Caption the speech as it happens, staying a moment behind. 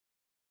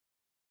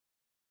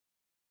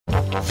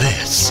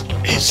This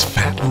is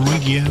Fab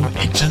Radio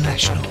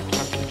International.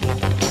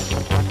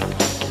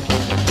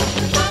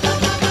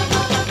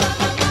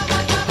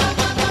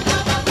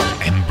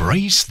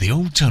 Embrace the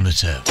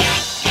alternative.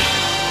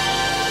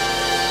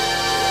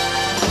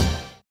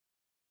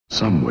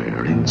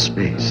 Somewhere in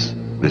space,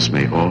 this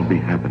may all be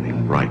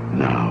happening right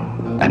now.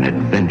 An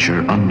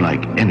adventure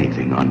unlike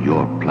anything on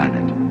your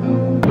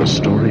planet. The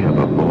story of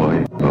a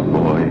boy,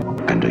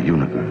 and a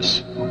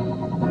universe.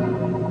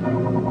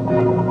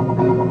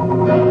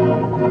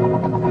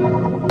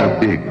 A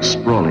big,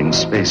 sprawling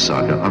space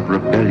saga of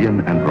rebellion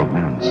and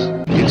romance.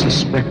 It's a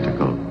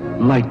spectacle,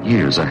 light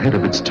years ahead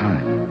of its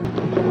time.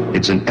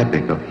 It's an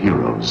epic of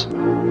heroes and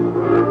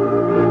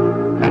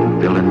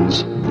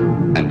villains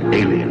and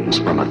aliens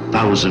from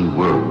 1,000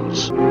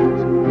 worlds.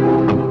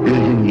 1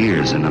 billion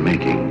years in the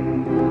making.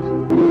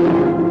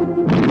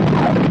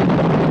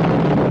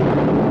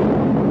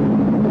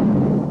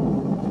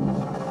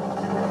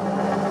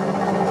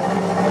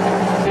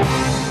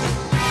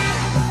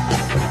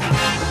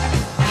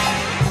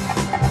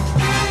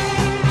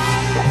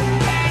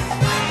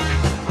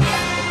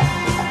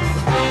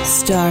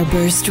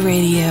 Starburst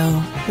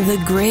Radio, the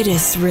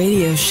greatest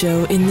radio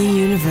show in the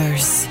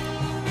universe.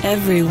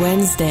 Every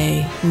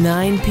Wednesday,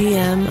 9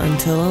 p.m.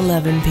 until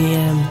 11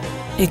 p.m.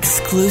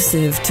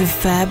 Exclusive to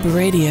Fab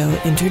Radio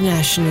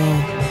International.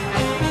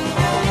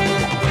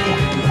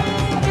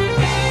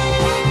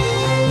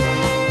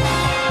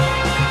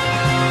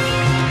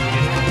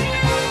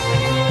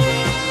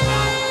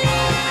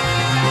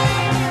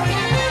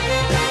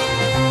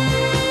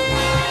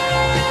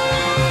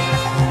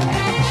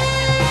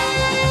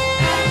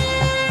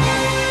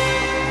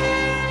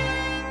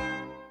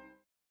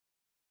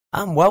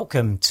 And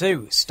welcome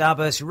to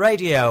Starburst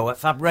Radio at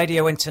Fab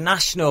Radio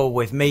International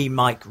with me,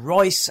 Mike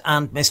Royce,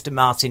 and Mr.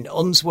 Martin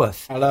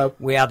Unsworth. Hello.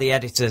 We are the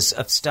editors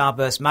of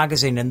Starburst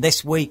Magazine, and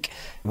this week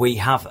we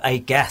have a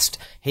guest.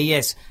 He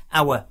is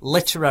our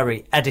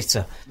literary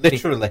editor.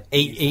 Literally.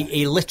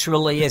 He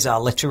literally is our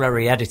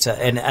literary editor,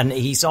 and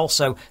he's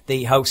also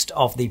the host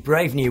of the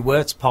Brave New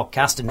Words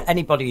podcast, and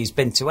anybody who's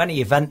been to any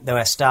event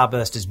where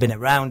Starburst has been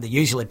around, they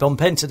usually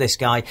bump into this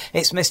guy.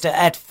 It's Mr.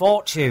 Ed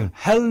Fortune.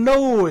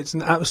 Hello, it's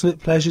an absolute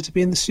pleasure to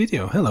be in the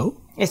studio. Hello.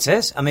 It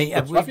is. I mean,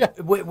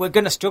 we're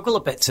going to struggle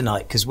a bit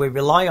tonight because we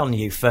rely on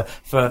you for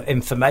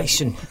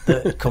information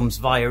that comes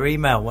via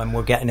email when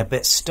we're getting a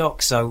bit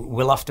stuck. So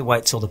we'll have to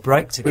wait till the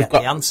break to get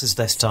the answers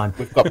this time.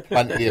 We've got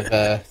plenty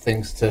of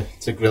things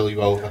to grill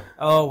you over.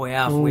 Oh, we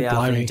have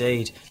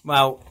indeed.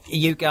 Well,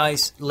 you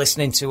guys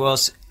listening to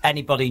us,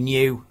 anybody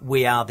new,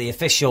 we are the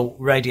official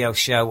radio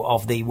show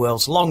of the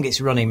world's longest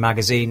running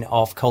magazine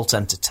of cult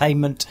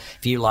entertainment.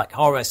 If you like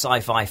horror,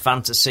 sci-fi,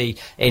 fantasy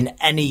in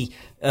any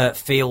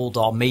field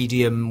or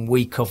medium,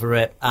 we cover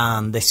it,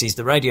 and this is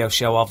the radio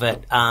show of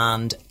it.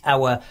 And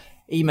our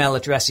email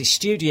address is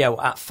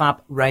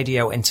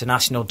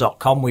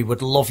studio@fabradiointernational.com. We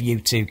would love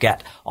you to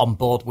get on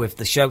board with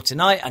the show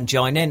tonight and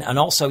join in. And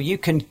also you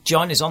can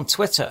join us on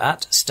Twitter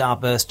at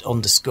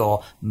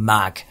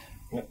starburst_mag.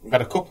 We've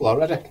had a couple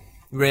already.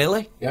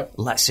 Really? Yep.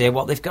 Let's hear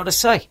what they've got to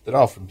say. They're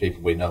all from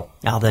people we know.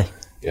 Are they?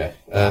 Yeah.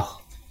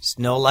 It's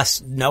no less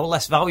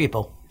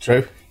valuable.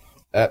 True.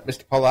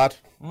 Mr. Pollard.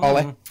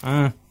 Polly.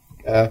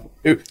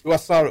 Who I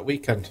saw at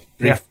weekend.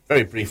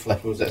 Very briefly.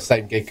 It was at the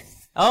same gig.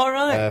 All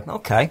right.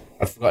 Okay.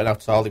 I'd forgotten how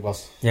tall he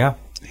was. Yeah.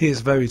 He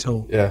is very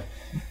tall. Yeah.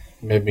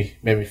 Made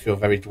me feel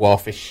very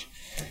dwarfish.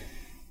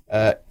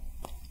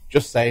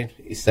 Just saying.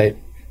 He's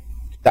saying,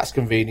 that's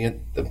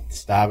convenient. The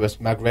Starburst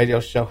Mag radio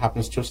show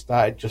happens to have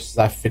started just as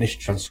I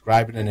finished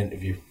transcribing an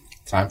interview.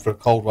 Time for a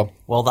cold one.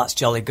 Well, that's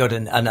jolly good,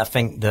 and I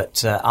think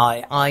that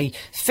I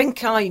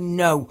think I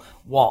know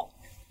what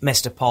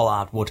Mr.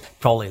 Pollard would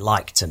probably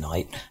like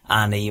tonight,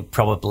 and he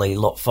probably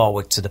look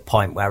forward to the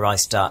point where I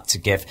start to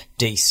give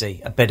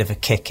DC a bit of a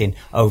kicking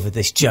over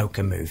this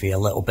Joker movie a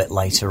little bit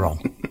later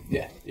on.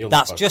 Yeah,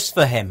 that's just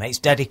for him. It's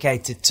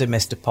dedicated to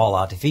Mr.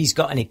 Pollard. If he's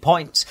got any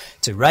points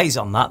to raise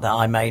on that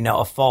I may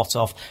not have thought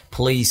of,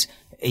 please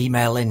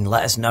email in,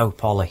 let us know,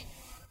 Polly.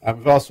 And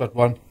we've also had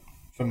one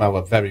from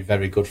our very,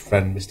 very good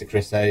friend, Mr.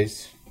 Chris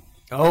Hayes.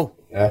 Oh.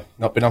 Yeah,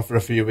 not been on for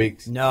a few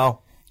weeks. No.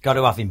 Got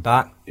to have him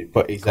back.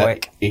 But he's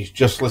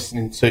just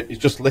listened to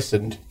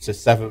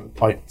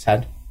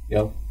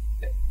 7.10,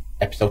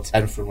 episode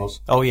 10 from us.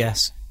 Oh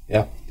yes.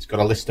 Yeah, he's got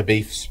a list of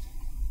beefs.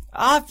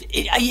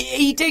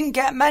 He didn't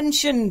get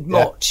mentioned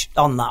much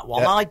on that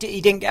one. Yeah.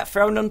 He didn't get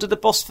thrown under the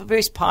bus for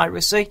his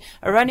piracy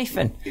or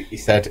anything. He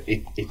said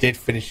he did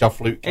finish off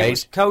Luke Cage. It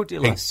was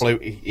Codyless. Pink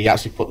flute. He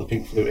actually put the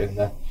pink flute in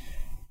there,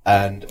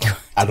 and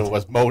Adel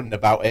was moaning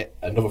about it.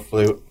 Another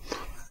flute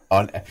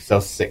on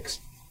episode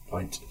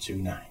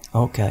 6.29.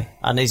 Okay,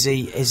 and has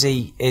he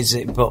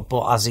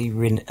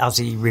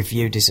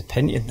reviewed his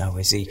opinion though?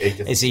 Is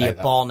he a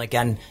born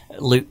again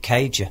Luke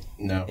Cager?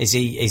 No. Is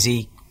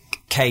he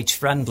Cage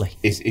friendly?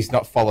 He's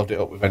not followed it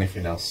up with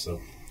anything else. So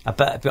I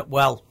bet. But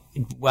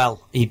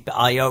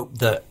I hope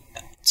that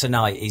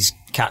tonight he's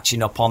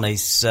catching up on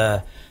his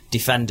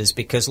Defenders,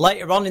 because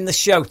later on in the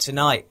show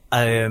tonight,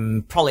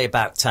 probably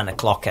about 10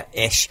 o'clock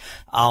ish,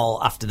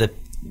 after the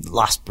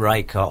last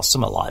break or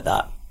something like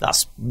that.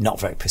 That's not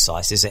very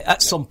precise, is it?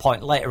 At some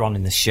point later on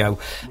in the show,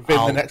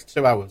 within the next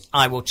 2 hours,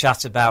 I will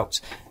chat about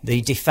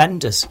The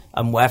Defenders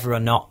and whether or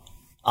not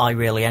I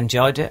really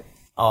enjoyed it,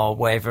 or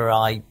whether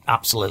I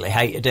absolutely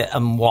hated it,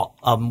 and what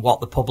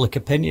the public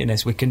opinion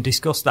is. We can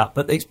discuss that.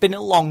 But it's been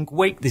a long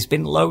week. There's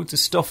been loads of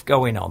stuff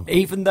going on.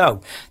 Even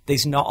though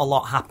there's not a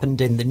lot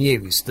happened in the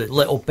news, the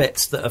little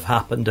bits that have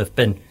happened have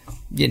been,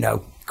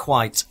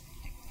 quite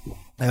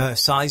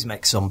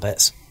seismic, some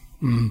bits.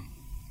 Mm.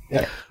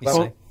 yeah.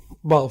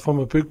 Well, from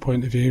a book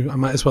point of view, I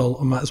might as well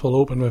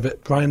open with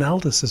it. Brian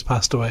Aldiss has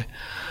passed away,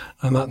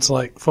 and that's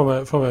like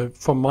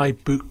from my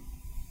book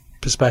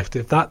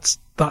perspective, that's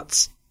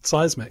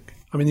seismic.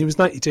 I mean, he was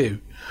 92,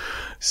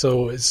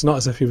 so it's not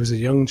as if he was a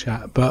young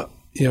chap, but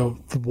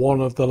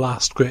one of the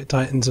last great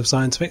titans of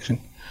science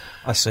fiction.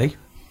 I see.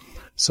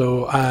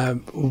 So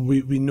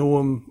we know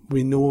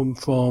him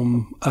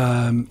from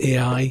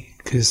AI,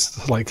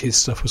 because like his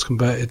stuff was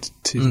converted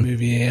to the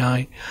movie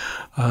AI.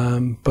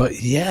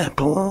 But yeah,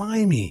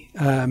 blimey,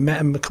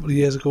 met him a couple of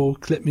years ago.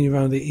 Clipped me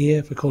around the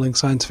ear for calling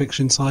science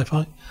fiction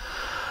sci-fi.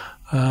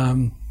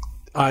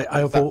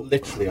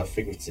 Literally or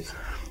figurative?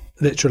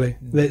 Literally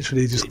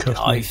just cuffed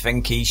me. I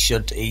think he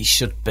should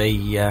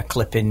be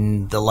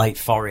clipping the late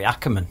Forry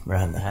Ackerman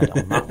round the head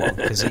on that one,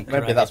 because he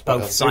created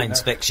both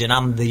science fiction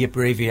and the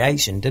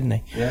abbreviation, didn't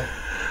he? Yeah.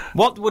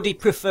 What would he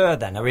prefer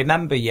then? I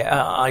remember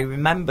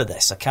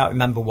this. I can't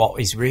remember what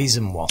his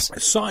reason was.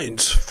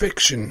 Science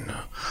fiction,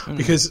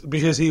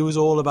 because he was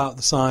all about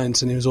the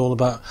science, and he was all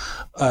about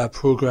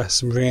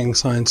progress and bringing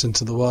science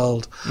into the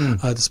world,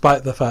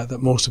 despite the fact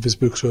that most of his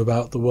books were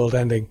about the world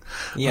ending,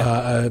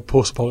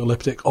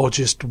 post-apocalyptic, or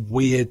just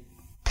weird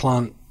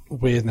plant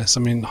weirdness. I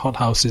mean, Hot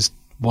House is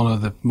one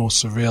of the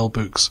most surreal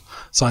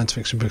science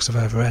fiction books I've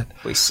ever read.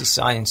 Well, it's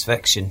science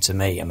fiction to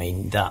me. I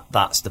mean,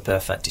 that's the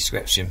perfect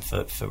description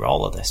for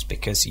all of this,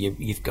 because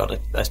you've got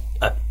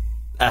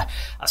a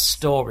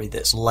story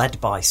that's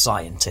led by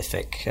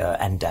scientific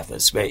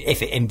endeavours.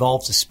 If it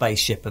involves a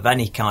spaceship of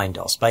any kind,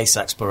 or space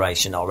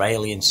exploration, or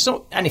aliens,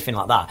 so anything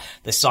like that,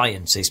 the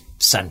science is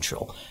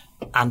central,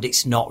 and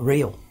it's not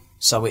real,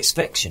 so it's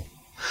fiction.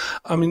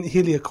 I mean,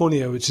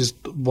 Helioconia, which is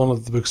one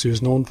of the books he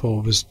was known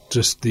for, was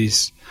just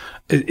these...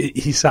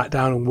 He sat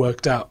down and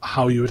worked out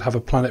how you would have a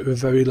planet with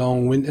very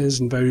long winters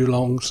and very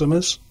long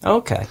summers.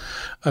 Okay.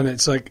 And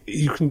it's like,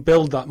 you can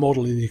build that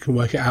model and you can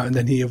work it out, and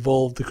then he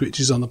evolved the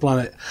creatures on the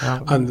planet.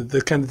 And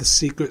the kind of the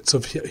secrets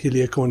of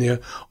Helioconia are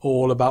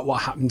all about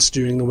what happens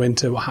during the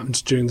winter, what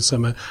happens during the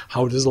summer,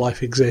 how does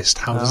life exist,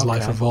 how does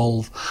life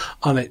evolve.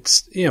 And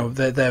it's,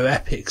 they're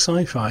epic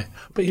sci-fi.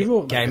 But he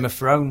wrote Game of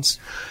Thrones.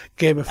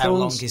 How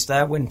long is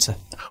their winter?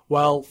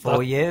 Well,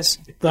 4 years.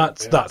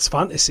 That's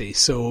fantasy.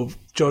 So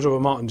George R. R.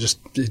 Martin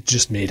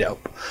just made it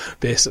up,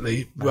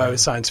 basically.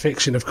 Whereas science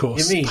fiction, of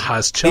course,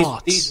 has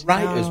charts. These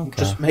writers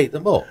just make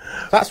them up.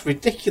 That's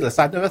ridiculous.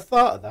 I never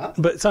thought of that.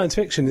 But science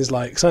fiction is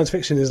like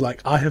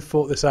I have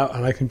thought this out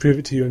and I can prove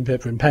it to you in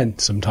paper and pen.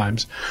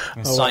 Sometimes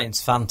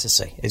science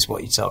fantasy is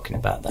what you're talking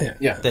about. Then,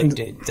 yeah.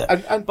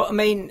 But I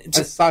mean,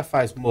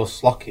 sci-fi is more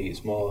slocky.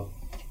 It's more,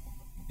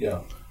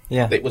 Yeah.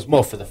 It was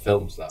more for the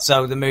films, that.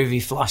 So the movie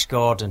Flash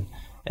Gordon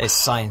is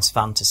science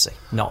fantasy,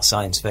 not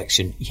science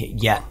fiction.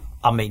 Yeah,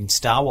 I mean,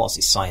 Star Wars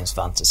is science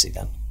fantasy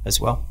then,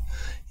 as well.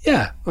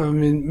 Yeah, I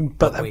mean,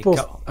 but they're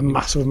both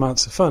massive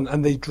amounts of fun,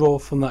 and they draw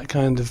from that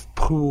kind of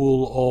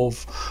pool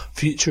of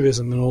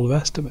futurism and all the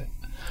rest of it.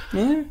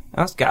 Yeah,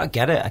 I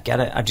get it. I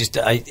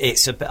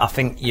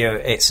think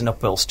it's an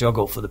uphill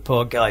struggle for the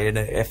poor guy, and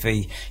if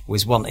he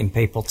was wanting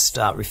people to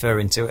start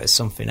referring to it as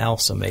something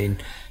else, I mean,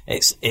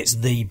 it's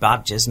the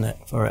badge, isn't it,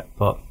 for it?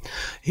 But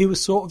he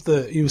was sort of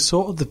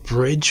the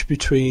bridge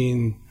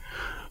between,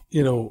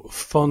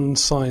 fun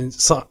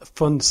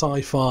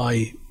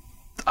sci-fi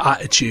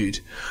attitude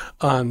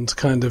and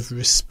kind of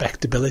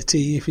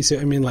respectability, if you see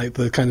what I mean, like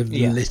the kind of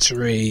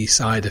literary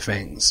side of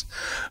things.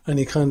 And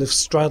he kind of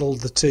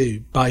straddled the two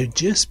by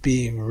just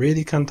being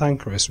really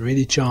cantankerous,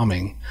 really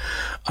charming,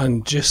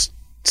 and just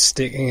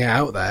sticking it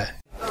out there.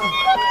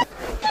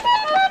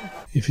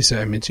 If you see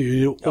what I mean,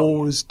 you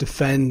always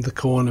defend the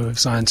corner of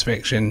science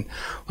fiction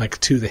like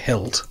to the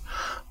hilt,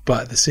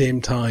 but at the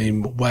same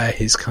time wear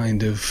his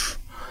kind of,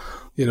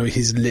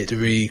 his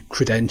literary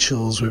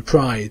credentials with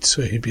pride.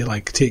 So he'd be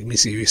like, take me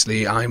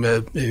seriously, I'm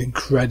an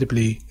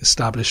incredibly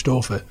established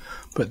author.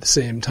 But at the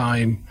same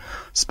time,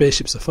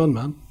 spaceships are fun,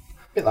 man.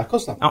 A bit like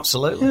us, then.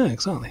 Absolutely. Yeah,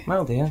 exactly.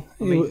 Well, yeah.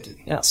 I mean,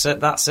 that's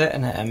it,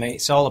 isn't it? I mean,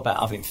 it's all about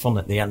having fun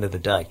at the end of the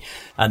day.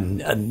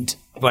 And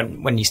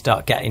when you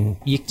start getting...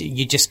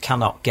 You just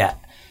cannot get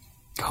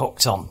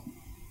hooked on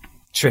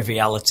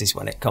trivialities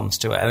when it comes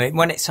to it. I mean,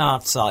 when it's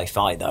hard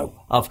sci-fi, though,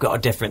 I've got a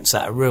different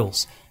set of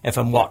rules. If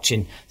I'm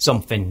watching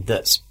something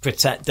that's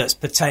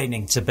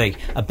pertaining to be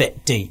a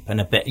bit deep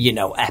and a bit,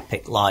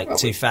 epic, like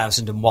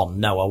 2001,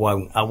 no, I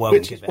won't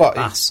give it a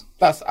pass.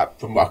 That's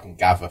from what I can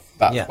gather.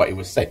 That's what he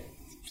was saying.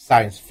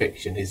 Science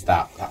fiction is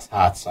that's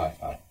hard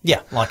sci-fi.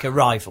 Yeah, like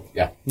Arrival.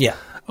 Yeah.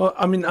 Well,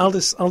 I mean,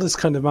 Aldous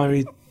kind of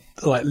married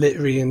like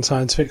literary and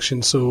science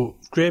fiction. So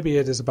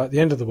Greybeard is about the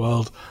end of the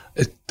world.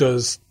 It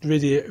does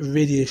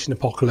radiation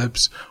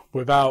apocalypse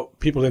without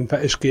people in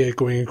fetish gear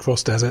going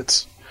across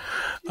deserts.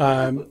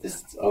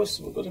 There's always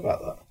something good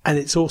about that. And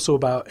it's also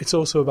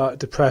about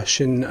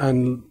depression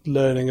and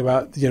learning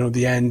about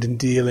the end and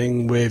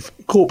dealing with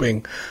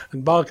coping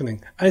and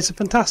bargaining. And it's a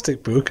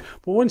fantastic book.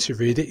 But once you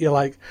read it, you're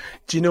like,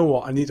 do you know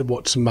what? I need to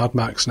watch some Mad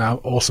Max now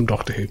or some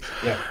Doctor Who.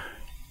 Yeah.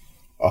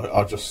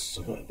 Or just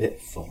something a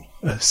bit fun.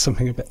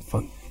 Something a bit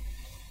fun.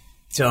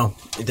 So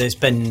there's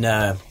been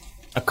a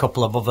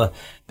couple of other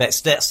bits.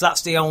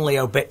 That's the only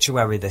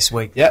obituary this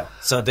week. Yeah.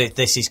 So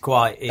this is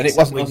quite... And it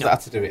wasn't us that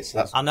had to do it, so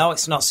that's... I know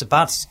it's not so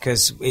bad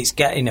because it's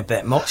getting a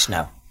bit much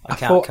now. I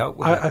can't cope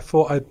with it. I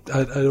thought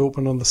I'd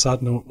open on the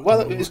sad note.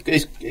 Well,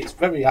 it's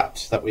very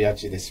apt that we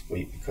had you this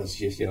week because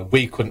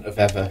we couldn't have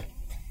ever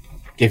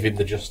given him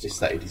the justice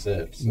that he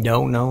deserved. So.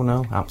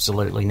 No,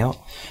 absolutely not.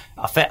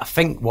 I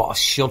think what I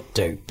should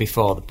do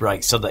before the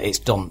break, so that it's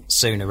done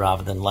sooner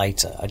rather than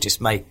later, I just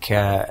make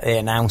the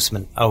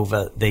announcement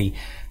over the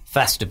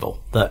festival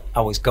that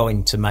I was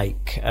going to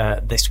make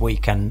this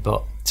weekend,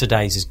 but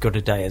today's as good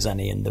a day as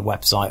any, and the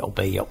website will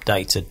be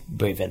updated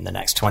within the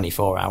next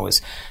 24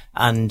 hours.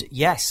 And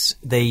yes,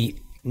 the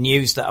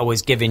news that I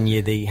was giving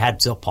you the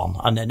heads up on,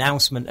 an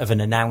announcement of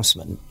an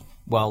announcement.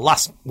 Well,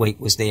 last week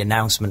was the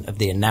announcement of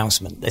the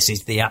announcement. This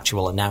is the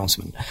actual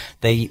announcement.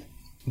 The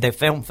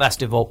film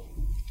festival,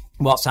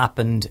 what's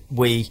happened,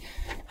 we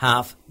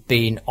have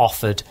been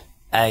offered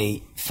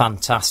a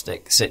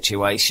fantastic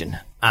situation,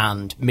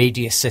 and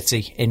Media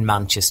City in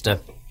Manchester,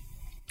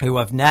 who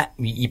have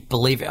you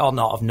believe it or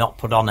not, have not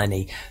put on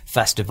any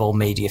festival,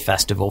 media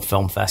festival,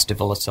 film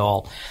festival at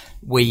all.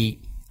 We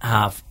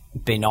have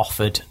been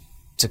offered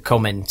to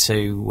come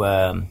into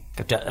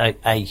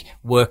a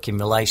working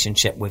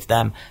relationship with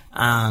them,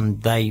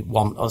 and they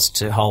want us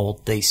to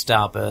hold the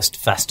Starburst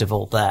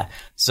Festival there.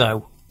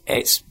 So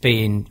it's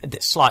been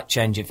a slight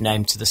change of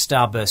name to the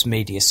Starburst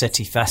Media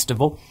City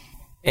Festival.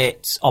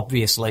 It's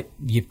obviously,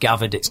 you've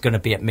gathered, it's going to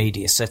be at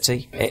Media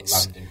City.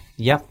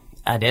 Yep,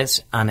 it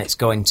is, and it's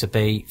going to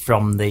be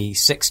from the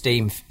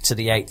 16th to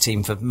the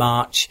 18th of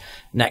March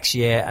next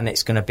year, and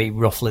it's going to be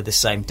roughly the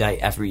same date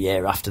every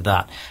year after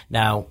that.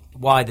 Now,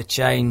 why the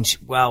change?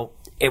 Well,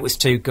 it was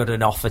too good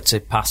an offer to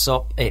pass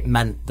up. It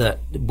meant that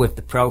with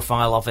the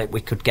profile of it,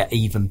 we could get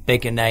even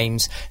bigger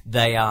names.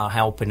 They are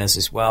helping us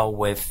as well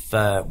with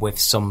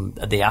some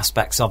of the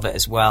aspects of it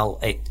as well.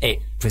 It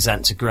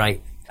presents a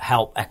great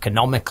help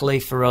economically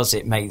for us.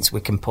 It means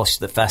we can push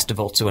the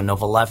festival to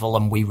another level,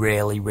 and we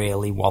really,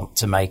 really want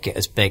to make it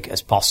as big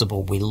as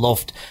possible. We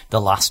loved the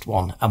last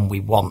one, and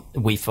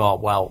we thought,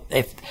 well,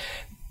 if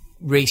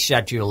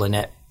rescheduling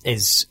it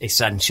is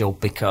essential,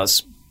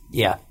 because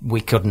we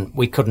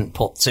couldn't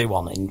put two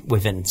on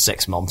within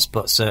 6 months,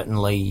 but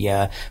certainly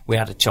we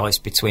had a choice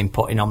between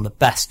putting on the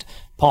best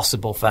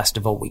possible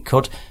festival we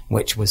could,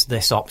 which was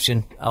this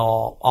option,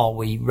 or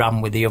we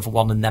ran with the other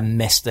one and then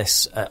missed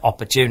this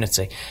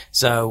opportunity.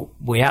 So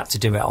we had to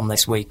do it on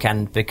this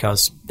weekend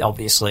because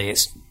obviously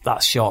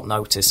that's short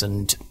notice,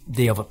 and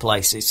the other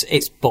place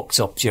it's booked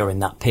up during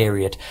that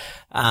period,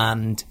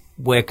 and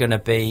we're going to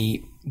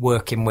be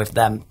working with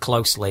them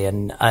closely,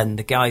 and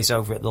the guys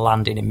over at the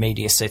Landing in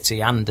Media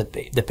City and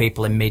the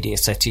people in Media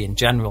City in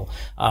general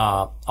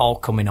are all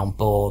coming on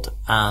board,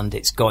 and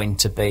it's going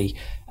to be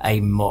a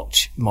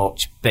much,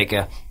 much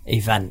bigger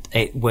event.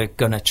 We're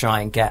going to try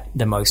and get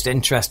the most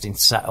interesting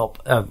setup,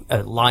 a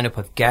lineup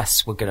of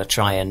guests. We're going to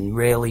try and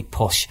really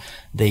push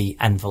the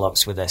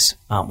envelopes with this,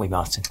 aren't we,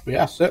 Martin?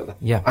 Yeah, certainly.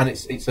 Yeah. And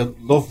it's a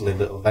lovely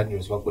little venue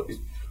as well. But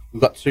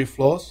we've got 2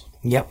 floors.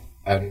 Yep.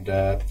 And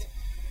I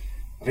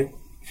think,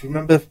 if you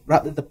remember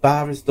rightly, the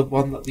bar is the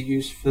one that they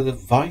use for the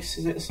Vice,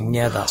 is it? Or something?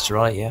 Yeah, that's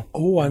right, yeah.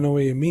 Oh, I know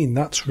what you mean.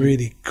 That's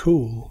really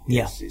cool.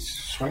 Yeah. It's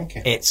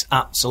swanky. It's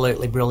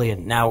absolutely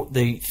brilliant. Now,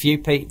 the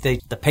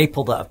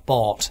people that have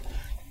bought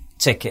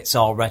tickets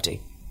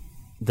already,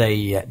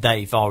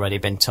 they've already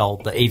been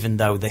told that even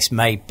though this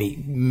may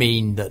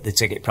mean that the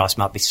ticket price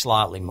might be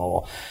slightly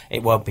more,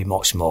 it won't be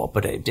much more,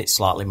 but it's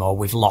slightly more.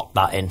 We've locked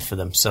that in for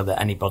them so that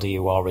anybody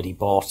who already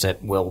bought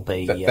it will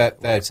be. They're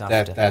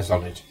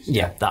honoured.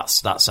 Yeah,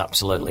 that's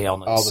absolutely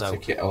honoured. All the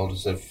ticket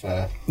holders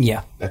have.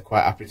 They're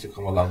quite happy to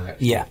come along.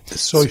 Actually. Yeah.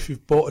 So if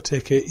you've bought a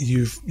ticket,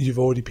 you've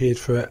already paid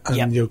for it,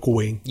 and you're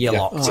going. You're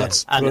locked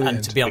in.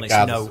 And to be honest,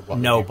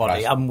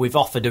 nobody. And we've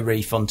offered a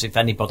refund if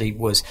anybody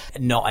was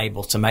not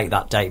able to make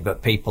that date,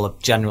 but people have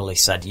generally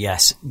said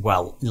yes.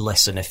 Well,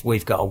 listen, if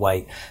we've got to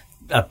wait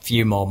a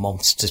few more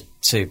months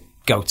to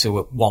go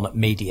to one at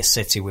Media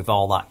City with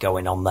all that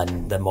going on,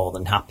 then they're more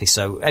than happy.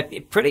 So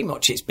pretty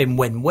much it's been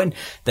win-win.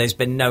 There's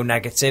been no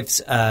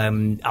negatives.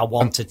 I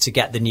wanted to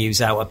get the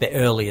news out a bit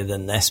earlier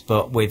than this,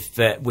 but we've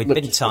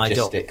been tied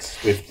up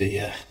with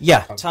the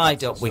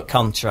tied up with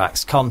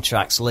contracts,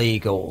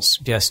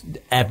 legals, just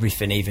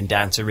everything, even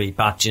down to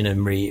rebadging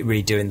and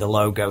redoing the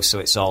logo, so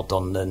it's all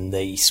done, and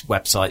the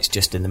website's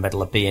just in the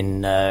middle of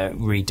being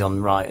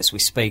redone right as we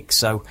speak.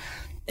 So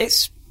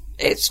it's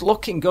It's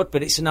looking good,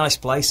 but it's a nice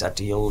place,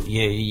 Eddie.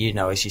 You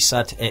know, as you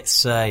said,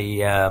 it's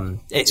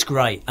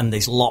great, and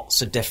there's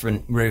lots of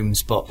different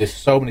rooms. But there's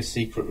so many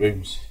secret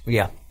rooms.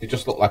 Yeah, they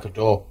just look like a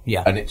door.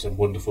 Yeah, and it's a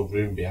wonderful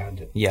room behind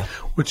it. Yeah,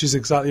 which is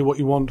exactly what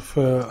you want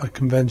for a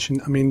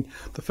convention. I mean,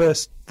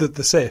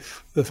 the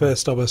SIFF, the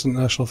first Starburst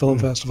International Film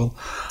Festival.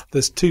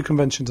 There's 2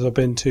 conventions I've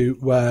been to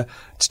where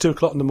it's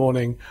 2:00 in the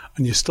morning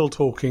and you're still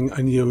talking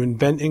and you're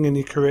inventing and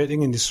you're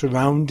creating and you're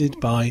surrounded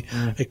by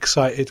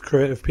excited,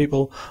 creative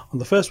people.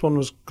 And the first one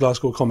was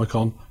Glasgow Comic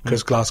Con,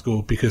 because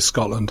Glasgow, because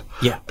Scotland,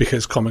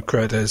 because comic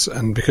creators,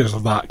 and because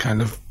of that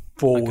kind of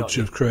forge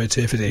of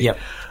creativity. Yep.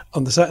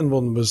 And the second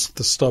one was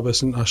the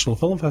Starburst International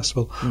Film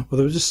Festival, where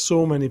there were just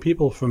so many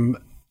people from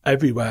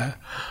everywhere,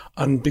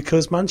 and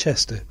because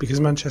Manchester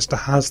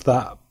has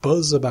that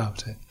buzz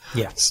about it.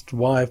 Yeah, it's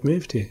why I've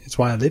moved here. It's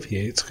why I live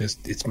here. It's because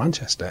it's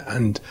Manchester,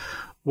 and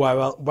where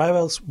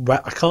else?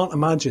 I can't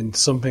imagine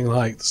something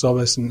like the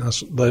Starburst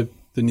and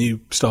the new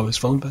Starburst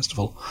Film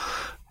Festival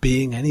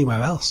being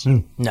anywhere else.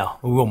 No,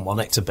 we wouldn't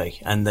want it to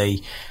be. And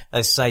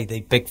as say,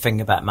 the big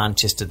thing about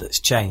Manchester that's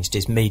changed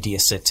is Media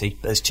City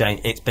has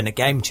changed. It's been a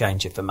game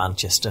changer for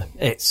Manchester.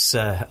 It's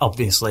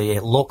obviously,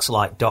 it looks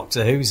like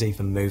Doctor Who's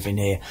even moving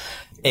here.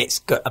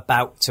 It's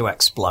about to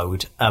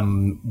explode.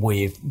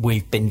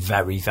 We've been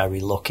very,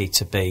 very lucky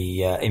to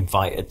be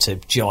invited to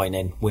join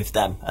in with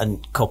them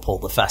and couple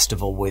the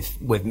festival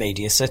with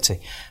Media City,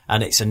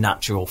 and it's a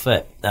natural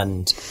fit.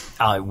 And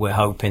we're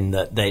hoping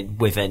that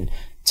within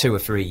 2 or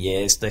 3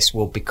 years, this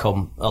will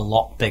become a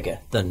lot bigger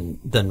than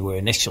we're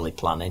initially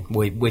planning.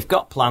 We've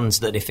got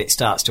plans that if it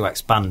starts to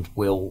expand,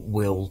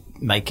 we'll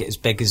make it as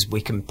big as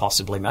we can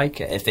possibly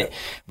make it.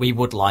 We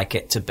would like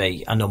it to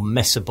be an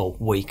unmissable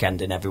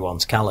weekend in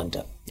everyone's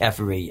calendar.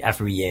 Every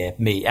year,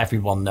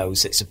 everyone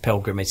knows it's a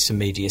pilgrimage to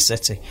Media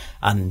City,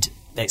 and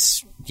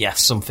it's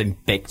something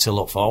big to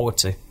look forward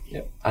to.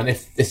 Yep. And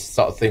if this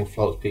sort of thing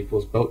floats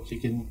people's boats, you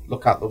can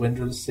look out the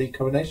window and see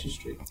Coronation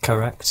Street.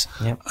 Correct.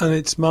 Yep. And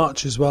it's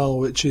March as well,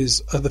 which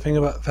is the thing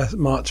about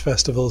March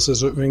festivals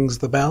is it rings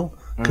the bell,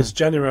 because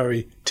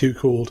January too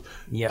cold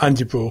and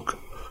you broke.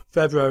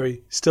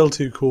 February still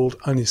too cold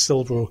and you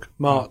still broke.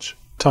 March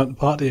time to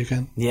party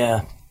again.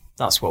 Yeah.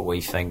 That's what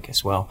we think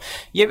as well.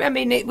 Yeah, I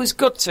mean, it was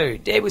good to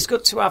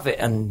have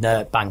it on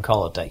bank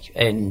holiday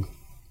in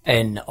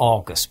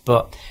August,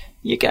 but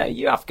you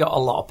have got a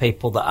lot of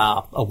people that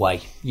are away.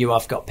 You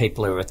have got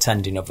people who are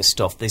attending other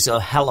stuff. There's a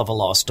hell of a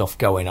lot of stuff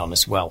going on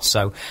as well.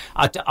 So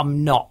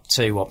I'm not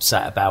too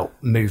upset about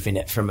moving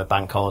it from a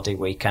bank holiday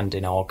weekend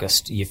in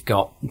August. You've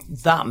got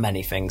that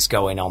many things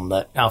going on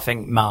that I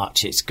think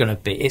March it's going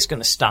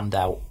to stand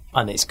out,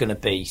 and it's going to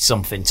be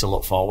something to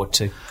look forward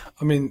to.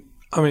 I mean,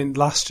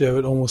 last year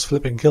it almost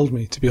flipping killed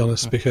me, to be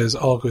honest, because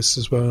August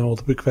is when all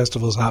the book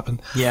festivals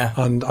happen. Yeah.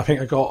 And I think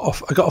I got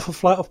off a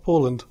flight off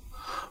Poland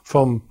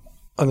from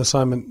an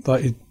assignment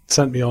that he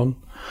sent me on.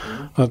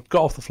 I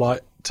got off the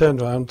flight,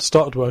 turned around,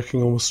 started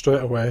working almost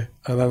straight away,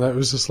 and then it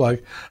was just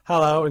like,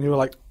 hello, and you were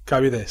like,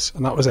 carry this,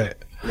 and that was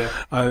it. Yeah.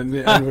 And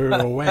we were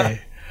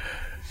away.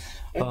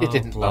 You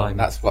didn't know, and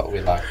that's what we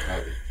like about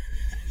it.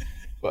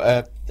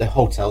 But the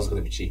hotel's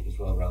going to be cheap as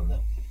well around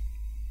there.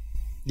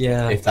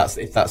 Yeah. If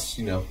that's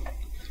you know.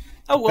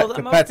 Oh, well,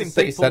 I'm hoping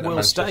people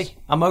will stay.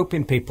 I'm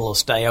hoping people will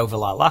stay over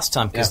like last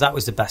time, because that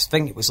was the best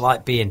thing. It was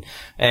like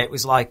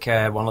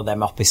one of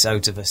them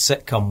episodes of a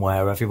sitcom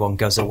where everyone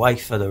goes away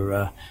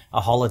for a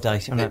holiday.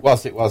 It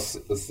was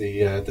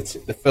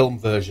the film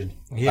version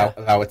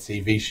of our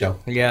TV show.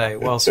 Yeah,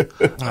 it was.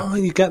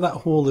 You get that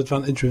whole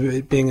advantage of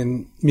it being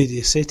in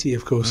Media City,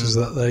 of course, is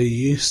that they're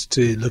used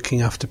to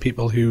looking after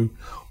people who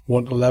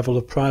want a level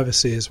of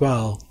privacy as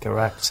well.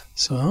 Correct.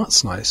 So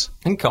that's nice.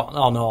 And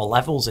on all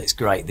levels, it's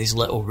great. There's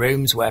little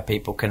rooms where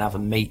people can have a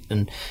meet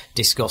and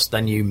discuss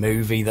their new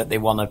movie that they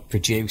want to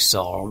produce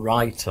or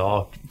write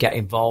or get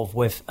involved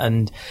with.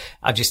 And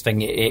I just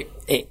think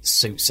it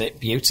suits it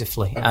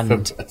beautifully.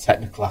 And from a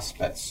technical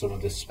aspect, some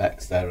of the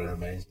specs there are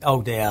amazing.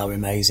 Oh, they are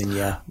amazing,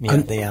 yeah. Yeah,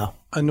 they are.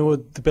 I know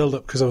the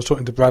build-up, because I was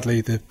talking to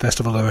Bradley, the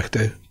festival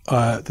director,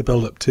 the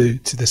build-up to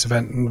this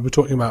event, and we're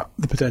talking about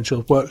the potential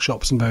of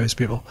workshops and various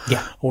people.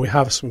 Yeah. And we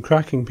have some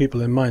cracking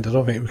people in mind. I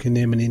don't think we can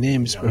name any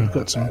names, but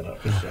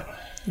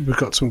we've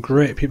got some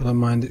great people in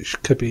mind. It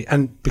could be,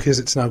 and because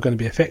it's now going to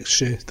be a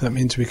fixture, that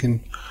means we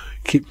can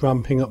keep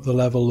ramping up the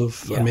level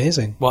of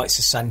amazing. Well, it's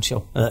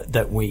essential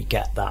that we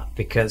get that,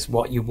 because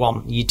what you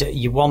want,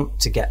 you want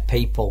to get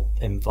people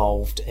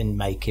involved in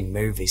making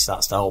movies.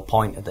 That's the whole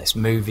point of this: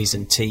 movies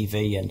and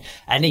TV and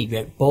any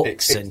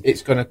books and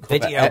it's going to cover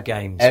video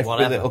games. Every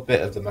whatever. little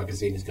bit of the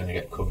magazine is going to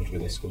get covered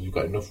with this, because we've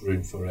got enough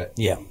room for it.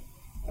 Yeah.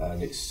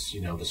 And it's,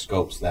 the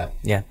scope's there.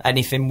 Yeah,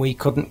 anything we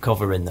couldn't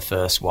cover in the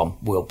first one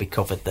will be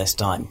covered this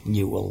time.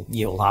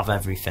 You'll have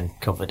everything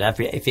covered.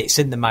 If it's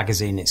in the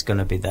magazine, it's going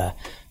to be there.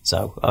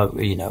 So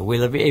we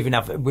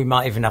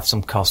might even have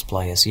some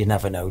cosplayers. You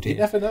never know, do you?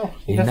 You never know.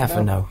 You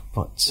never know.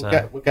 But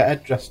we'll get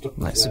Ed dressed up.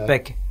 As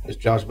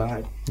George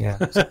Martin. Yeah,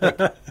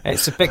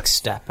 it's a big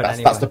step.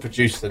 That's the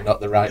producer,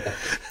 not the writer.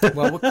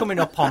 Well, we're coming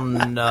up on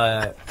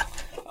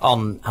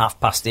 1/2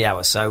 past the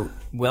hour, so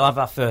we'll have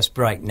our first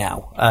break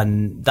now,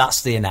 and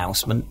that's the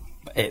announcement.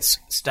 It's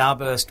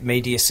Starburst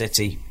Media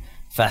City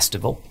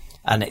Festival,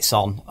 and it's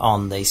on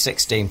the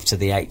 16th to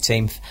the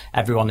 18th.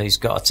 Everyone who's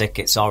got a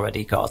ticket's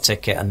already got a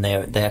ticket, and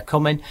they're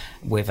coming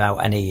without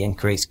any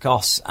increased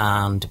costs.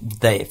 And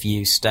if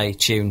you stay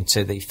tuned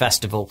to the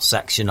festival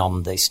section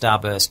on the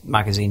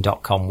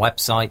starburstmagazine.com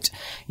website,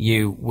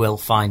 you will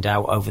find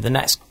out over the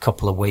next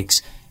couple of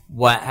weeks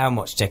how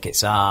much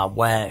tickets are,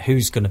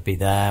 who's going to be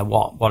there,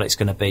 what it's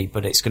going to be.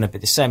 But it's going to be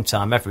the same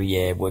time every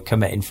year. We're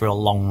committing for a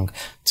long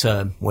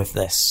term with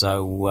this,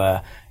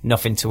 so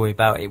nothing to worry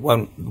about. It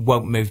won't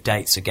move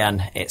dates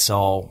again. It's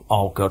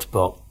all good,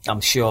 but I'm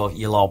sure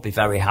you'll all be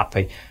very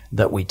happy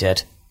that we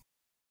did.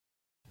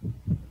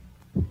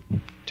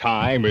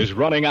 Time is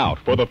running out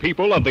for the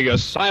people of the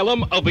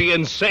Asylum of the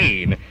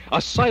Insane.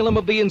 Asylum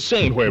of the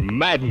Insane, where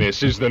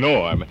madness is the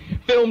norm.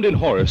 Filmed in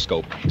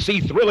Horoscope,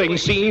 see thrilling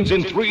scenes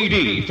in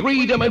 3D.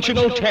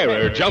 Three-dimensional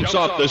terror jumps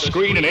off the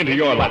screen and into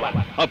your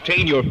lap.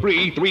 Obtain your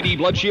free 3D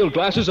blood shield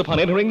glasses upon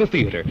entering the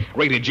theater.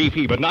 Rated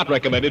GP, but not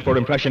recommended for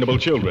impressionable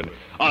children.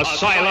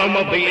 Asylum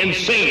of the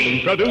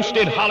Insane, produced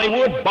in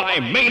Hollywood by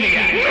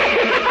Maniacs.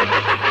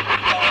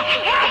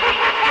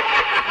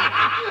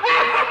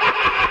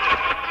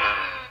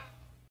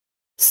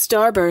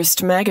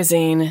 Starburst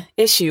Magazine,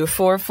 issue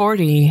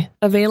 440,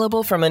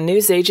 available from a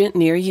newsagent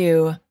near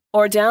you,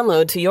 or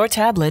download to your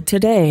tablet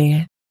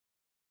today.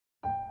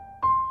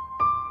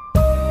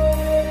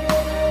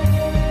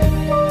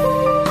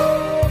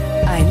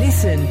 I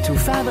listen to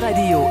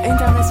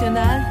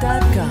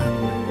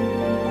FabRadioInternational.com.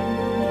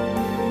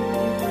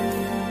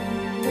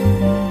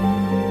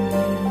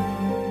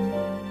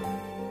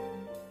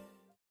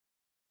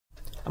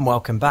 And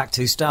welcome back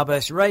to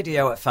Starburst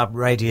Radio at Fab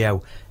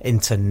Radio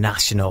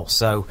International.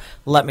 So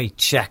let me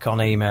check on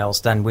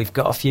emails then. We've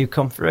got a few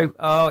come through.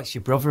 Oh, it's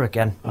your brother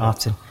again,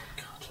 Martin.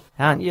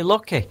 Aren't you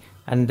lucky?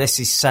 And this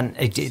is sent...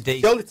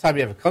 the only time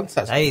you ever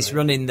contact me. He's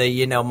running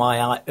the,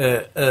 my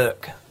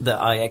irk that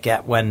I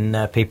get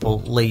when people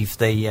leave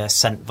the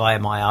sent via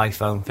my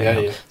iPhone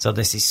thing. Yeah. So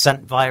this is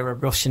sent via a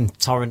Russian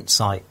torrent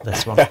site,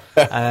 this one.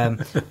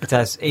 It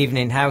says,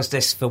 evening, how's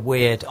this for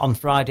weird? On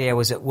Friday I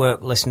was at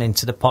work listening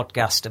to the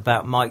podcast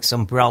about Mike's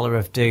Umbrella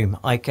of Doom.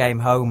 I came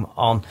home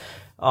on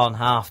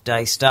half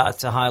day, started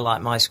to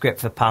highlight my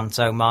script for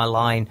Panto, my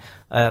line,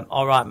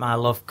 all right, my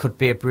love, could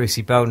be a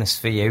Brucey bonus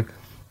for you.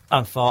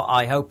 And thought,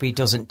 I hope he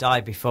doesn't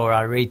die before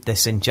I read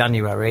this in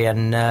January.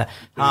 And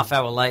half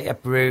hour later,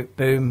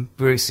 boom,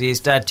 Brucey is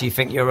dead. Do you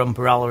think your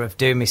Umbrella of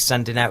Doom is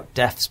sending out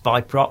deaths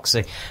by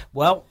proxy?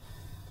 Well,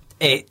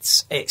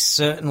 it's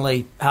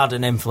certainly had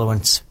an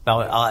influence.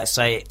 Like I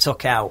say, it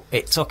took out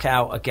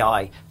a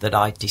guy that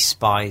I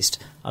despised,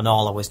 and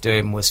all I was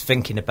doing was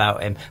thinking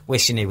about him,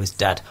 wishing he was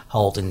dead,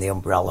 holding the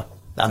umbrella.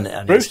 And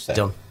it's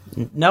done.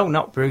 No,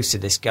 not Brucey.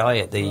 This guy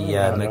at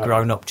the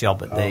grown-up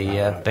job at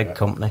the big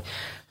company.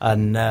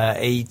 And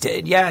he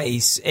did,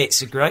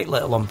 it's a great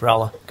little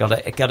umbrella. Got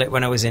it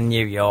when I was in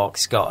New York.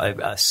 It's got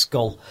a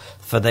skull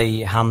for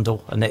the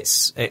handle, and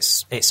it's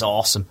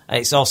awesome.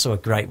 It's also a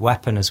great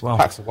weapon as well.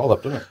 Packs the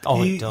wallop, doesn't it?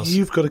 Oh, it does.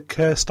 You've got a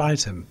cursed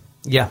item.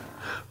 Yeah,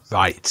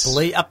 right.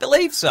 I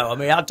believe so. I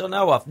mean, I don't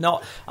know.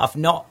 I've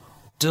not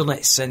done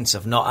it since.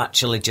 I've not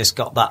actually just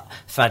got that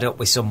fed up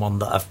with someone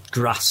that I've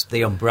grasped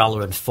the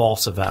umbrella and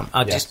fought of them.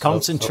 I just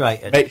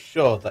concentrated. So make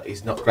sure that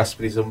he's not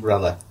grasping his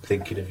umbrella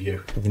thinking of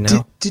you.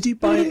 Did you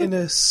buy it in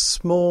a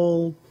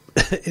small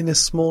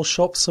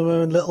shop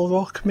somewhere in Little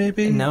Rock,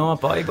 maybe? No,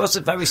 but it was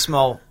a very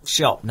small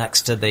shop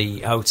next to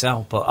the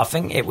hotel, but I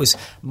think it was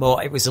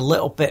a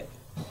little bit,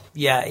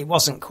 it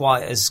wasn't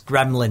quite as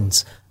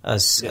Gremlins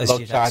as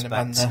you'd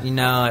expect.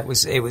 No, it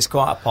was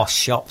quite a posh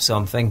shop, so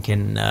I'm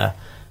thinking...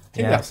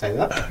 Did not say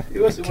that.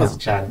 It was a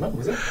Chinaman,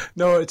 was it?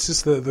 No, it's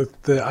just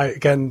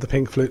the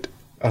pink flute.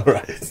 Oh,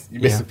 right. You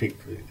missed the pink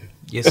flute.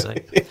 You see.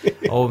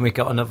 And we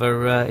got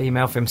another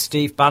email from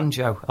Steve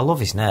Banjo. I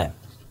love his name.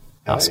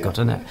 That's good,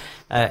 isn't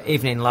it?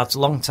 Evening, lads.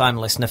 Long-time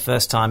listener,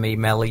 first-time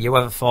emailer. You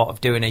ever thought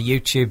of doing a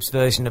YouTube's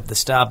version of the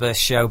Starburst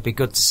show? Be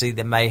good to see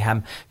the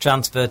mayhem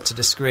transferred to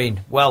the screen.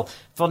 Well,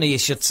 funny you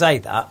should say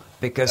that,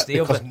 because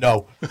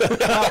no.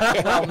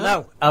 Well,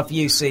 no. Have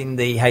you seen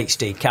the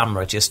HD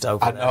camera just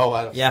over there? I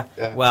know. Yeah.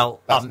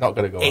 Well, that's not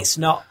going to go it's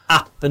not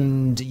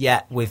happened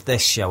yet with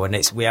this show, and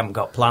we haven't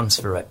got plans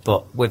for it.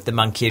 But with the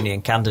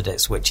Mancunian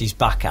Candidates, which is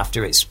back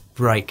after its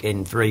break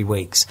in 3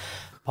 weeks,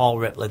 Paul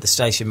Ripley, the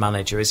station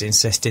manager, is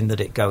insisting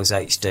that it goes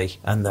HD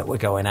and that we're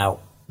going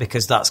out,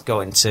 because that's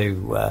going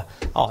to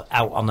out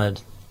on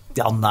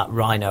that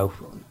Rhino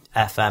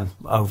FM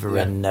over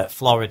in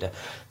Florida.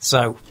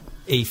 So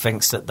he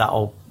thinks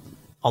that'll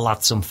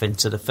add something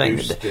to the thing.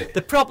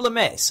 The problem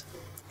is,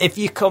 if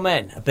you come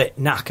in a bit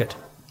knackered,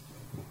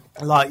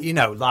 like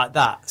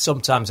that,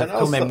 sometimes I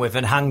come in with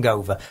a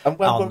hangover. And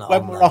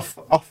when we're off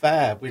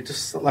air, we're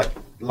just like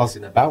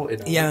lozzing about.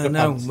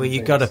 Well,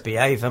 you've got to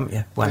behave, haven't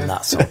you? When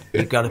that's on,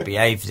 you've got to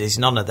behave. There's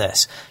none of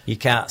this. You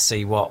can't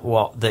see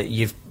what that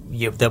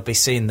they'll be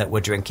seeing that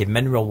we're drinking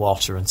mineral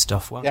water and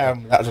stuff. Won't Yeah,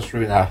 they? that'll just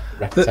ruin our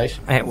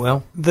reputation. It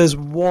will. There's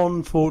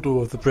one photo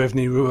of the Brave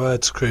New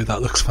Words crew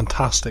that looks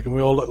fantastic, and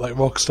we all look like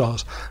rock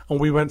stars. And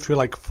we went through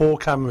like 4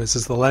 cameras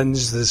as the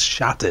lens is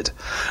shattered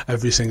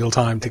every single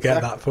time to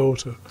get that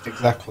photo.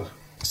 Exactly.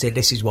 See,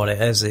 this is what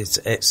it is.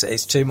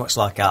 It's too much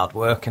like hard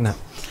work, isn't it?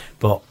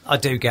 But I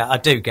do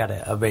get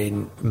it. I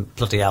mean,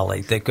 bloody hell,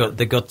 they're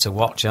good to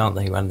watch, aren't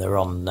they, when they're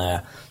on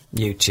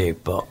YouTube?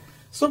 But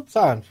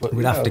sometimes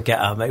we'd have to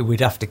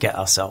get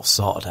ourselves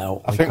sorted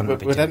out. I think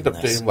we'd end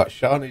up doing what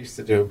Shauna used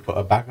to do and put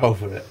a bag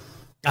over it.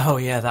 Oh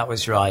yeah, that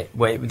was right.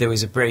 There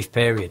was a brief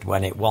period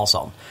when it was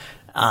on,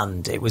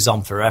 and it was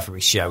on for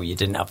every show. You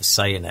didn't have a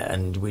say in it,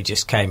 and we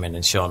just came in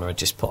and Shauna had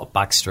just put a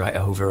bag straight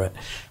over it.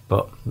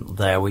 But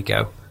there we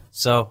go.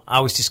 So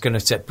I was just going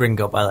to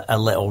bring up a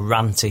little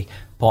ranty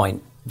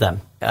point then.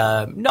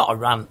 Not a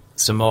rant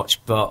so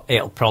much, but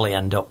it'll probably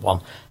end up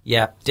one.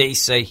 Yeah,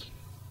 DC.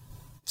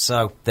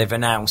 So they've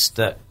announced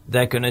that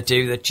they're going to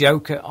do the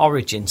Joker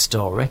origin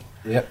story.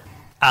 Yep.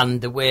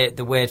 And the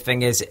weird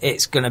thing is,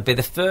 it's going to be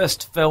the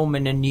first film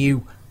in a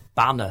new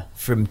banner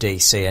from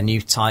DC, a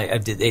new title.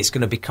 It's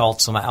going to be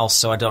called something else,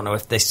 so I don't know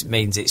if this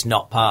means it's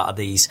not part of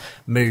these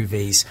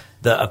movies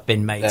that have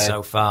been made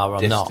so far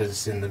or not.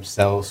 Distancing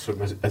themselves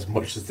from as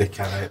much as they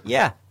can.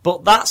 Yeah,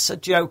 but that's a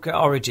Joker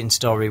origin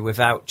story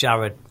without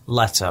Jared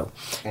Leto.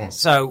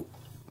 So,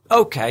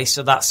 okay,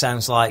 so that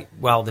sounds like,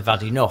 well, they've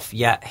had enough.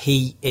 Yet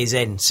he is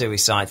in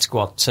Suicide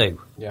Squad 2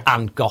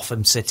 and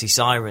Gotham City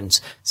Sirens.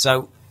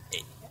 So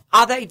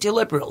are they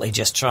deliberately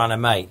just trying to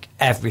make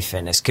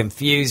everything as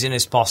confusing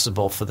as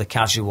possible for the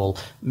casual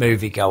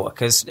moviegoer?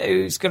 Because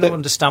who's going to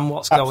understand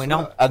what's going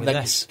on? And then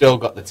you've still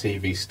got the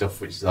TV stuff,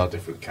 which is all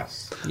different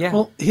casts. Yeah.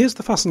 Well, here's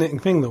the fascinating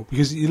thing, though,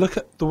 because you look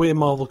at the way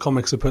Marvel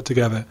Comics are put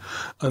together,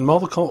 and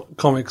Marvel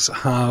Comics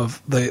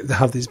have they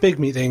have these big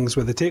meetings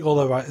where they take all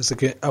the writers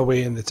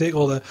away and they take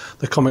all the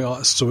comic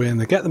artists away and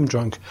they get them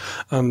drunk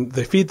and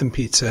they feed them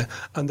pizza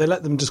and they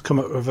let them just come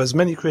up with as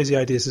many crazy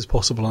ideas as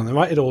possible and they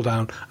write it all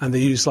down and they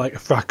use like a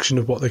fraction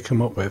of what they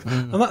come up with.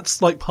 And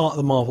that's like part of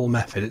the Marvel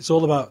method. It's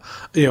all about,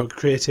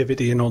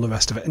 creativity and all the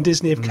rest of it. And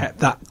Disney have kept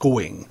that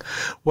going.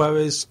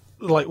 Whereas,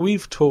 like,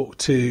 we've talked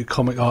to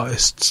comic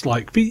artists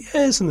like for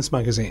years in this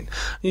magazine.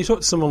 And you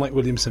talk to someone like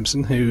William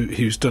Simpson,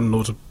 who's done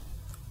loads of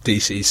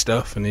DC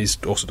stuff, and he's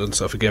also done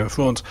stuff for Game of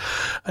Thrones.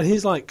 And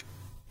he's like,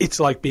 it's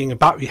like being a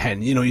battery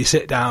hen. You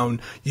sit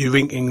down, you're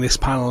inking this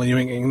panel, you're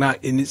inking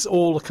that, and it's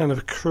all a kind of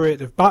a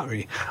creative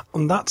battery.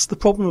 And that's the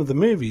problem with the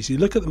movies. You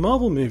look at the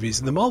Marvel movies,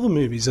 and the Marvel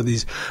movies are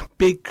these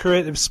big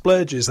creative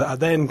splurges that are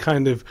then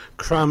kind of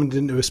crammed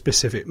into a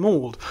specific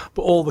mould,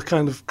 but all the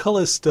kind of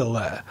colour's still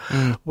there.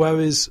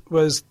 Whereas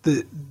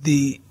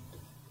the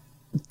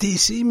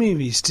DC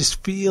movies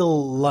just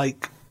feel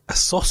like a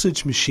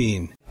sausage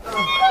machine.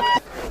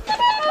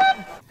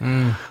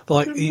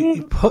 Like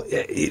you put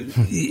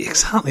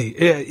exactly,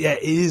 yeah,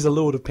 it is a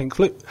load of pink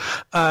flute.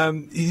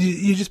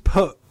 You just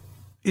put,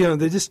 they're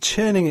just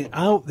churning it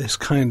out, this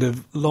kind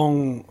of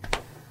long,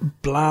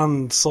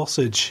 bland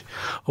sausage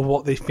of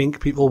what they think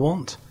people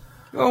want.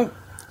 Well,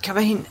 I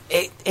mean,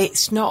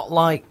 it's not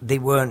like they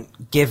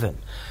weren't given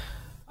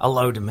a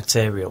load of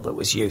material that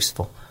was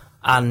useful,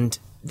 and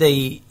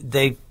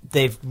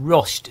they've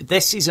rushed.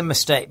 This is a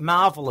mistake.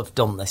 Marvel have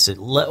done this a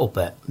little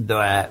bit,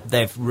 where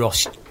they've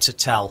rushed to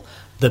tell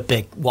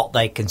what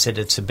they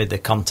consider to be the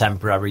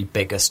contemporary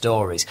bigger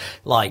stories.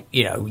 Like,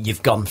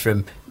 you've gone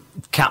from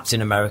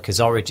Captain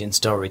America's origin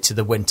story to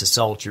the Winter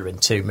Soldier in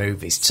 2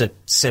 movies to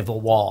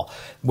Civil War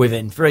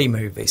within 3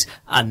 movies.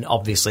 And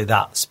obviously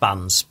that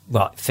spans,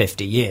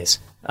 50 years.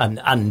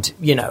 And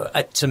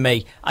to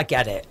me, I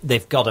get it.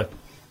 They've got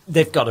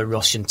to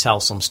rush and tell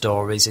some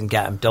stories and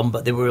get them done,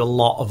 but there were a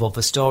lot of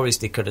other stories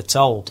they could have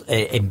told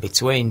in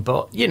between.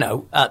 But,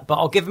 but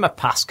I'll give them a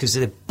pass because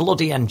they're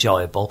bloody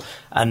enjoyable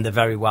and they're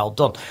very well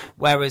done.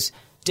 Whereas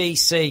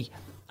DC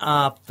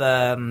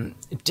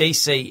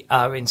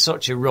are in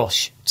such a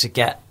rush to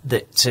get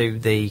to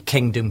the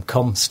Kingdom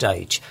Come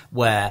stage,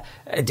 where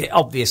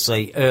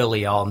obviously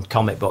early on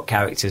comic book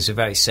characters were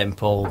very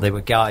simple. They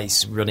were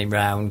guys running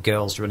around,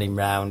 girls running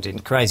around in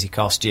crazy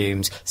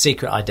costumes,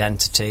 secret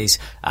identities,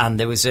 and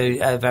there was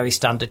a very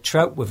standard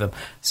trope with them.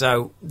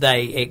 So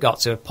it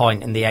got to a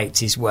point in the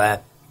 80s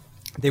where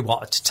they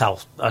wanted to tell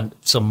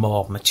some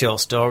more mature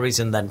stories,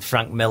 and then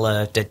Frank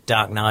Miller did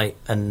Dark Knight,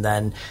 and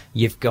then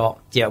you've got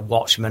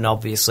Watchmen,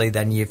 obviously.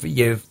 Then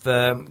you've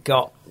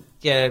got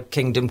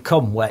Kingdom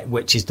Come,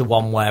 which is the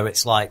one where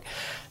it's like,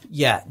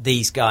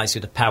 these guys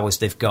with the powers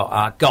they've got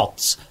are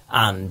gods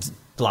and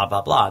blah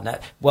blah blah. Now,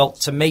 well,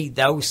 to me,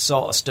 those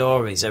sort of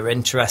stories are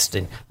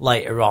interesting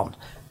later on,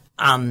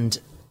 and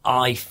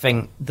I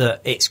think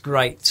that it's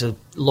great to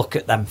look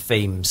at them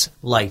themes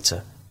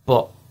later,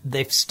 but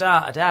they've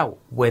started out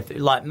with,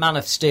 like, Man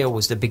of Steel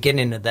was the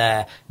beginning of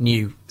their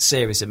new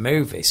series of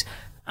movies,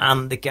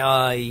 and the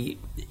guy,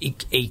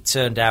 he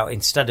turned out,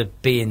 instead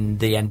of being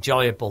the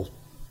enjoyable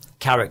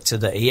character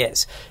that he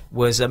is,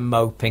 was a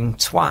moping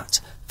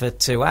twat for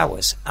 2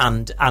 hours,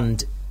 and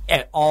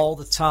all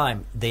the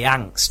time the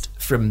angst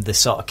from the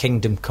sort of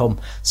Kingdom Come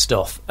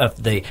stuff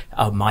of the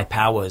my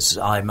powers,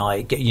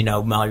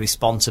 my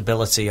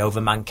responsibility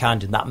over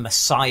mankind, and that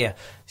Messiah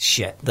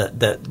shit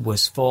that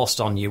was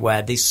forced on you,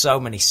 where there's so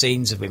many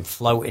scenes of him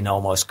floating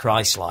almost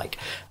Christ-like,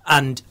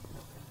 and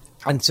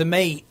to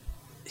me,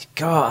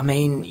 God, I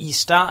mean, you're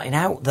starting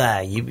out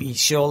there.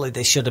 Surely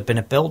there should have been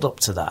a build-up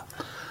to that.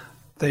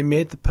 They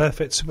made the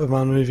perfect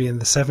Superman movie in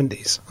the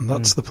 70s, and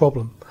that's the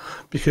problem.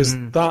 Because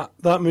that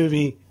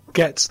movie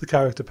gets the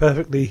character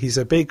perfectly. He's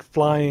a big,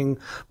 flying,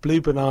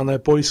 blue banana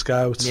Boy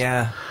Scout.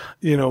 Yeah.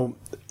 You know,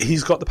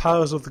 he's got the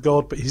powers of the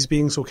god, but he's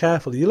being so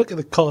careful. You look at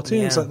the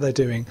cartoons that they're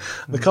doing.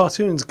 The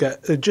cartoons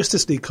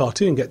Justice League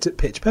cartoon gets it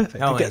pitch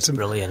perfect. Oh, it's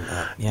brilliant.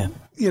 Yeah.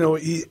 You know,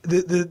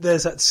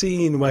 there's that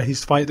scene where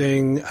he's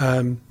fighting,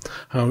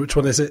 which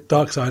one is it?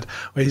 Darkseid,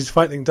 where he's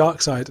fighting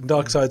Darkseid, and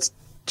Darkseid's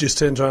just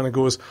turns around and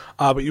goes,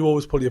 but you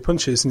always pull your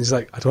punches. And he's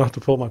like, I don't have to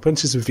pull my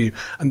punches with you.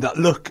 And that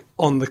look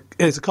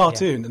it's a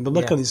cartoon, and the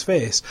look on his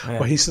face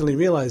where he suddenly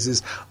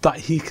realises that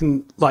he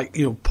can,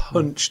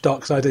 punch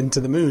Darkseid into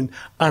the moon,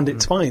 and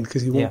it's fine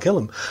because he won't kill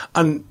him.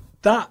 And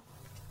that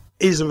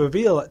is a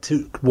reveal that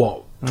took,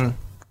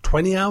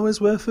 20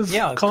 hours worth of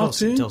cartoon? Of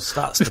course it does.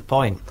 That's the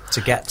point,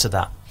 to get to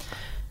that.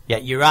 Yeah,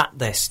 you're at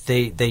this.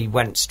 They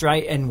went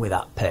straight in with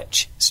that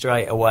pitch,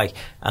 straight away.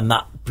 And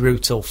that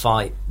brutal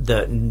fight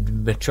that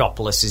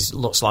Metropolis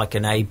looks like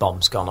an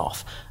A-bomb's gone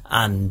off.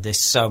 And there's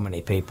so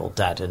many people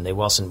dead. And there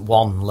wasn't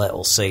one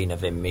little scene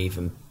of him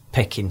even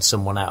picking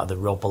someone out of the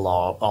rubble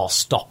or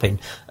stopping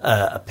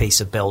a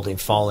piece of building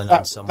falling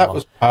on someone. That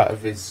was part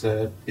of his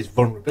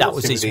vulnerability. That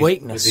was his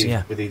weakness,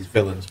 with these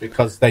villains,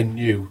 because they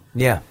knew...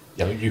 Yeah.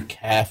 You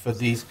care for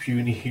these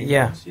puny humans.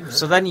 Yeah. You know?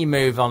 So then you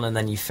move on, and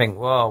then you think,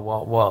 well,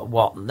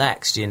 what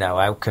next? You know,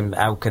 how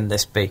can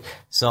this be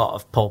sort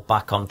of pulled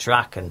back on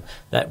track? And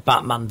that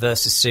Batman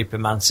versus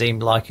Superman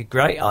seemed like a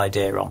great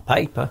idea on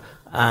paper,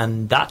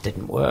 and that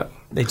didn't work.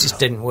 It just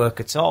didn't work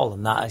at all.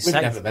 And that we've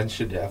never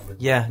mentioned it, have we?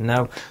 Yeah,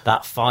 no,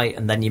 that fight,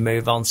 and then you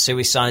move on.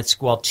 Suicide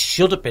Squad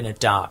should have been a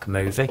dark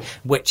movie,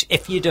 which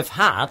if you'd have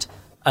had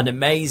an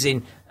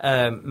amazing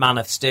Man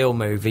of Steel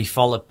movie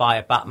followed by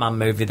a Batman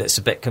movie that's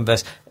a bit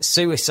converse,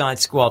 Suicide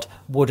Squad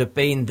would have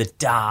been the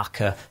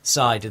darker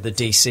side of the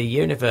DC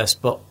universe,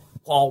 but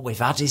all we've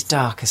had is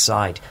darker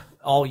side.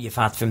 All you've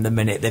had from the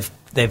minute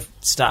they've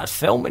started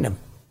filming them.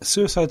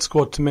 Suicide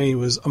Squad to me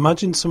was,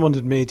 imagine someone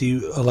had made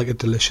you a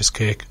delicious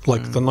cake,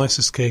 the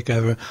nicest cake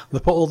ever. They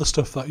put all the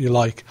stuff that you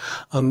like,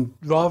 and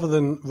rather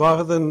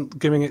than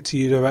giving it to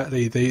you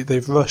directly,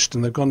 they've rushed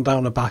and they've gone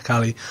down a back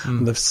alley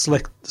and they've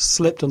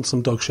slipped on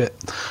some dog shit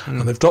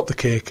and they've dropped the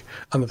cake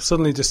and they've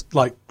suddenly just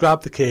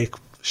grabbed the cake,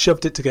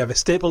 shoved it together,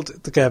 stapled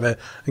it together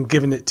and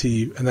given it to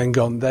you, and then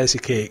gone, there's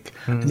your cake.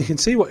 And you can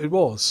see what it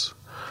was.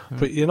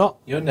 But you're not.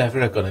 You're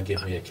never going to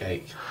give me a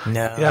cake.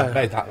 No. Yeah. I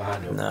made that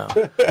line up.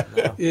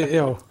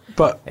 No.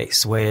 But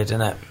it's weird, isn't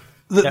it?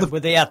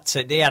 But they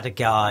had a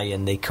guy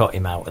and they cut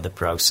him out of the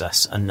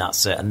process, and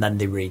that's it. And then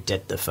they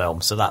redid the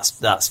film. So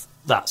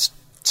that's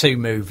two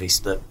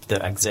movies that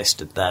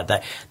existed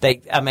there.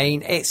 I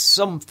mean, it's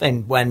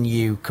something when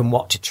you can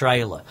watch a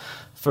trailer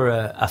for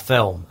a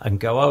film and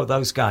go, oh,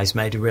 those guys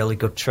made a really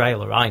good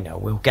trailer. I know.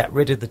 We'll get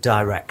rid of the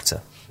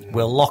director.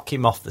 We'll lock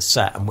him off the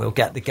set, and we'll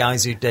get the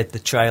guys who did the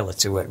trailer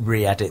to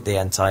re-edit the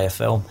entire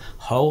film.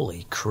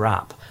 Holy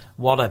crap.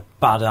 What a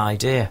bad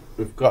idea.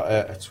 We've got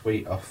a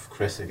tweet off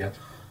Chris again.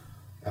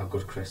 Our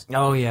good Chris.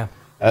 Oh, yeah.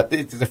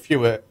 There's a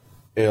few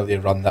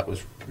earlier on that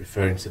was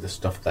referring to the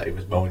stuff that he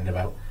was moaning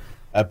about.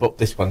 But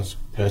this one's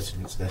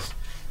pertinent to this.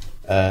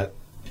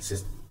 This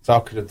is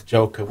talking of the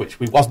Joker, which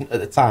we wasn't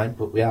at the time,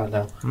 but we are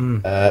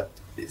now.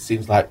 It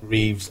seems like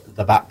Reeves,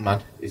 the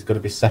Batman, is going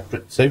to be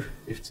separate too,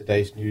 if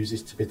today's news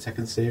is to be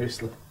taken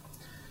seriously.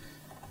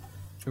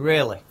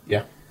 Really?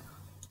 Yeah.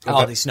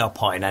 Oh, there's no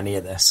point in any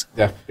of this.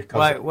 Yeah,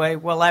 because...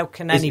 Well, how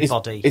can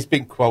anybody... It's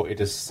been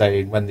quoted as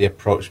saying, when they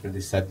approached me, they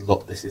said,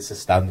 look, this is a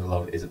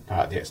standalone, it isn't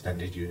part of the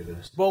extended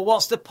universe. Well,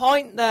 what's the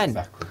point then?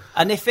 Exactly.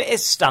 And if it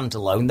is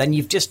standalone, then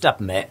you've just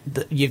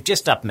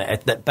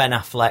admitted that Ben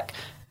Affleck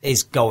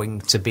is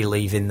going to be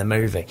leaving the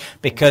movie,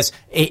 because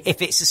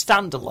if it's a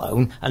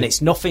standalone and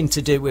it's nothing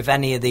to do with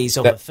any of these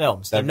other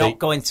films, they're not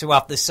going to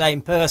have the same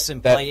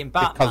person playing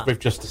Batman. Because we've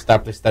just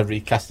established they're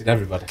recasting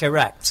everybody.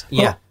 Correct. Well,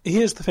 yeah.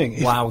 Here's the thing.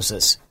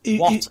 Wowzers.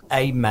 What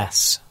a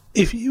mess.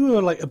 If you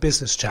were like a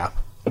business chap,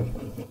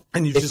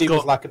 and you've if just he got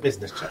was like a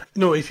business chap.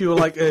 No, if you were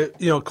like a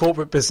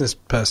corporate business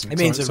person. It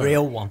means a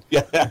real one.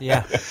 Yeah.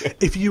 Yeah.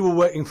 If you were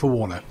working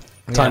for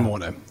Time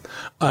Warner,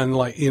 and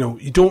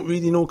you don't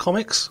really know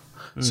comics.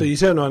 So you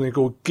turn around and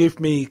go, give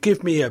me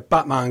a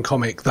Batman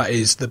comic that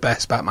is the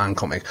best Batman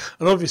comic.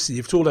 And obviously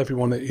you've told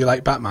everyone that you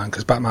like Batman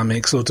because Batman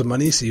makes loads of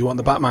money, so you want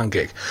the Batman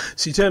gig.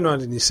 So you turn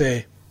around and you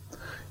say,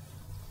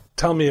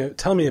 tell me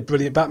a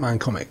brilliant Batman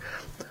comic.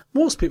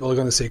 Most people are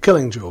going to say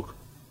Killing Joke.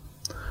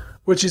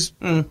 Which is,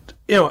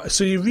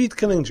 so you read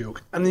Killing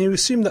Joke and then you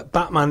assume that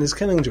Batman is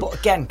Killing Joke. But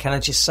again, can I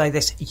just say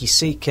this? You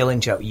see Killing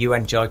Joke, you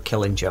enjoyed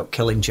Killing Joke.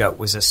 Killing Joke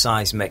was a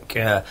seismic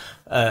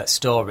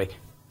story.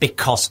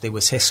 because there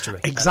was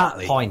history.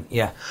 Exactly. At that point,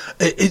 yeah.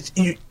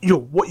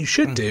 What you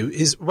should do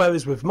is,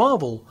 whereas with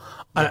Marvel,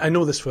 I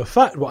know this for a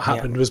fact, what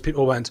happened was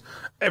people went,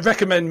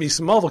 recommend me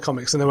some Marvel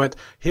comics, and they went,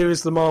 here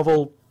is the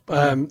Marvel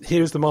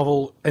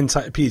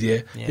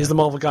Encyclopedia, here's the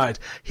Marvel Guide,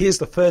 here's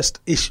the first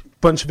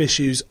bunch of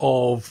issues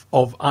of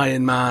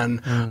Iron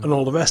Man and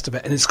all the rest of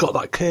it, and it's got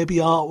that Kirby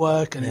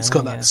artwork, and it's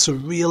got that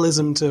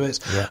surrealism to it,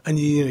 and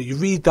you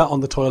read that on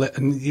the toilet,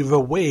 and you're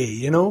away,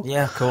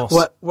 Yeah, of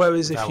course.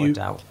 Whereas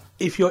Without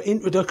if your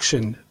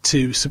introduction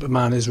to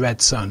Superman is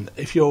Red Sun,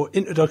 if your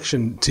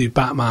introduction to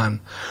Batman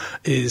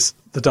is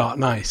The Dark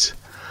Knight,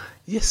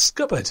 you're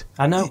scuppered.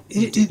 I know.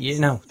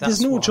 That's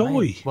there's no joy. I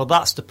mean. Well,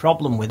 that's the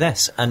problem with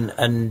this,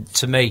 and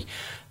to me,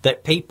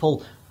 that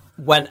people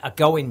are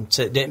going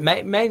to the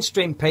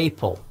mainstream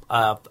people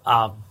are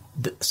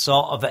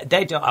sort of,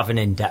 they don't have an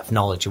in-depth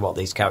knowledge of what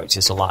these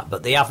characters are like,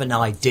 but they have an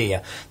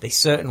idea. They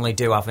certainly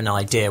do have an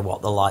idea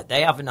what they're like.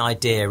 They have an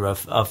idea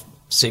of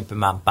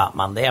Superman,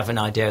 Batman. They have an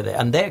idea of it,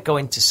 and they're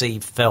going to see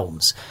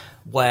films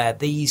where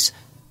these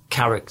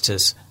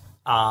characters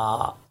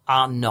are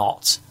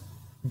not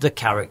the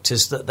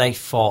characters that they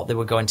thought they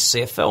were going to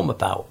see a film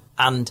about.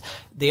 And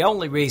the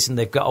only reason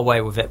they've got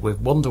away with it with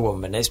Wonder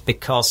Woman is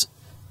because,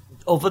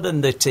 other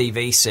than the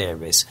TV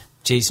series,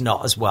 she's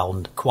not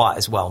quite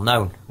as well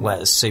known,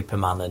 whereas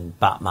Superman and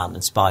Batman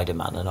and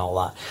Spider-Man and all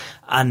that.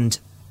 And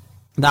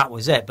that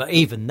was it. But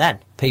even then,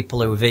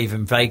 people who have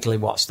even vaguely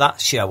watched that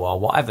show or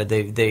whatever,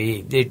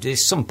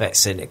 there's some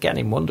bits in, again,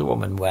 in Wonder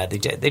Woman where they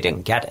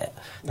didn't get it.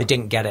 They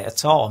didn't get it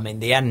at all. I mean,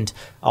 the end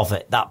of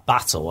it, that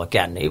battle,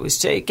 again, it was,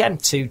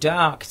 too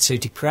dark, too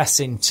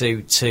depressing,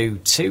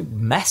 too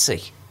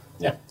messy.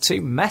 Yeah.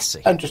 Too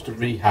messy. And just a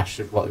rehash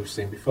of what we've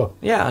seen before.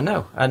 Yeah, I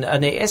know.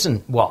 And it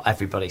isn't what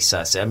everybody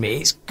says. I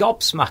mean, it's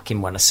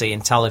gobsmacking when I see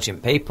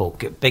intelligent people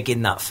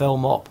bigging that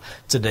film up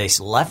to this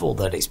level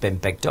that it's been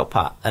bigged up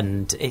at.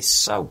 And it's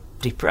so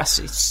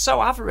depressing. It's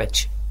so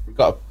average. We've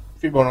got a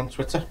few more on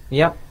Twitter.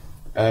 Yeah.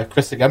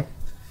 Chris again.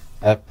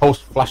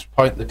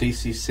 Post-Flashpoint, the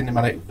DC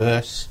cinematic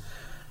verse,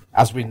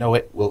 as we know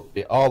it, will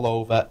be all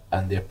over,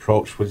 and the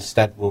approach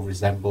will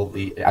resemble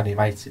the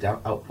animated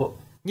output.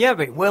 Yeah,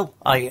 it will.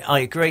 I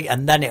agree,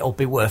 and then it'll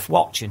be worth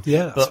watching.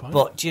 Yeah, that's fine.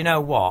 But do you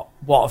know what?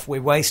 What have we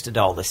wasted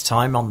all this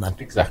time on then?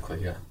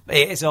 Exactly, yeah.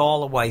 It is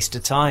all a waste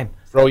of time.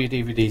 Throw your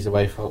DVDs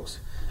away, folks.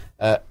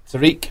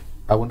 Tariq,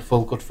 our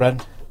wonderful good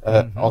friend,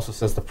 also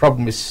says the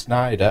problem is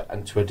Snyder,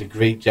 and to a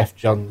degree Jeff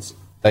Johns.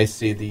 They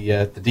see the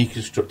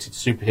deconstructed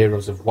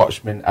superheroes of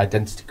Watchmen,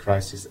 Identity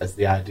Crisis as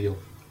the ideal.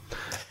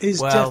 Is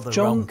Jeff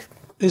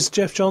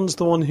Johns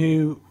the one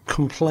who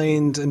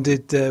complained and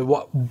did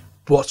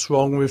What's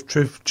Wrong with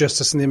Truth,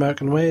 Justice, and the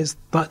American Way? Is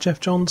that Jeff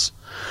Johns?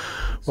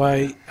 Where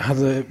he had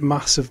a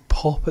massive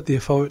pop at the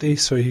Authority,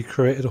 so he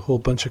created a whole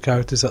bunch of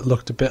characters that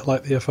looked a bit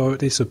like the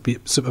Authority, so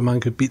Superman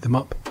could beat them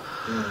up.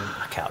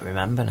 I can't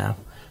remember now.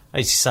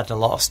 He's said a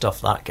lot of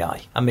stuff, that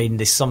guy. I mean,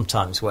 there's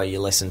sometimes where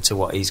you listen to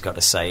what he's got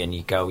to say and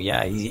you go,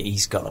 yeah,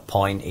 he's got a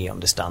point, he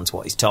understands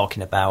what he's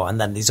talking about, and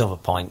then there's other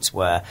points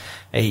where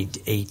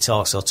he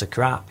talks utter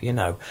crap,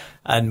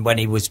 And when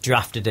he was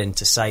drafted in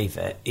to save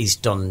it,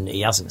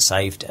 he hasn't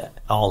saved it.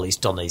 All he's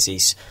done is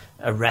he's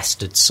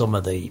arrested some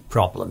of the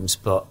problems,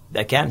 but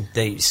again,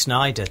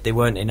 Snyder, they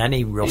weren't in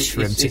any rush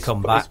for him to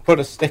come back. He's put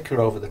a sticker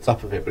over the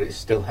top of it, but it's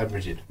still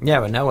hemorrhaging. Yeah,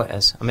 I know it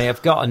is. I mean,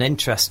 I've got an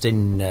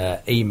interesting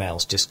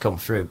emails just come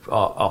through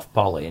off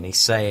Polly, and he's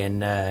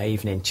saying,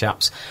 evening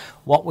chaps,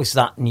 what was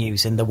that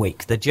news in the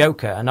week? The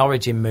Joker, an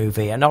origin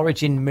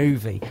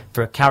movie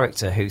for a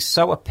character who's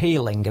so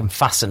appealing and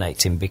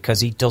fascinating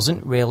because he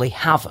doesn't really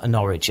have an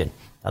origin.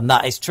 And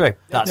that is true.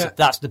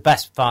 That's the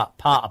best part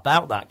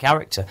about that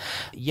character.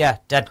 Yeah,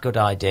 dead good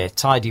idea.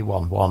 Tidy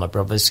one, Warner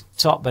Brothers.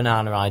 Top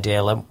banana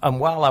idea.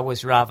 And while I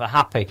was rather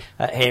happy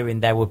at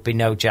hearing there would be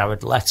no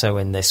Jared Leto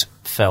in this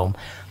film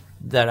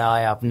that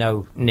I have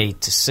no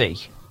need to see,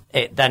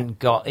 it then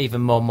got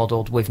even more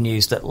muddled with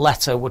news that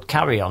Leto would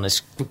carry on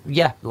as,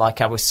 like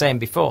I was saying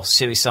before,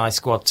 Suicide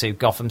Squad 2,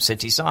 Gotham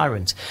City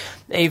Sirens.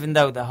 Even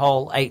though the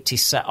whole 80s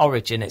set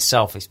origin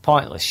itself is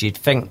pointless, you'd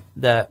think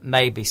that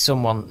maybe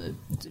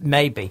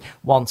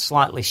one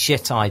slightly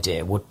shit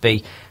idea would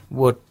be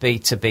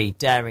to be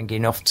daring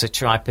enough to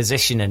try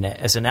positioning it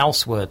as an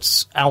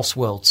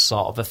Elseworlds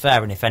sort of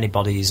affair. And if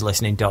anybody who's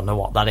listening don't know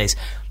what that is,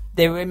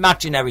 they were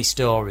imaginary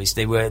stories.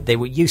 They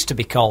were used to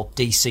be called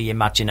DC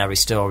imaginary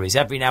stories.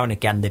 Every now and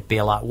again, they'd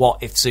be like,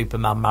 "What if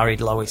Superman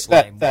married Lois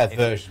Lane?" They're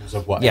versions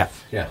of what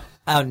if. Yeah.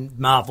 And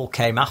Marvel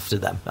came after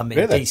them. I mean,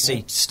 really?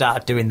 DC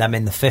started doing them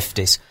in the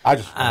 50s. I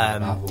just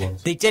Marvel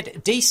ones.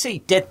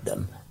 DC did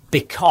them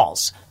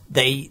because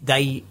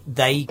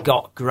they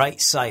got great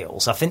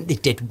sales. I think they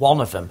did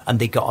one of them, and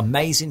they got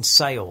amazing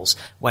sales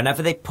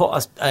whenever they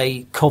put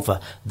a cover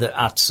that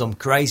had some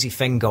crazy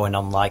thing going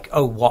on, like,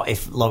 oh, what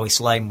if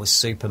Lois Lane was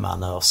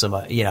Superman or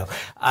something,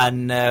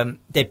 And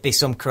there'd be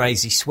some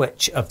crazy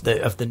switch of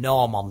the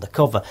norm on the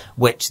cover,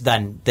 which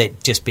then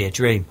there'd just be a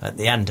dream at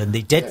the end. And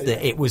they did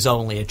it was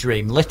only a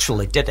dream,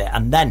 literally did it.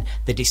 And then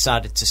they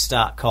decided to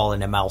start calling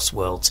them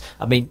Elseworlds.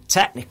 I mean,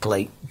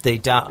 technically, the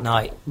Dark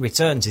Knight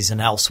Returns is an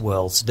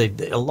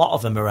Elseworlds. A lot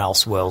of them are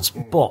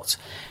Elseworlds, but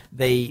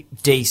the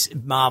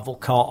Marvel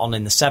caught on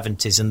in the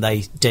 70s, and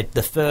they did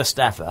the first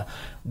ever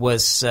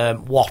was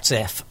What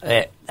If,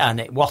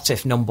 What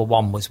If number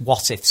 1 was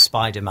what if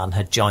Spider-Man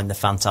had joined the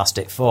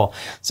Fantastic Four.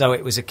 So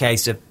it was a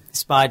case of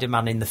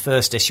Spider-Man in the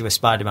first issue of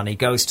Spider-Man, he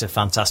goes to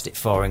Fantastic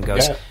Four and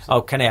goes,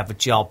 "Oh, can I have a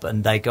job?"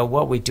 And they go,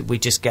 "Well, we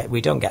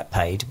don't get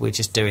paid. We're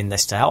just doing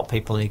this to help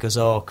people." And he goes,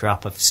 "Oh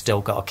crap, I've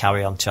still got to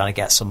carry on trying to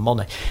get some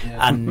money."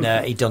 And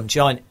he doesn't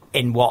join.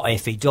 In What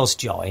If he does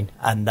join,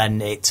 and then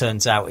it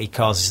turns out he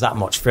causes that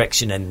much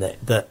friction in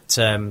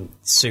that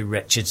Sue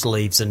Richards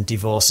leaves and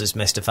divorces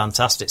Mr.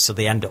 Fantastic, so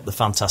they end up the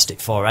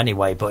Fantastic Four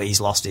anyway, but he's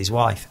lost his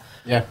wife.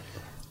 Yeah.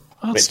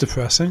 That's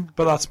depressing,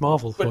 but that's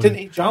Marvel. But didn't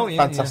he join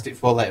Fantastic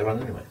Four later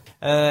on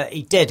anyway?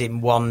 He did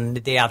in one.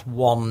 They had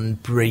one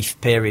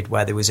brief period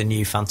where there was a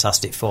new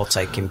Fantastic Four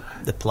taking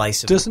the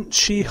place of... Doesn't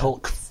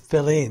She-Hulk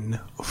fill in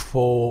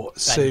for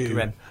Sue?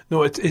 Grimm.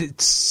 No,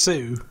 it's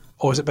Sue.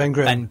 Or is it Ben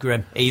Grimm? Ben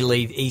Grimm.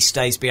 He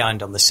stays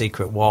behind on the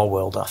Secret War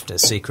world after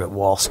Secret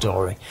War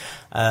story.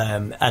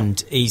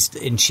 And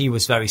she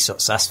was very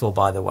successful,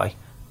 by the way.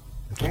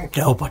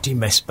 Nobody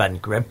missed Ben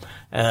Grimm.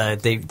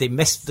 They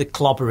missed the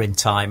clobbering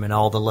time and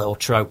all the little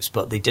tropes,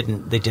 but they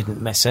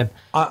didn't miss him.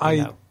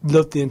 I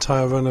loved the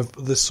entire run of.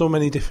 There's so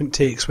many different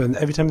takes when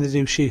every time they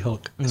do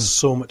She-Hulk, it's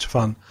so much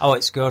fun. Oh,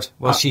 it's good.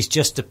 Well, she's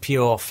just a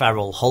pure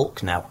feral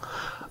Hulk now.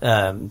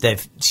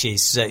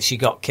 She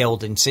got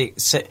killed in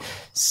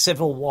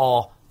Civil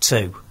War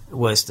 2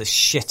 was the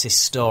shittest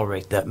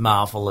story that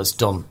Marvel has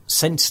done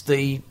since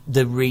the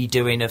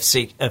redoing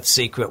of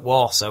Secret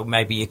War. So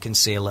maybe you can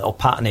see a little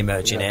pattern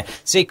emerging here.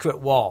 Secret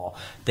War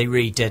they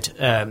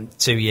redid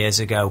 2 years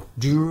ago.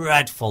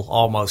 Dreadful,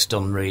 almost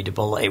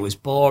unreadable. It was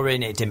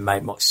boring. It didn't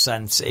make much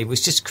sense. It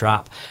was just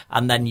crap.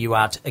 And then you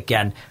had,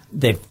 again,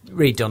 they've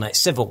redone it.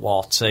 Civil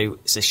War 2.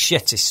 It's the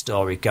shittest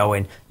story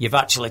going. You've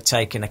actually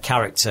taken a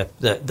character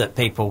that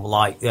people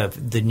like,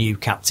 the new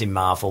Captain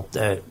Marvel,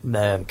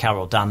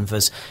 Carol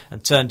Danvers,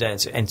 and turned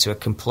it into a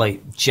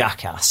complete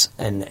jackass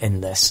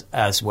in this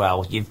as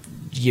well.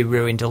 You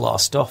ruined a lot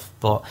of stuff,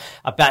 but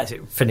I bet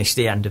it finished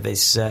the end of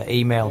his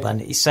email then.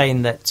 He's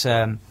saying that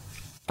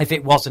if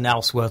it was an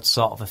Elseworlds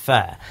sort of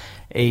affair,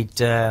 it'd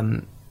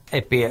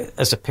be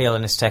as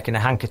appealing as taking a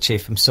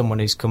handkerchief from someone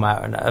who's come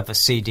out of a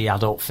seedy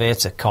adult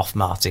theatre, cough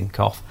Martin,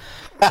 cough.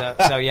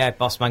 So yeah,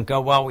 Bossman, go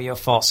well with your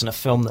thoughts on a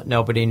film that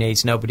nobody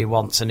needs, nobody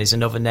wants, and is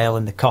another nail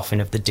in the coffin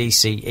of the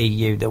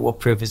DCEU that will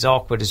prove as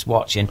awkward as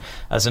watching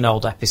as an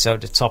old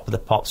episode of Top of the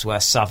Pops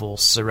where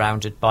Savile's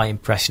surrounded by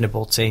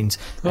impressionable teens.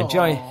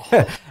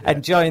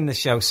 Enjoying the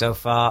show so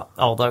far,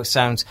 although it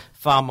sounds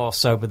far more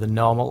sober than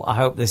normal. I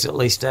hope there's at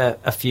least a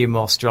few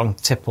more strong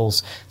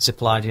tipples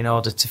supplied in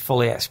order to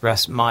fully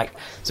express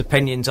Mike's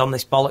opinions on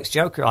this bollocks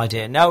Joker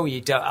idea. No, you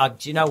don't.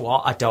 Do you know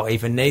what? I don't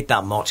even need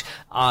that much.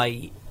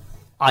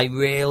 I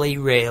really,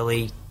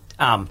 really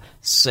am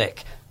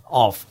sick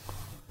of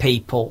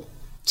people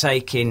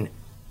taking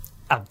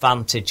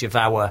advantage of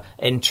our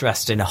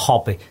interest in a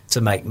hobby to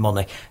make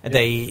money.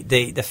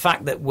 The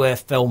fact that we're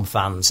film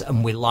fans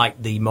and we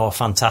like the more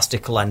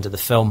fantastical end of the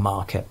film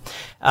market,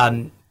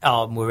 and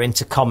we're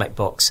into comic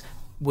books,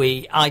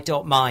 I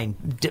don't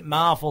mind.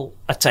 Marvel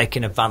are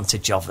taking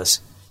advantage of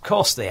us. Of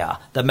course they are.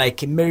 They're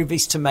making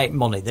movies to make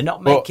money. They're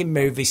not making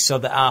movies so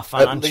that our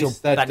financial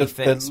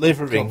benefits are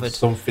delivering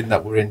something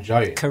that we're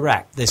enjoying.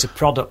 Correct. There's a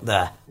product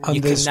there. And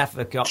you there's can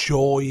never got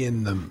joy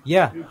in them.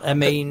 Yeah, I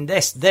mean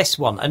this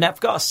one, and I've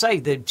got to say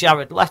that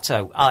Jared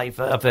Leto, I've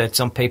heard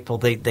some people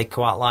they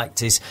quite liked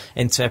his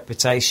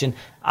interpretation.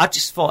 I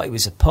just thought he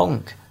was a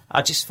punk.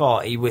 I just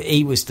thought he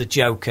was the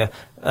Joker.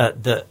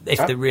 That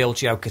if the real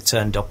Joker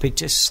turned up, he'd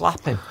just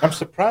slap him. I'm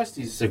surprised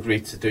he's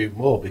agreed to do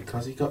more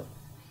because he got.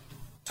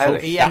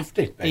 He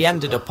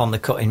ended up on the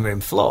cutting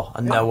room floor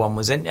and no one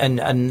was in,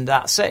 and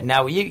that's it.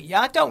 Now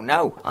I don't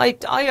know.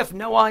 I have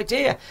no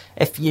idea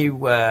if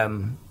you.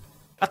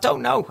 I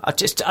don't know. I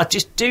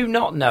just do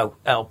not know.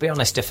 I'll be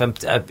honest.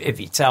 If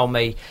you tell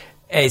me,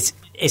 is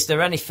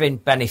there anything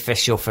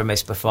beneficial from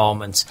his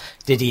performance?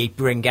 Did he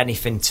bring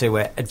anything to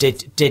it?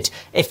 Did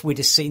if we'd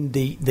have seen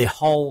the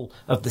whole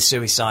of the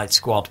Suicide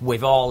Squad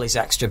with all his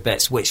extra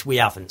bits, which we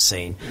haven't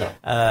seen,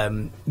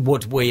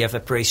 would we have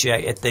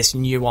appreciated this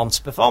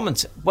nuanced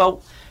performance?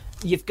 Well,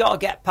 you've got to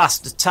get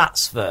past the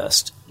tats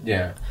first.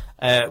 Yeah.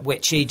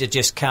 Which he'd have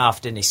just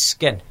carved in his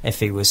skin if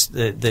he was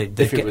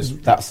if it was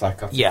that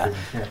psychotic. Yeah.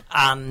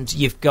 And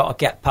you've got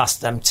to get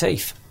past them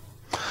teeth.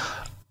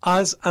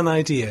 As an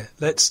idea,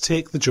 let's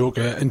take the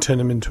Joker and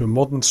turn him into a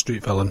modern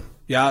street villain.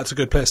 Yeah, it's a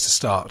good place to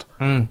start.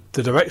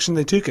 The direction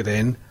they took it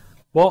in,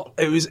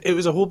 it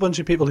was a whole bunch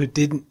of people who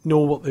didn't know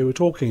what they were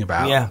talking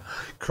about,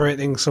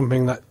 creating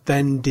something that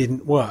then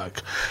didn't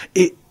work.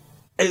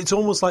 It's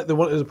almost like they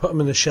wanted to put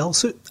him in a shell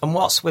suit. And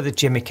what's with a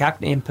Jimmy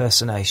Cagney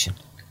impersonation?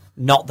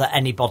 Not that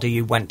anybody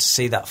who went to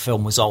see that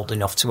film was old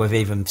enough to have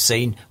even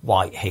seen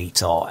White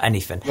Heat or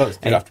anything. Well,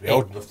 they have to be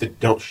old enough. They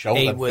don't show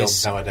them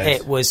films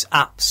nowadays. It was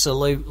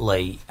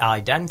absolutely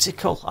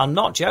identical. I'm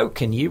not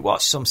joking. You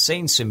watch some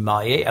scenes from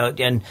My Heat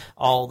and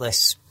all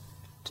this.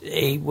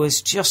 It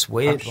was just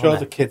weird. I'm sure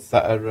the kids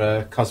that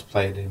are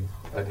cosplaying him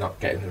are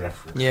not getting the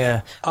reference.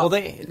 Yeah. Well,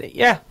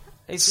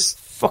 it's just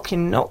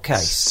fucking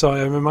nutcase. So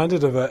I'm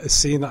reminded of a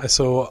scene that I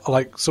saw,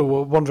 so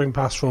we're wandering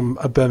past from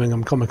a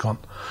Birmingham Comic-Con,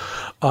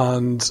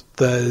 and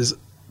there's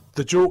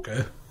the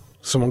Joker,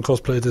 someone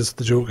cosplayed as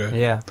the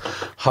Joker,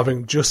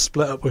 having just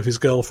split up with his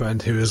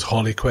girlfriend, who is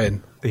Harley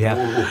Quinn.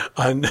 Yeah.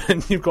 And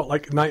then you've got,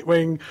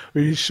 Nightwing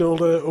with his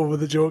shoulder over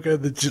the Joker,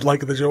 the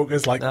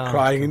Joker's,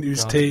 crying into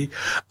his tea,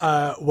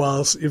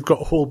 whilst you've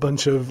got a whole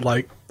bunch of,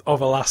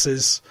 other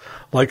lasses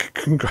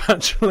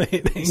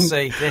congratulating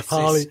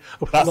Harley.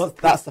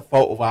 That's the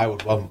photo I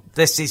would want.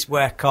 This is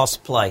where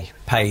cosplay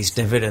pays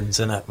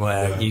dividends, isn't it?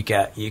 Where you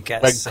get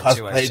when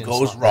situations cosplay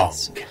goes like wrong.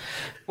 This.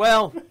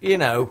 Well,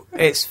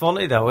 it's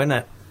funny though, isn't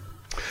it?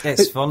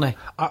 It's funny.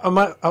 I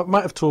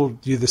might have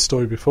told you this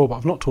story before, but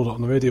I've not told it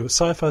on the radio. But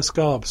Sci-Fi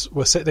Scarbs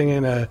were sitting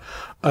in a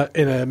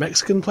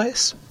Mexican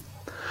place,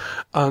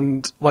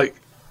 and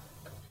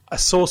I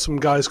saw some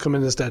guys come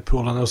in as Deadpool,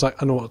 and I was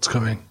like, I know what's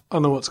coming.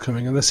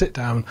 And they sit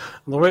down,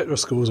 and the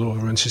waitress goes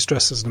over, and she's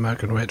dressed as an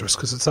American waitress,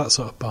 because it's that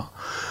sort of bar.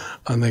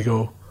 And they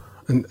go,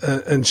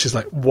 and she's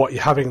like, what are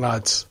you having,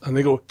 lads? And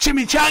they go,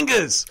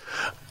 chimichangas!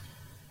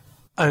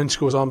 And she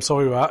goes, I'm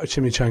sorry, we're out of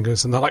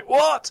chimichangas. And they're like,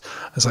 what?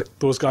 It's like,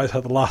 those guys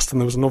had the last,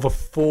 and there was another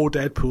 4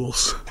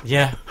 Deadpools.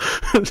 Yeah.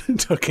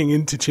 Tucking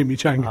into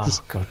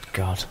chimichangas. Oh, good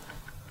God.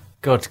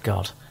 Good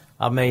God.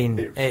 I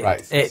mean,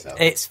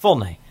 it's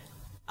funny.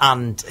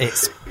 And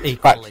it's equally,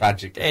 quite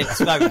tragic. It's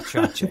very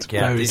tragic.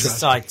 Yeah, there's a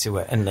side to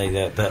it, and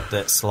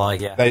that's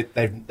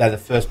they're the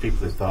first people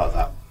who thought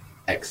that,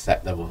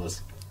 except there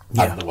was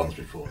and the ones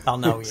before. I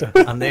know, yeah,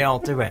 and they all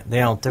do it.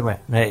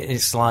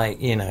 It's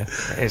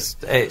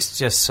it's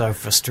just so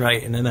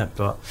frustrating, isn't it?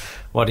 But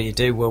what do you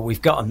do? Well,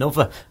 we've got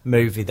another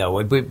movie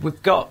though.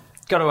 We've got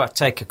to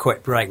take a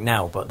quick break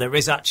now. But there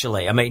is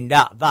actually, I mean,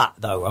 that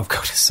though, I've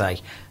got to say.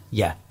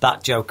 Yeah,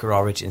 that Joker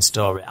origin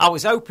story. I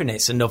was hoping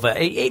it's another.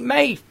 It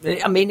may.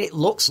 I mean, it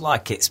looks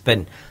like it's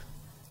been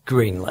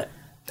greenlit,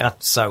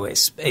 so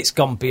it's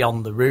gone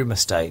beyond the rumor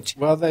stage.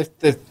 Well,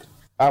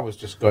 I was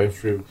just going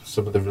through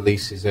some of the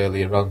releases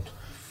earlier on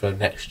for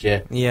next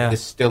year. Yeah,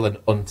 there's still an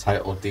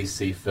untitled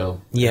DC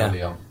film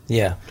early on.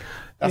 Yeah.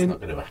 That's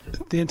not going to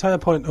happen. The entire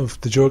point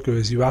of the Joker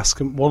is you ask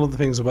him, one of the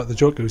things about the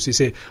Joker is you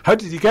say, how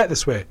did you get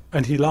this way?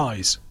 And he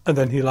lies. And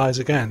then he lies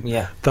again.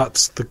 Yeah.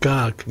 That's the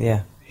gag.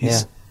 Yeah.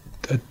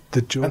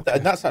 The Joker.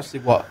 And that's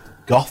actually what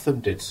Gotham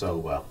did so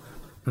well.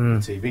 The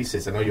TV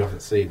series. I know you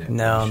haven't seen it.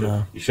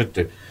 No. You should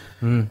do.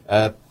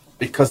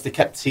 Because they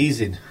kept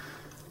teasing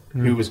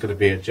who was going to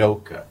be a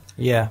Joker.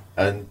 Yeah.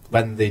 And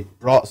when they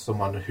brought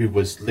someone who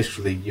was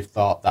literally, you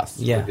thought that's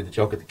going to be the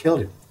Joker, they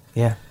killed him.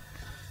 Yeah.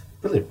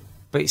 Brilliant.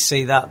 But you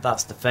see,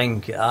 that's the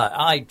thing.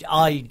 I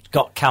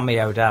got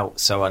cameoed out,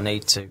 so I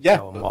need to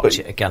go and watch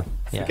it again.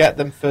 Forget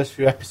them first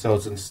few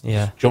episodes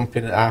and jump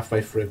in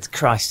halfway through.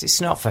 Christ,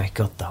 it's not very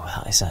good, though,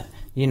 that is it?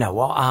 You know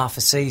what? Half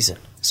a season.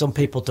 Some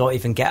people don't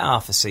even get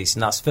half a season.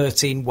 That's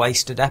 13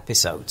 wasted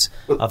episodes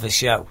of a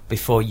show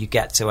before you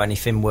get to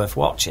anything worth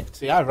watching.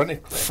 See,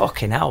 ironically...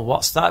 Fucking hell,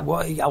 what's that?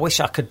 I wish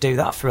I could do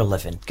that for a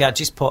living. I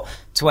just put...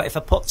 If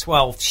I put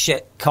 12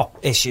 shit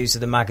issues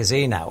of the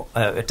magazine out,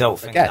 I don't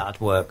think that'd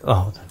work.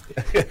 Oh,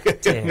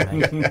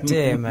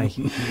 dear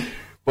me.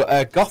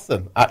 But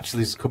Gotham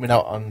actually is coming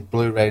out on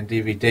Blu-ray and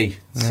DVD,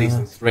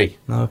 Season 3.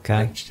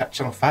 Okay. And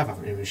Channel 5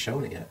 haven't even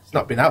shown it yet. It's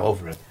not been out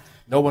over it.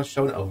 No one's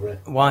shown it over it.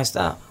 Why is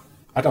that?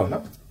 I don't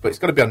know. But it's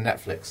going to be on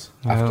Netflix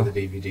after the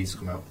DVDs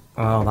come out.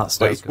 Oh, that's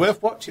But it's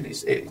worth watching.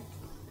 It's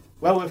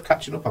well worth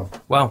catching up on.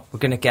 Well, we're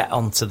going to get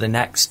on to the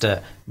next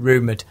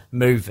rumoured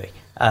movie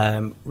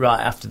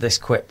right after this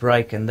quick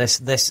break. And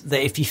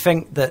if you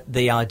think that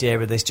the idea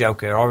of this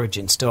Joker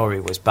origin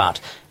story was bad,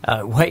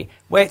 wait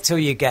till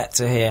you get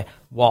to hear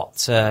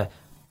what...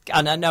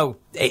 and I know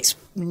it's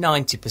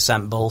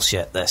 90%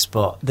 bullshit, this,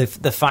 but the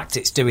fact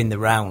it's doing the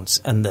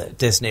rounds and that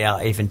Disney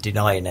aren't even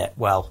denying it,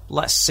 well,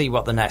 let's see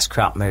what the next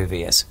crap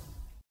movie is.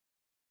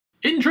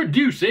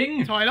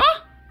 Introducing... Tyler?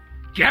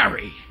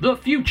 Gary, The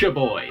Future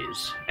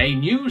Boys, a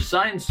new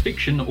science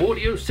fiction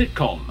audio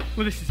sitcom.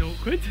 Well, this is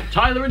awkward.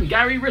 Tyler and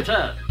Gary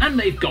return, and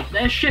they've got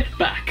their ship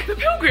back. The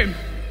Pilgrim!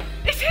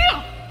 It's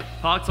here!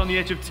 Parked on the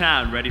edge of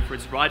town, ready for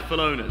its rightful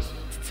owners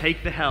to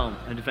take the helm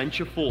and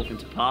venture forth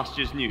into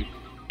pastures new,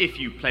 if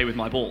you play with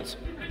my balls.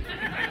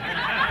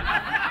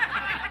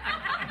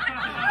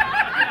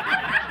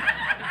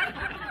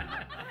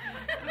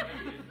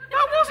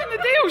 That wasn't the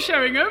deal,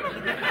 Sheringham.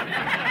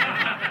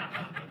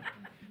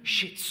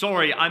 Shit,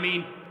 sorry, I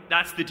mean,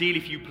 that's the deal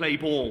if you play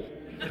ball.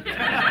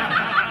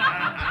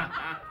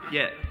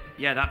 Yeah,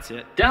 that's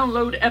it.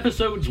 Download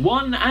episodes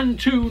 1 and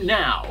 2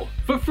 now,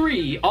 for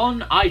free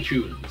on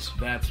iTunes.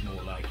 That's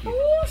more like it.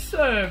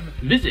 Awesome!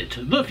 Visit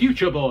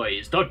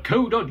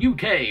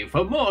thefutureboys.co.uk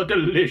for more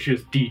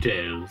delicious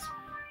details.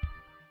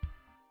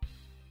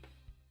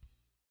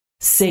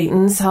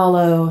 Satan's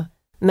Hollow,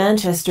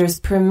 Manchester's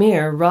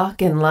premier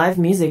rock and live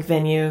music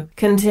venue,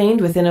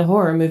 contained within a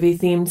horror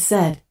movie-themed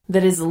set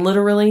that is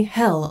literally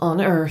hell on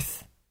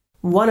earth.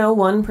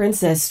 101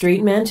 Princess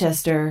Street,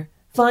 Manchester.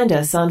 Find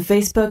us on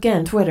Facebook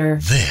and Twitter.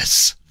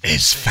 This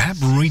is Fab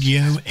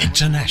Radio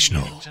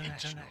International.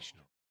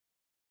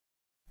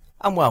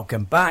 And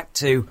welcome back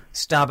to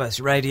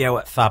Starburst Radio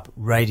at Fab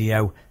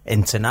Radio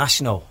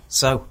International.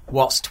 So,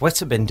 what's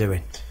Twitter been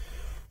doing?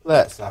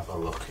 Let's have a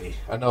look.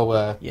 I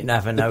know you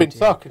never know. They've been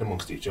talking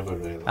amongst each other,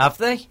 really. Have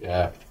they?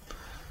 Yeah.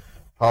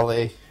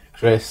 Holly,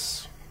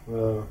 Chris,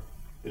 they're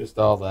just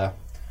all there.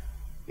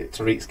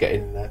 Tariq's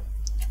getting in there.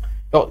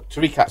 Oh,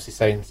 Tariq actually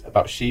saying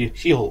about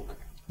She-Hulk.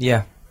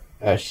 Yeah.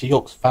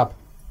 She-Hulk's fab.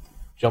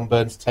 John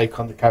Byrne's take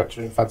on the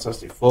character in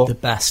Fantastic Four. The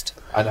best.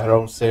 And her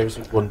own series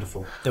was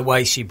wonderful. The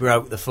way she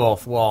broke the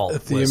fourth wall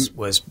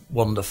was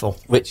wonderful.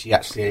 Which he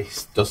actually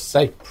does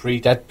say,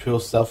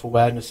 pre-Deadpool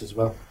self-awareness as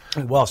well.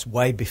 It was,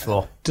 way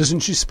before. Doesn't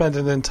she spend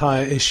an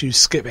entire issue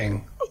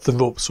skipping the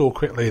rope so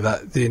quickly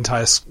that the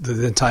entire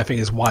thing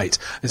is white?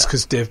 It's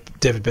because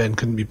David Byrne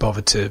couldn't be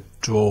bothered to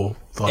draw.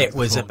 It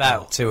was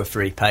about 2 or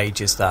 3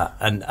 pages, that,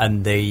 and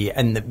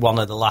one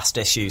of the last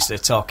issues they're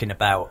talking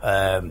about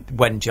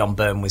when John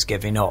Byrne was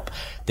giving up,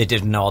 they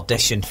did an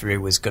audition for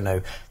who was going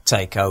to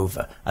take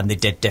over, and they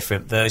did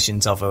different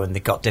versions of her, and they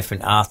got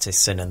different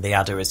artists in, and they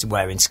had her as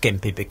wearing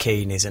skimpy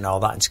bikinis and all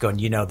that, and she's going,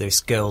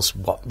 there's girls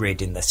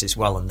reading this as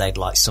well, and they'd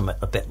like some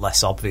a bit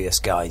less obvious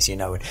guys,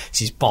 and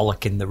she's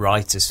bollocking the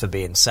writers for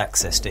being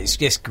sexist. It's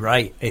just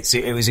great.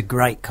 It was a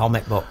great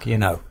comic book,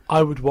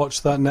 I would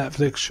watch that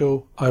Netflix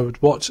show. I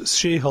would watch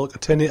She-Hulk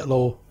attorney at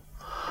law,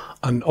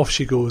 and off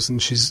she goes,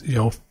 and she's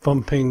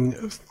thumping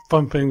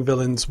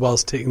villains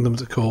whilst taking them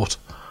to court.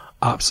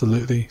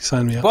 Absolutely,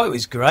 sign me up. Well, it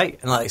was great,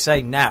 and like I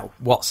say, now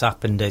what's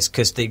happened is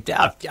because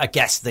I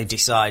guess they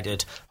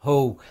decided,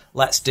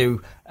 let's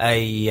do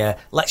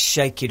let's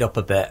shake it up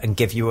a bit and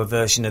give you a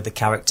version of the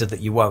character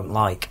that you won't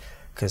like.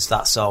 Because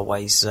that's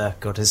always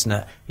good, isn't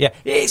it? Yeah,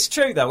 it's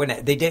true though,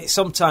 isn't it?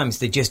 Sometimes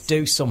they just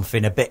do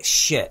something a bit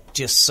shit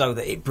just so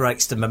that it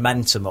breaks the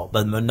momentum up,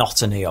 the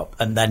monotony up,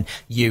 and then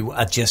you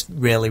are just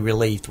really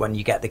relieved when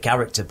you get the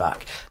character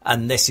back.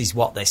 And this is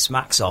what they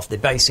smacks off. They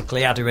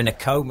basically had her in a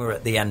coma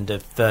at the end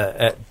of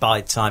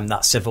by the time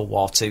that Civil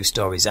War II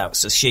story's out.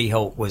 So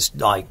She-Hulk was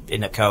like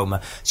in a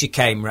coma. She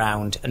came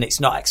round, and it's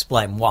not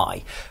explained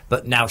why,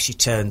 but now she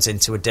turns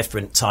into a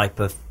different type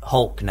of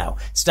Hulk now,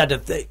 instead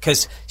of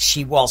because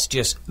she was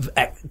just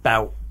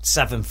about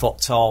 7 foot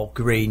tall,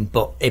 green,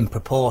 but in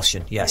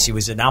proportion. Yeah, she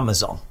was an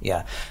Amazon.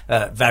 Yeah,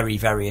 very,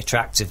 very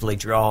attractively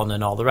drawn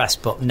and all the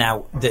rest. But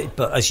now,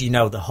 but as you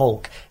know, the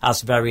Hulk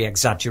has very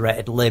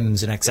exaggerated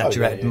limbs and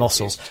exaggerated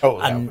muscles. It's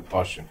totally out of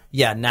proportion.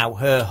 Yeah, now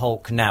her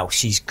Hulk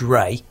she's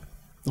grey,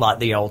 like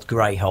the old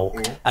grey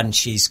Hulk, and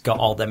she's got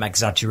all them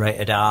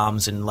exaggerated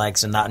arms and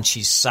legs and that, and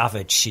she's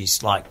savage.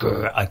 She's like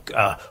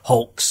a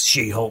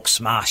She-Hulk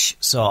smash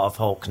sort of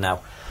Hulk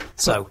now.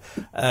 So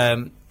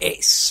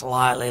it's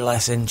slightly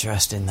less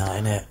interesting,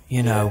 that, isn't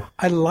it?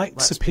 I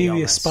liked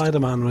Superior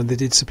Spider-Man when they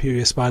did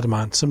Superior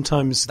Spider-Man.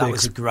 Sometimes that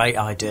was a great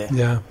idea.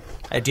 Yeah.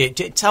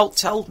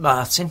 Tell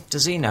Martin,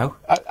 does he know?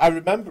 I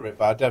remember it,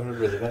 but I never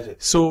really read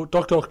it. So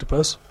Dr.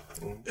 Octopus,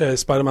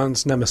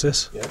 Spider-Man's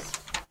nemesis,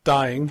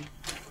 dying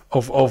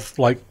of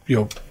I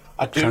do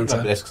cancer.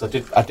 remember this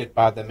because I did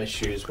buy them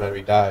issues where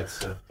he died.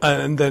 So.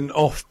 And then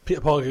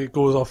Peter Parker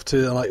goes off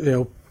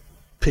to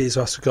pay his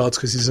last regards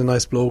because he's a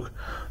nice bloke.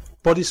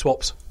 Body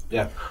swaps.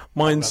 Yeah.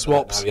 Mind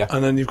swaps. Now, yeah.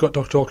 And then you've got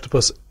Dr.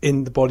 Octopus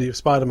in the body of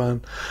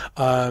Spider-Man.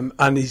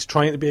 And he's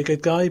trying to be a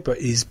good guy, but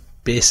he's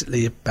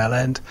basically a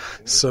bellend.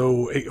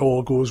 So it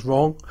all goes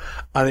wrong.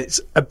 And it's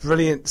a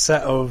brilliant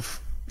set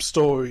of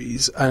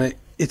stories, and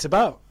it's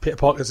about Peter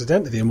Parker's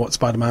identity and what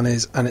Spider-Man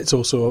is, and it's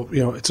also,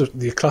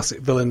 the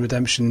classic villain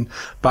redemption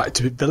back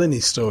to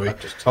villainy story.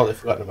 I've just totally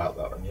forgotten about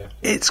that one, yeah.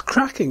 It's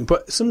cracking,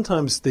 but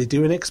sometimes they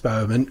do an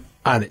experiment,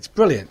 and it's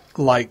brilliant.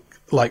 Like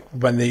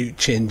when they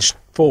changed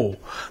 4,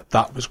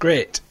 that was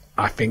great.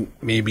 I think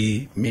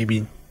maybe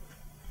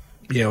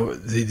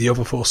the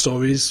other 4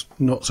 stories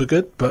not so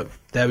good, but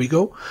there we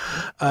go.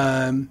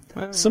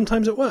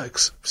 Sometimes it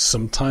works,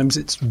 sometimes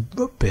it's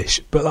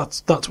rubbish, but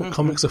that's what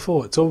comics are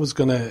for. It's always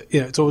gonna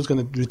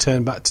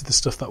return back to the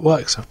stuff that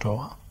works after a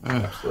while.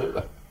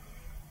 Absolutely.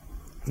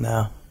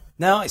 No,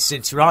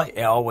 it's right.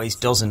 It always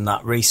does in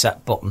that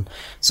reset button.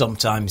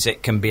 Sometimes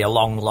it can be a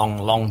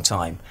long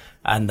time.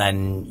 And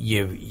then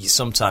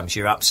sometimes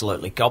you're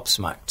absolutely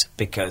gobsmacked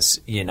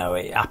because,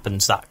 it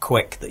happens that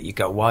quick that you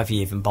go, why have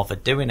you even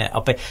bothered doing it?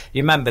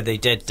 You remember they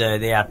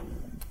had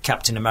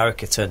Captain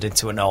America turned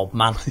into an old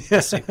man.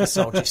 The Super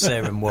Soldier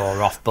Serum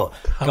wore off, but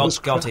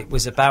God, it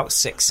was about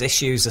 6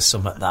 issues or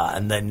something like that.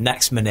 And then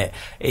next minute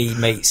he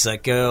meets a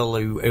girl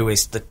who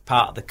is the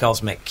part of the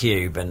Cosmic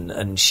Cube,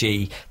 and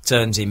she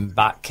turns him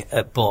back.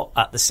 But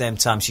at the same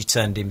time, she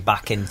turned him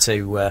back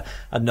into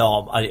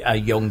a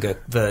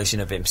younger version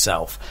of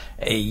himself.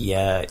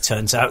 It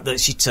turns out that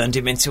she turned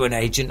him into an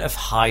agent of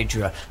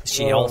Hydra.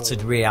 She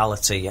altered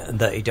reality, and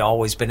that he'd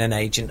always been an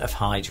agent of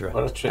Hydra.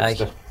 What a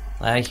trickster.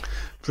 Hey,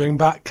 Bring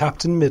back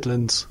Captain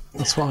Midlands.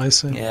 That's what I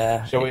say.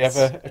 yeah. Shall we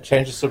ever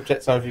change the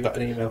subject, or have you got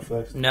an email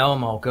first? No,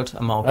 I'm all good.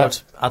 Right.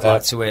 Good. I'd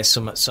like to hear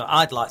some. So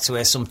I'd like to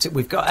hear some.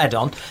 We've got Ed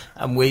on,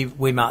 and we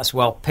might as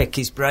well pick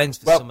his brains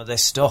for some of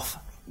this stuff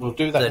We'll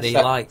do that that in a he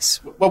sec. likes.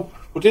 Well,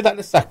 we'll do that in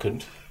a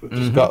second. We've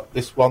just got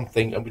this one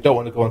thing, and we don't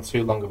want to go on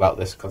too long about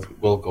this because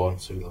it will go on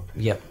too long.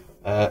 Yep.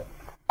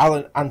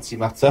 Alan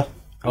Antimatter.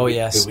 Oh,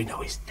 yes. Who we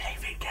know is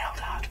David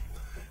Geldard.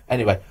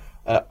 Anyway,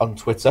 on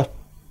Twitter,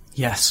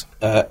 Yes.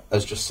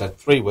 has just said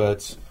 3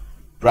 words.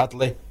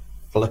 Bradley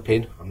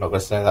flipping. I'm not going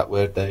to say that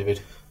word,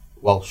 David.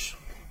 Walsh.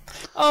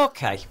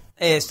 Okay.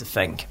 Here's the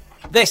thing.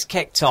 This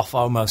kicked off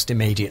almost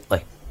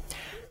immediately,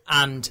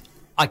 and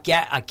I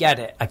get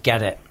it.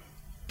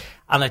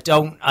 And I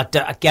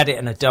get it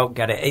and I don't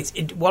get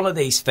it. One of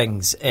these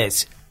things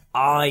is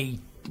I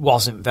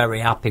wasn't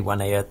very happy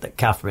when I heard that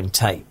Catherine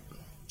Tate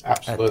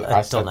Absolutely, had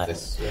I said done it.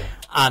 this. Yeah.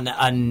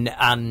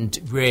 And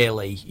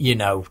really, you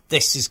know,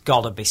 this has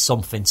got to be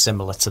something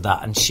similar to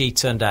that. And she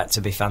turned out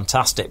to be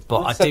fantastic.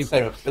 But I said the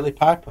same with Billy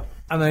Piper.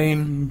 I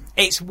mean,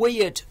 it's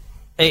weird.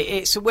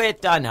 It's a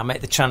weird dynamic.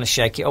 They're trying to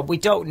shake it up. We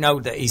don't know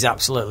that he's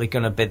absolutely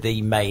going to be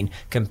the main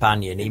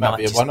companion. He might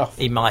be a one-off.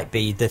 He might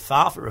be the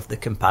father of the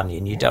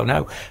companion. You don't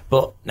know.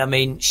 But I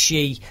mean,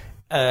 she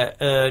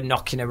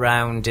knocking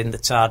around in the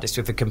TARDIS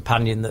with a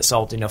companion that's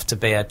old enough to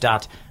be her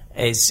dad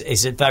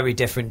is a very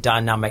different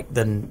dynamic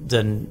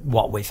than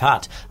what we've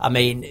had. I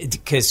mean,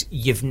 because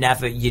you'd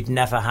never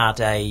had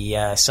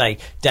a say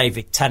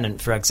David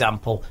Tennant, for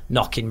example,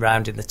 knocking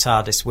round in the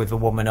TARDIS with a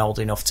woman old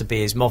enough to be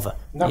his mother.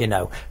 No. You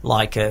know,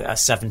 like a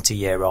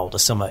 70-year-old or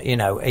something. You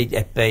know,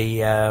 it'd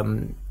be a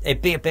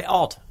bit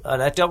odd,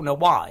 and I don't know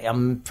why.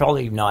 I'm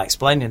probably not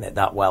explaining it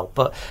that well,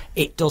 but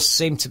it does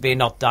seem to be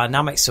an odd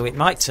dynamic. So it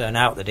might turn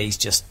out that he's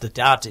just the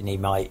dad, and he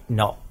might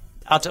not.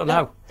 I don't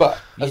know. But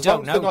you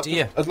don't know, do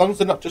you? As long as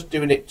they're not just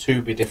doing it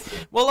to be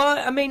different. Well,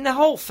 I mean, the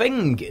whole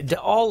thing,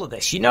 all of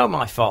this, you know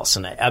my thoughts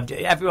on it.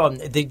 Everyone,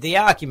 the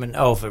argument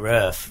over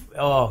Earth,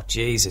 oh,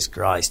 Jesus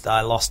Christ,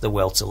 I lost the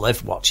will to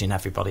live watching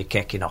everybody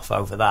kicking off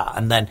over that.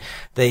 And then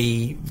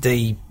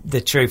the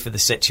truth of the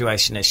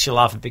situation is she'll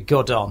either be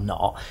good or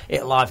not.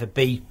 It'll either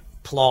be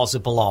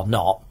plausible or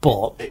not,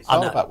 but... It's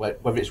all about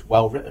whether it's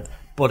well written.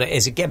 But it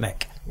is a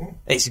gimmick.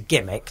 It's a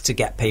gimmick to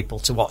get people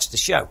to watch the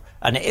show,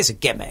 and it is a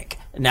gimmick.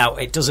 Now,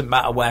 it doesn't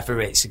matter whether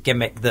it's a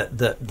gimmick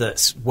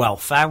that's well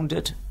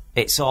founded.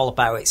 It's all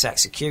about its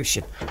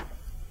execution.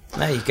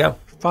 There you go.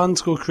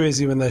 Fans go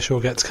crazy when their show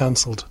gets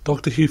cancelled.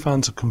 Doctor Who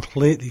fans are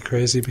completely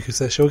crazy because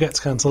their show gets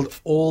cancelled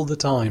all the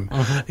time.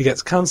 It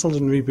gets cancelled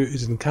and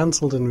rebooted and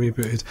cancelled and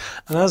rebooted.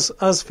 And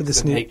as for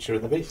this the nature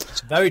of the beast,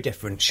 it's a very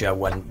different show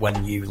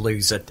when you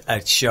lose a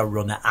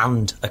showrunner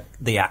and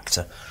the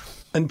actor.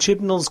 And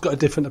Chibnall's got a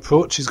different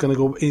approach. He's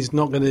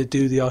not going to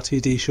do the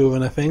RTD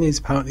showrunner thing. He's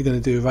apparently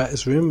going to do a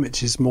writer's room,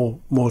 which is more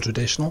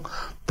traditional.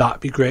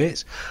 That'd be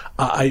great.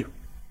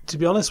 To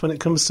be honest, when it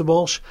comes to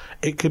Walsh,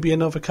 it could be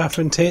another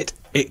Catherine Tate.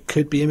 It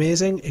could be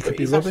amazing. It could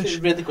be rubbish. He's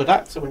actually a really good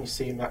actor when you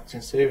see him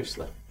acting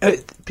seriously.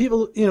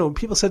 People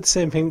said the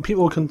same thing.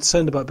 People were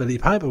concerned about Billy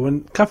Piper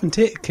when Catherine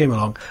Tate came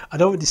along.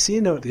 I'd already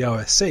seen her at the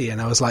RSC,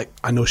 and I was like,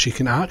 I know she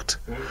can act.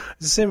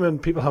 It's the same when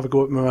people have a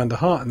go at Miranda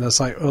Hart, and I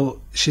was like,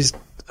 well, she's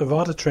a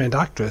rather trained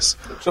actress.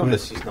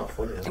 She's not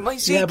funny.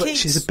 Well, but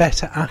she's a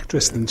better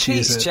actress than she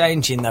is. He's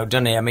changing though,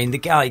 doesn't he? I mean, the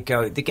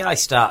guy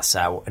starts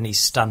out and he's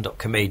a stand-up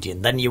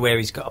comedian. Then you hear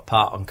he's got a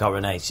part on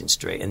Coronation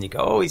Street, and you go,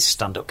 "Oh, he's a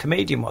stand-up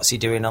comedian. What's he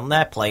doing on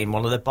there? Playing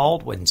one of the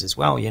Baldwins as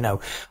well, you know."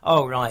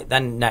 Oh, right.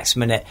 Then next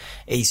minute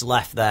he's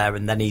left there,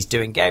 and then he's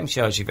doing game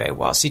shows. You go,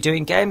 "What's he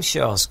doing game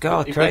shows?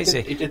 God,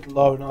 crazy." He did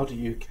Law and Order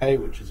UK,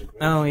 which is a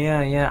great. Oh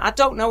yeah. I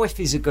don't know if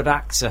he's a good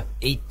actor.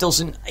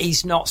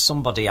 He's not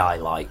somebody I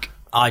like.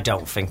 I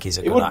don't think he's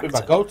a good actor. It wouldn't be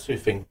my go-to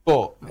thing,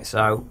 but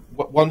so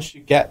once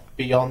you get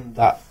beyond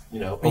that, you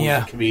know,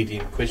 a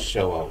comedian quiz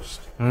show host,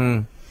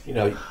 you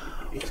know,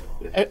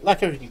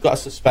 like everything, you've got to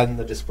suspend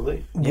the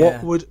disbelief. Yeah.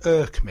 What would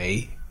irk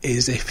me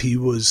is if he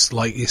was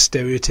like your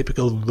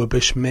stereotypical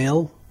rubbish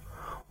male,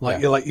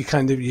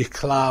 your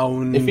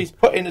clown. If he's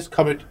put in as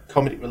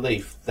comedic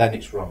relief, then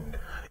it's wrong.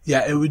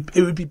 Yeah, it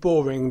would be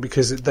boring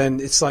because then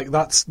it's like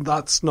that's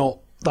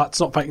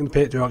not fighting the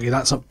patriarchy.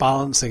 That's not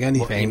balancing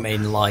anything. What, you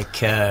mean like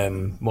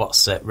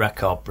what's it?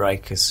 Record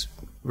Breakers,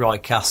 Roy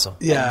Castle.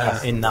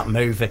 Yeah, in that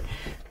movie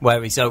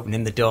where he's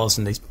opening the doors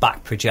and these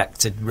back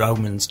projected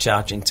Romans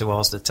charging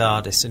towards the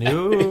TARDIS, and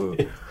ooh,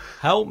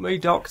 help me,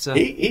 Doctor.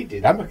 He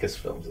did Amicus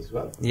films as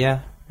well. Yeah.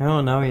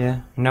 Oh no,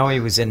 yeah. No, he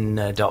was in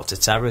Doctor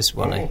Terrors,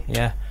 wasn't he?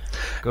 Yeah.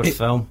 Good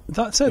film.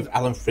 That's it. With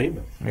Alan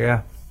Freeman.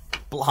 Yeah.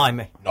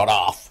 Blimey. Not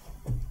half.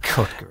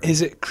 Good.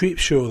 Is it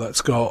Creepshow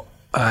that's got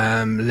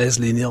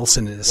Leslie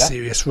Nielsen in a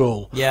serious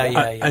role? Yeah.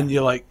 And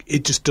you're like,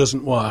 it just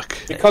doesn't work.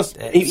 Because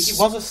he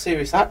was a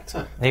serious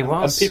actor. He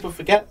was. And people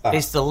forget that.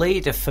 He's the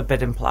lead of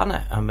Forbidden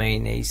Planet. I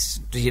mean, he's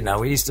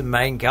the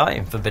main guy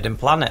in Forbidden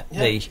Planet.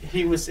 Yeah,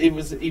 he was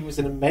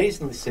an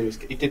amazingly serious.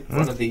 He did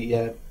one of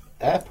the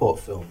airport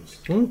films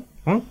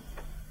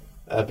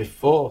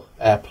before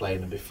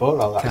Airplane and before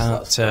all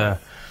that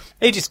stuff.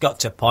 He just got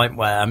to a point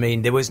where, I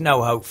mean, there was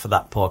no hope for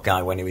that poor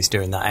guy when he was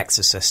doing that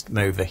Exorcist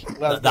movie.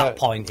 Well, At that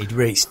point, he'd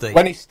reached the...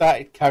 When he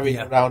started carrying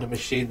around a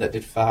machine that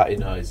did farty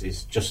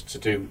noises just to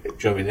do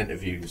during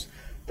interviews,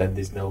 then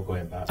there's no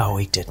going back. Oh,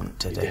 he didn't,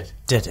 did he?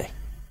 Did he?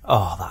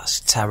 Oh,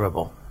 that's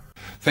terrible.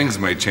 Things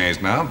may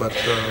change now, but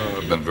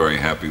I've been very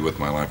happy with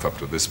my life up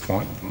to this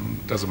point.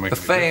 It doesn't make the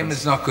any fame difference.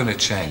 is not going to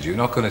change. You're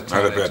not going to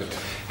turn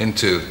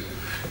into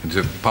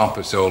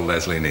pompous old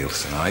Leslie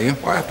Nielsen, are you?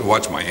 Well, I have to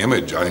watch my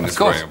image. I think it's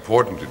very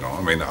important, you know.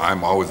 I mean,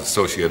 I'm always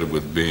associated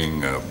with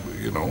being, a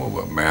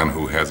man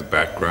who has a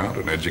background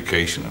and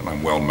education, and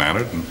I'm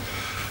well-mannered, and,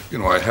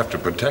 I have to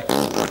protect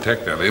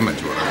that image.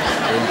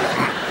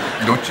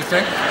 Don't you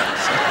think?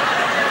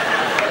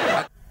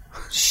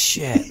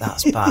 Shit,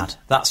 that's bad.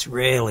 That's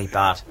really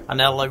bad.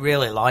 And I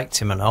really liked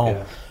him and all.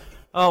 Yeah.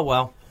 Oh,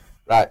 well.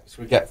 Right,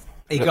 so we get...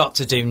 He got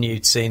to do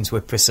nude scenes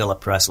with Priscilla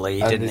Presley.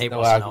 He didn't. It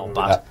wasn't all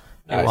bad.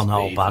 It wasn't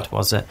all bad,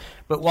 was it?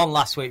 But one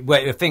last week.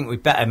 Wait, I think we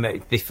better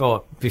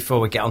before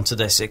we get onto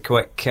this a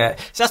quick.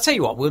 So I'll tell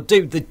you what. We'll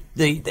do the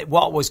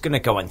what I was going to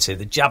go into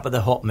the Jabba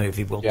the Hutt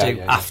movie. We'll do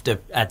after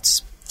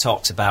Ed's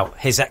talked about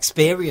his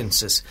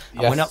experiences.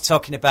 And we're not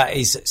talking about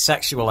his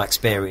sexual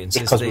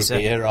experiences. Because we'd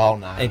be here all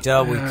night. We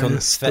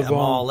couldn't fit them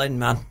all in,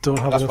 man. Don't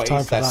have enough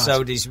time for that.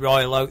 So does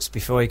Royal Oates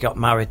before he got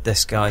married,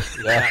 this guy.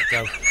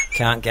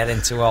 Can't get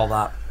into all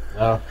that.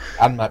 No,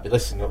 Anne might be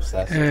listening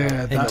upstairs.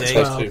 Yeah, that's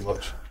too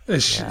much.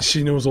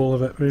 She knows all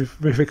of it.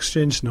 We've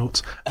exchanged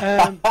notes.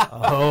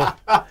 Oh,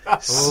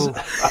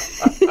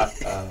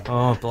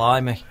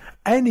 blimey.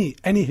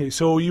 Anywho,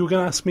 so you were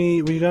going to ask me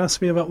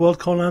about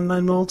Worldcon and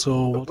Nine Worlds,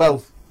 or what?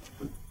 Well,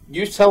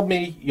 you tell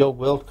me your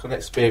Worldcon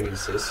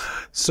experiences.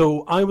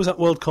 So I was at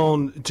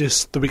Worldcon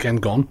just the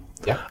weekend gone.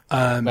 Yeah.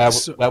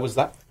 Where was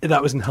that?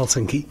 That was in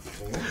Helsinki.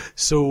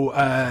 So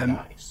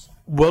nice.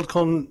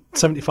 Worldcon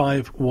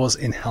 75 was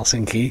in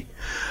Helsinki.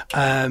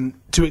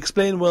 To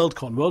explain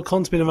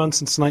Worldcon's been around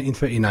since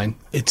 1939.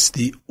 It's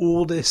the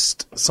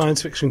oldest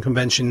science fiction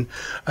convention.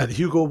 The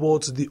Hugo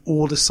Awards are the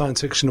oldest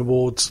science fiction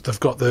awards. They've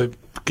got the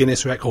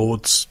Guinness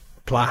Records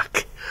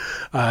plaque.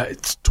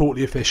 It's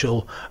totally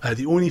official.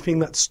 The only thing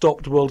that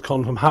stopped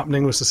Worldcon from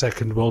happening was the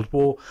Second World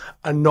War,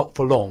 and not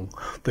for long.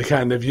 They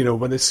kind of,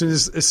 when as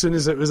soon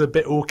as it was a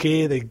bit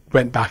okay, they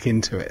went back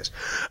into it,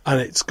 and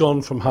it's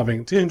gone from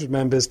having 200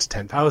 members to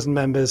 10,000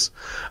 members,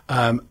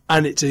 and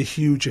it's a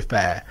huge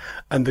affair.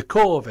 And the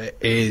core of it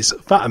is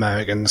fat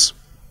Americans,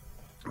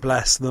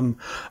 bless them,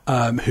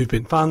 who've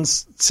been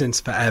fans since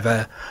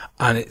forever,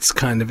 and it's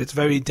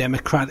very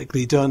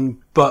democratically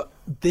done. But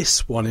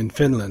this one in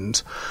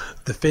Finland,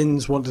 the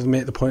Finns wanted to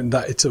make the point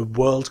that it's a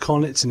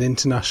Worldcon, it's an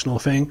international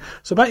thing.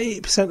 So about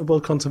 80% of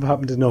Worldcons have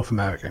happened in North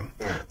America.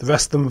 The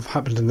rest of them have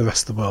happened in the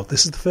rest of the world.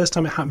 This is the first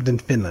time it happened in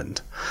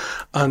Finland.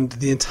 And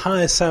the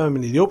entire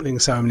ceremony, the opening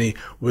ceremony,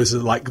 was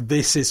like,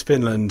 this is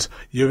Finland,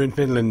 you're in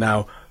Finland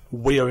now,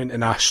 we are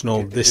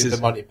international. This is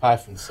the Monty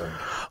Python song.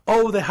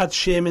 Oh, they had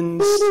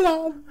shamans.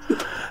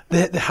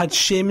 They had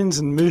shamans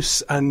and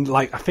moose, and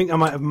I think I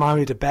might have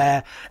married a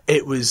bear.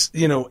 It was,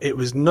 it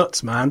was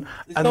nuts, man.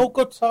 It's no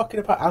good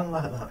talking about Anne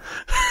like that.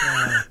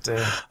 Oh,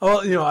 dear.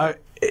 Well,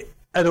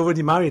 I'd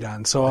already married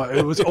Anne, so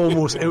it was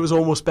almost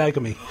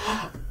begamy.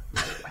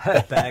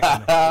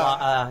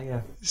 Yeah.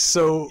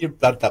 So you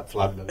had that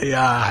plan.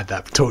 Yeah, I had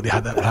that. Totally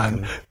had that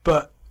plan.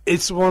 But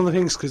it's one of the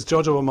things, because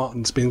George R. R.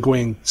 Martin's been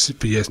going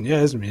for years and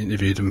years, and we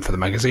interviewed him for the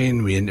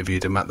magazine. We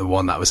interviewed him at the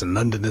one that was in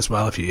London as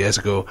well a few years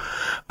ago.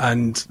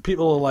 And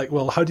people are like,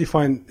 well, how do you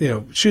find,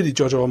 surely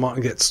George R. R.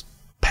 Martin gets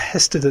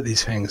pestered at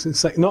these things.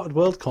 It's like, not at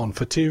Worldcon,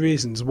 for two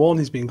reasons. One,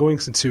 he's been going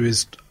since he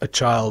was a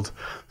child,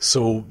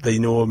 so they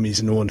know him, he's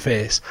a known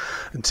face.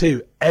 And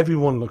two,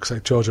 everyone looks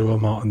like George R. R.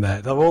 Martin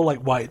there. They're all like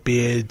white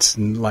beards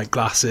and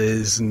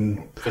glasses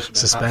and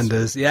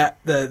suspenders. Yeah,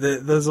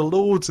 there's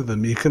loads of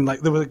them. You can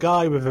there was a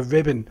guy with a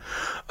ribbon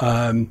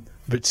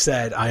which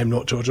said, "I am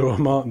not George R. R.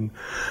 Martin,"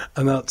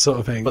 and that sort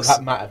of thing. But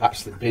that might have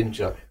actually been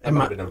George. It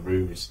might have been a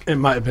ruse. It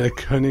might have been a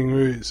cunning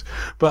ruse.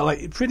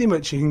 But pretty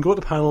much, you can go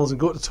to panels and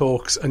go to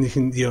talks, and you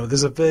can,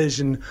 there's a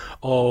version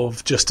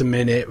of Just a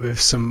Minute with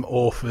some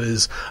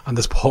authors, and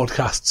there's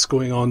podcasts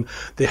going on.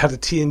 They had a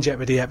Tea and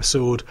Jeopardy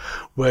episode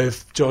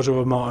with George R.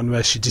 R. Martin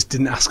where she just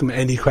didn't ask him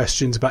any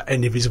questions about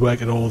any of his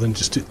work at all, then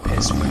just took the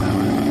piss for an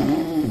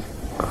hour.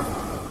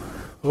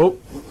 Oh.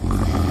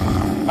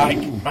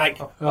 Mike.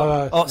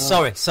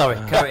 Sorry.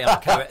 Carry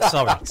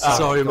on.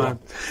 Sorry, man.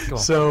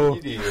 So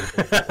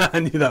I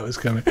knew that was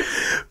coming.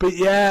 But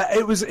yeah,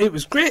 it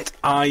was great.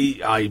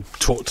 I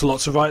talked to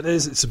lots of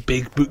writers. It's a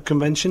big book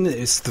convention.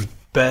 It's the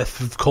birth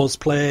of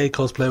cosplay.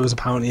 Cosplay was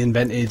apparently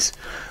invented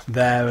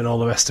there, and all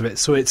the rest of it.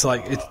 So it's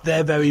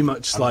they're very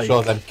much I'm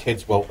sure them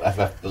kids won't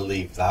ever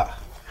believe that.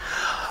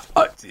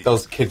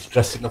 Those kids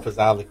dressing up as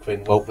Harley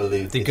Quinn won't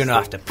believe. They're going to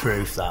have to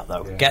prove that,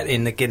 though. Yeah. Get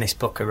in the Guinness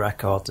Book of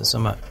Records or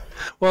something.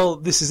 Well,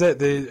 this is it.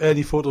 The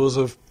early photos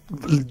of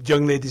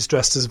young ladies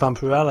dressed as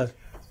Vampirella.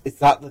 Is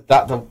that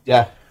the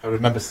yeah? I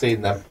remember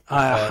seeing them.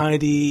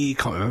 Heidi,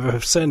 can't remember her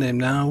surname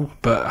now,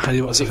 but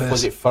Heidi, what's her first?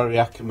 Was it Furry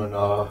Ackerman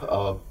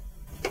or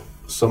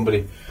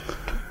somebody?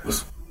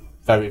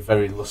 very,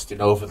 very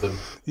lusting over them.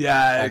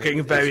 Yeah,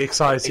 getting very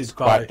excited. It's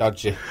quite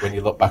dodgy when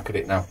you look back at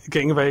it now.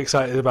 Getting very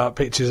excited about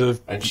pictures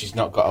of... And she's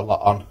not got a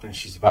lot on, and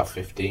she's about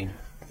 15.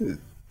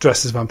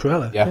 Dressed as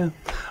Vampirella. Yeah.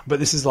 But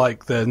this is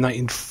like the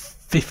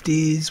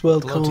 1950s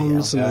world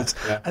comes, and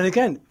and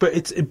again, but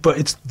it's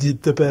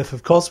the birth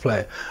of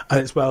cosplay, and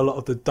it's where a lot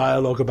of the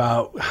dialogue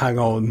about hang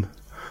on,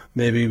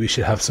 maybe we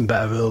should have some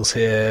better rules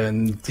here,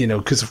 and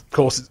because of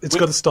course it's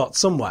got to start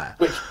somewhere.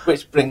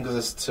 Which brings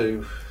us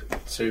to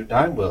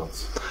Nine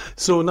Worlds.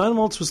 So Nine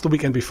Worlds was the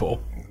weekend before,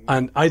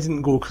 and I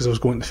didn't go because I was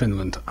going to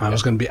Finland, and I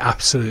was going to be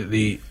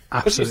absolutely.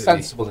 Because you're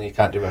sensible and you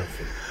can't do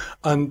everything.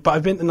 But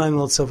I've been to Nine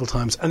Worlds several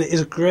times, and it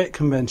is a great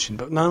convention.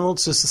 But Nine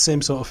Worlds is the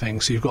same sort of thing.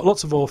 So you've got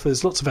lots of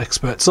authors, lots of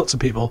experts, lots of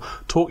people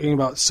talking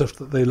about stuff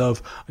that they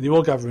love, and you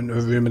all gather into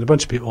a room, and a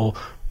bunch of people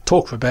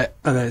talk for a bit,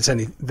 and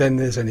then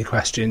there's any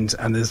questions,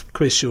 and there's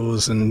quiz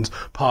shows and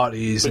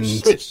parties and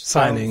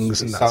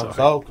signings and that sort of thing. Sounds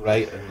all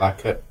great,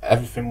 and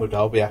everything we'd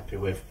all be happy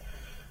with.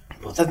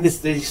 But then there's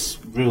these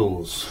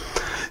rules.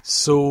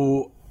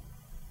 So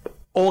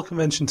all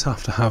conventions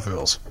have to have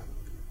rules.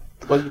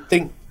 Well, you'd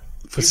think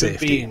for human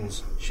safety.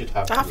 beings should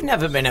have I've rules.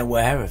 never been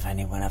aware of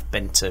anyone I've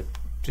been to.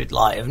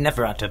 I've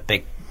never had a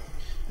big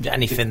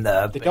anything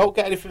there. They don't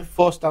get anything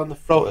forced down the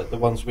throat at the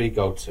ones we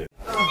go to.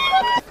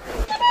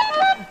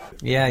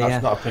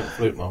 That's not a Pink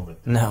Flute moment.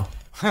 No.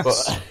 But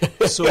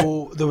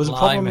so there was a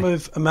problem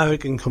with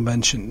American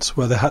conventions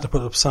where they had to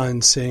put up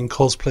signs saying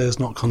cosplayers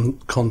not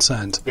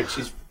consent, which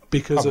is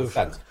because of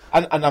sense.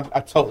 And I'm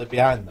totally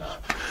behind that.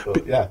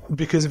 But,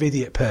 because of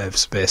idiot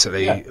pervs,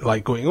 basically,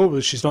 like going,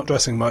 well, she's not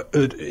dressing.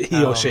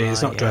 He or she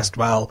is not dressed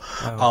well.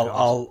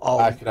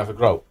 I can have a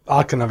grope.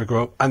 I can have a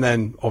grope, and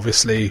then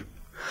obviously,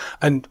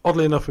 and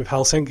oddly enough, with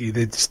Helsinki,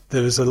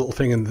 there was a little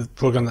thing in the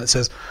program that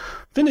says.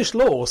 Finnish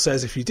law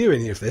says if you do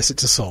any of this,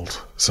 it's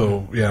assault.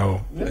 So,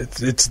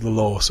 it's the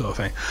law sort of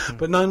thing.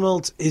 But Nine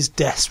Worlds is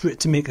desperate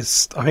to make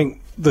us... I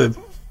think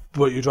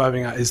what you're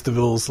driving at is the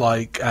rules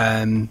like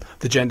the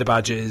gender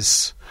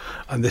badges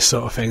and this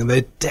sort of thing. And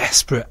they're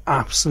desperate,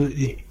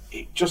 absolutely.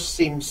 It just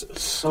seems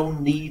so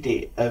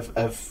needy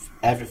of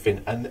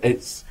everything. And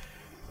it's...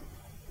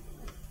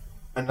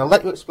 And I'll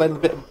let you explain a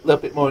little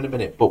bit more in a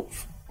minute, but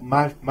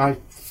my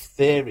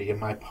theory and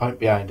my point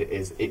behind it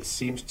is it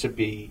seems to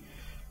be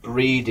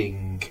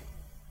breeding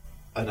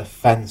an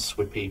offence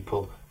with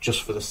people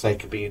just for the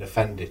sake of being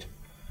offended.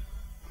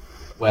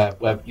 Where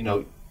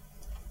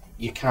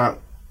you can't.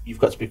 You've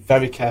got to be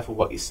very careful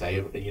what you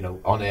say.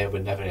 On air we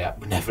never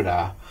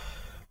are.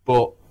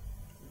 But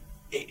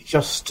it's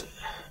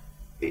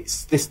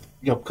this.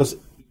 Because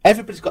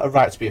everybody's got a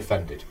right to be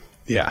offended.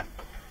 Yeah.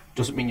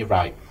 Doesn't mean you're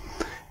right.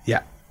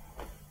 Yeah.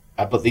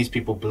 But these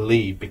people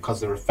believe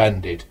because they're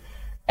offended.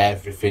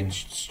 Everything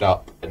should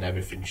stop and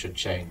everything should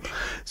change.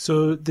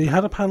 So they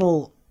had a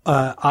panel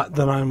at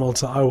the Nine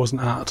Worlds that I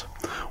wasn't at,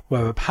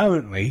 where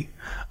apparently,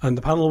 and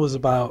the panel was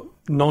about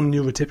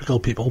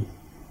non-neurotypical people.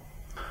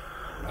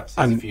 That's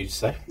easy for you to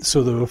say.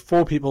 So there were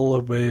 4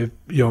 people with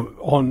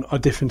on a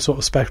different sort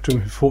of spectrum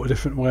who thought a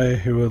different way,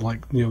 who were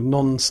like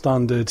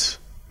non-standard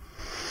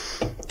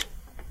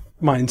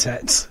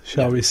mindsets,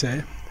 shall we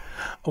say?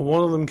 And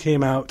one of them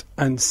came out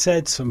and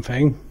said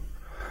something.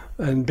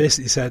 And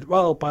basically said,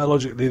 well,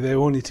 biologically, there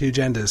are only 2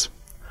 genders.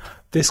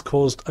 This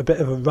caused a bit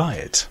of a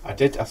riot. I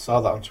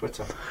saw that on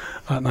Twitter.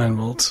 At Nine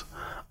Worlds.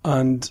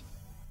 And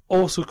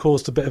also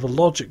caused a bit of a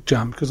logic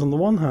jam, because on the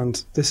one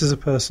hand, this is a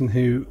person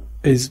who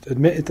is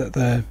admitted that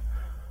they're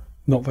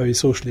not very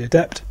socially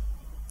adept.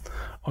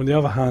 On the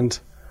other hand,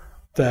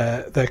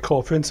 their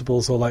core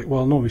principles are like,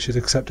 well, no, we should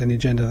accept any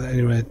gender that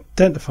anyone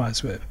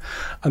identifies with.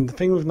 And the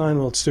thing with Nine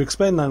Worlds, to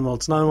explain Nine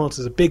Worlds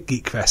is a big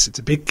geek fest, it's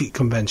a big geek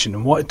convention,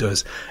 and what it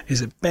does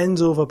is it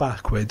bends over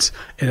backwards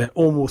in an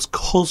almost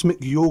cosmic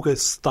yoga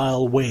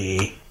style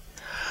way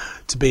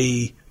to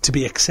be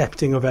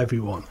accepting of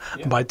everyone.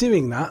 Yeah. And by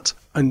doing that,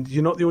 and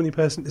you're not the only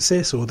person to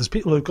say so, there's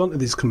people who've gone to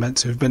these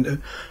conventions who've been to,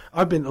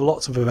 I've been to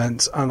lots of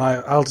events, and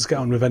I'll just get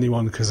on with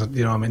anyone because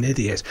I'm an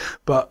idiot,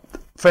 but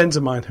friends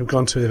of mine have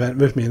gone to an event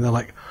with me and they're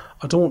like,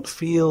 I don't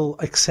feel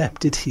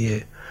accepted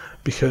here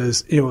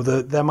because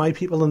they're my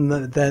people and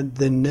they're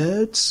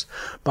nerds,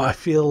 but I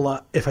feel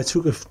that if I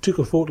took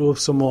a photo of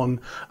someone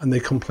and they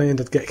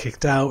complained, I'd get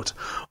kicked out,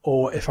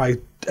 or if I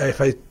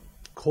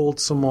called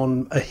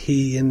someone a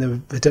he and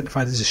they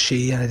identified as a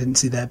she and I didn't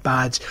see their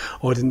badge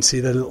or I didn't see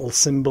their little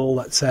symbol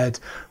that said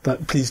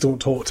that please don't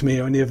talk to me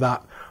or any of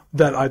that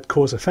I'd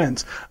cause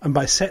offence. And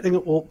by setting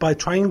it up, by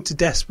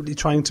desperately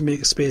trying to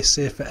make a space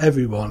safe for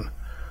everyone,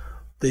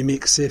 they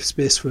make safe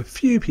space for a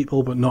few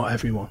people, but not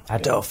everyone. I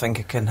don't think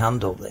I can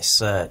handle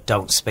this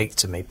don't speak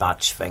to me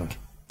badge thing.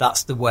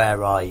 That's the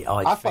where I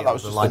thought that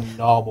was just a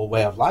normal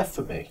way of life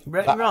for me.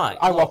 Right.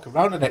 I walk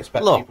around and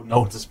expect people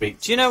know to speak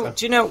to me.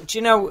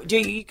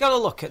 You got to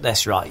look at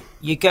this, right?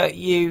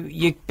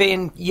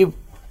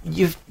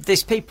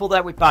 There's people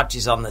there with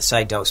badges on that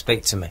say don't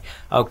speak to me.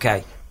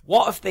 Okay.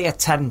 What if they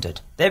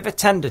attended? They've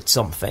attended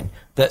something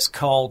that's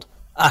called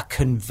a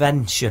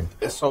convention.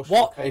 A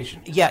social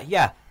occasion.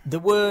 Yeah. The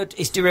word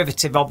is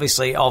derivative,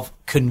 obviously, of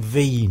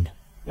convene.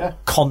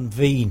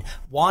 convene.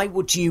 Why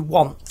would you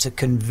want to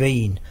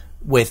convene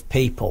with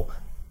people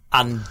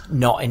and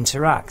not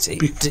interact?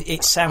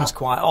 It sounds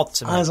quite odd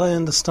to me. As I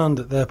understand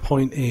it, their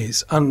point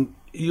is, and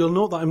you'll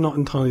note that I'm not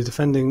entirely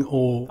defending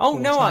or... Oh,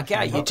 no, I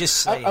get it. You just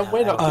say... And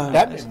we're not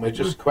condemning, we're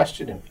just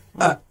questioning.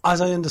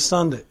 As I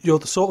understand it, you're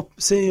the sort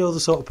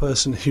of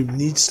person who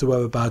needs to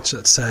wear a badge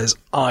that says,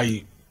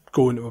 I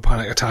go into a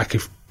panic attack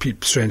if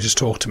strangers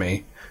talk to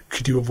me.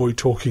 Could you avoid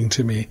talking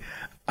to me?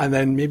 And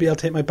then maybe I'll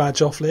take my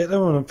badge off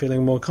later when I'm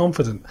feeling more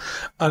confident.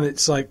 And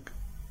it's like,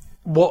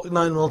 what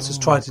Nine Worlds has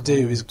tried to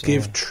do is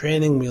give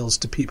training wheels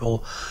to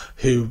people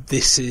who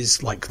this is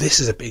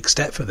a big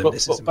step for them. But,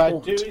 this but is by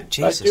important. doing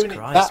Jesus it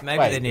Christ, that maybe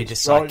way, they need a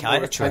it's drawing more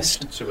psychiatrist.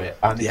 attention to it,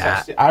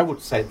 and I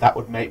would say that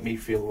would make me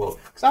feel well,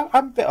 because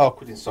I'm a bit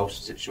awkward in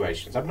social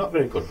situations. I'm not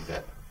very good with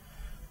it,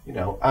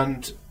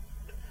 and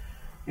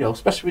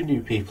especially with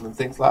new people and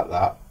things like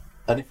that.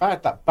 And if I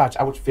had that badge,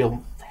 I would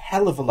feel a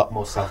hell of a lot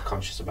more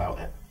self-conscious about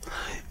it.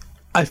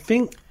 I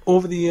think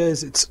over the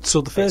years,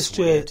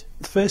 the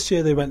first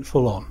year they went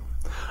full on.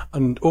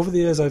 And over the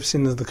years I've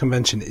seen at the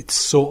convention, it's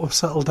sort of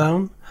settled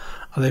down,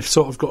 and they've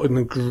sort of gotten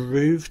a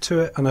groove to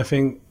it. And I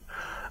think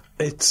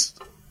it's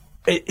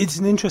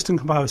an interesting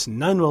comparison.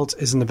 Nine Worlds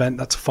is an event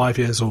that's 5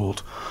 years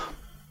old.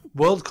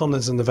 Worldcon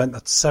is an event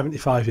that's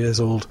 75 years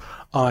old.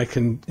 I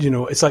can,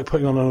 it's like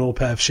putting on an old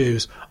pair of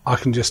shoes. I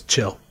can just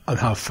chill and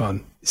have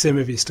fun. Same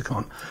with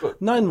EasterCon.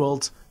 Nine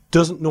Worlds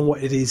doesn't know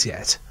what it is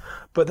yet.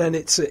 But then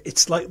it's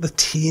like the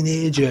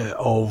teenager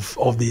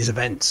of these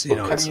events.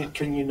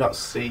 Can you not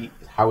see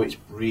how it's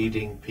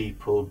breeding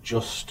people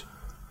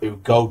who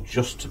go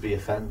just to be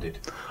offended?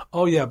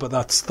 Oh yeah, but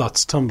that's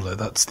Tumblr.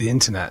 That's the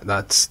internet.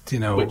 That's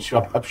which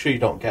I'm sure you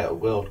don't get at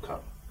Worldcon.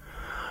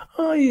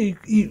 Oh,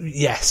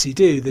 yes, you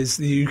do.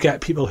 You get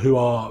people who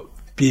are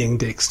being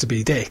dicks to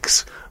be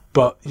dicks.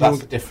 But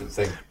that's a different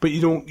thing. But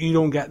you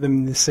don't get them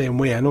in the same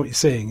way. I know what you're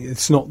saying.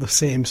 It's not the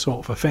same sort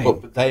of a thing.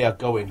 But they are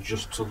going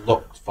just to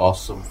look for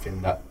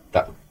something that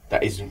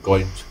isn't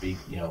going to be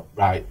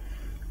right.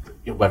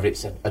 Whether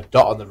it's a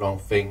dot on the wrong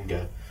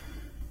finger,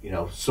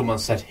 someone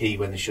said he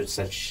when they should have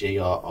said she,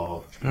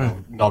 or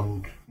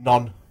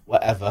non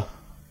whatever.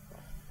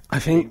 I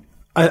think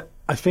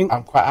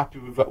I'm quite happy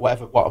with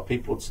what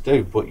people to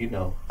do, but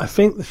I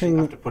think the thing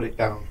have to put it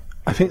down.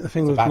 I think the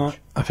thing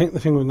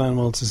with Nine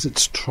Worlds is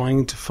it's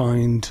trying to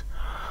find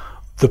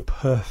the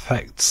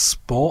perfect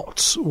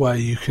spot where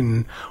you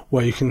can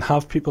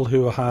have people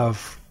who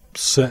have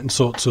certain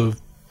sorts of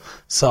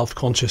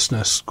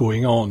self-consciousness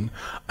going on,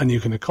 and you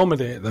can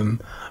accommodate them,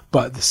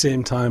 but at the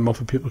same time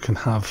other people can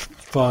have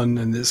fun.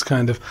 And it's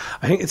kind of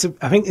I think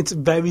it's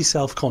very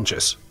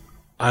self-conscious,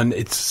 and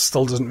it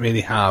still doesn't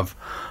really have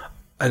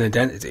an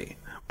identity.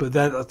 But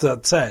that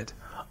said,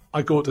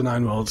 I go to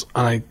Nine Worlds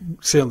and I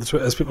see on the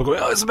Twitters people going,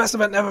 "Oh, it's the best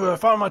event ever! I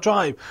found my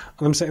tribe,"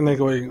 and I'm sitting there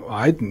going, well,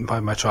 "I didn't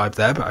find my tribe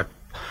there, but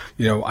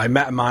I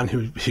met a man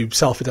who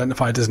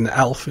self-identified as an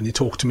elf, and he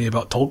talked to me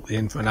about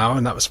Tolkien for an hour,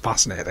 and that was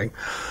fascinating."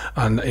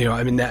 And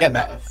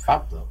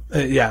fab though.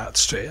 Yeah,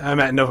 that's true. I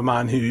met another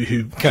man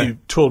who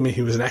told me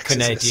he was an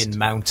exorcist. Canadian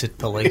Mounted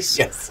Police.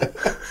 Yes,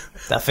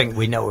 I think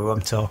we know who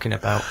I'm talking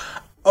about.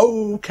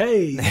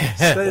 Okay,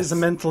 so there's a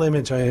mental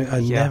image I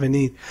never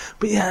need.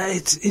 But yeah,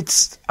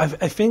 I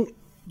think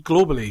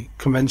globally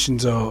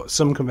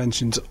some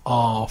conventions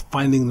are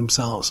finding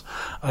themselves,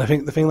 and I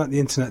think the thing that the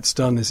internet's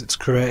done is it's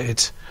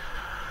created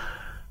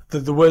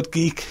the word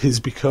geek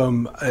has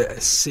become a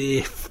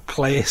safe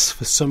place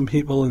for some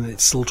people, and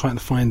it's still trying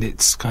to find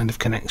its kind of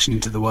connection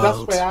to the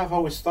world. That's the way I've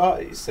always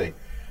thought it, you see.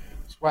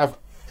 That's why I've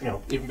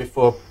even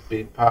before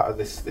being part of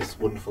this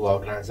wonderful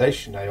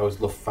organisation, I always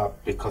loved Fab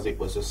because it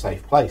was a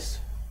safe place.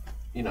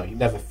 You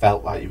never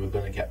felt like you were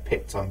going to get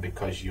picked on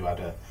because you had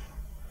a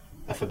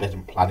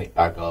Forbidden Planet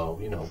bag or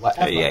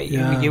whatever.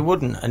 You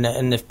wouldn't.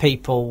 And if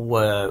people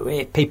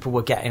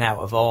were getting out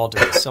of order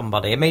with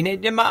somebody, I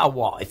mean, no matter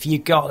what, if you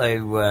got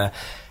to,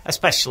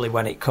 especially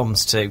when it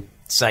comes to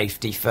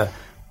safety for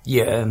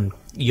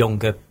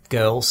younger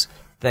girls,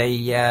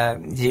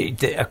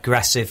 the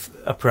aggressive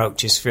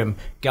approaches from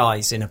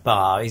guys in a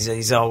bar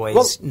is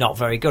always not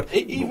very good.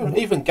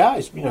 Even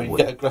guys, you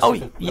get aggressive. Oh,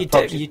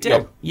 you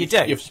do.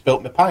 You've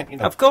spilt my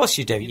pint. Of course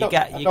you do. You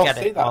get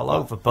it all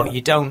over, but you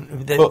don't.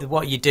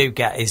 What you do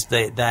get is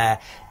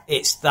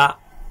it's that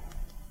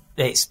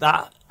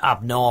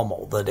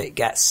abnormal that it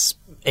gets.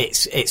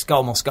 It's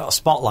almost got a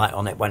spotlight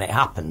on it when it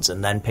happens,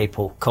 and then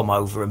people come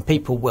over and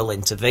people will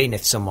intervene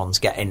if someone's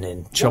getting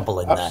in trouble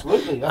in there.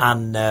 Yeah.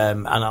 And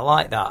I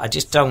like that. I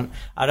just don't.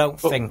 I don't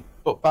think.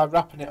 But by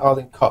wrapping it all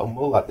in cotton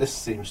wool, like this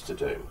seems to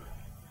do,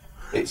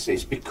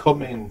 it's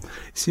becoming.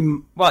 It's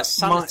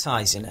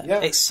sanitising it.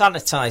 Yeah. It's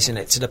sanitising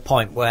it to the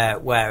point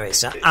where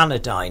it's an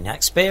anodyne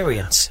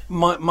experience.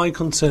 My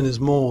concern is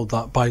more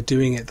that by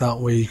doing it that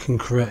way, you can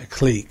create a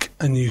clique,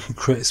 and you can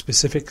create a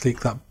specific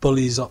clique that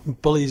bullies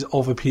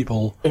other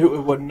people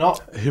who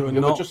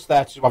are just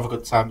there to have a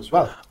good time as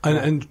well,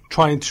 and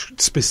trying to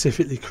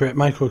specifically create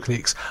micro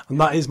cliques.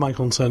 And that is my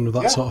concern with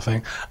that sort of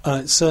thing.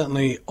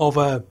 Certainly,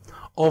 other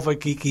other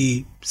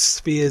geeky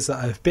spheres that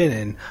I've been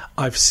in,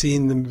 I've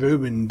seen them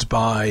ruined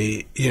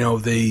by,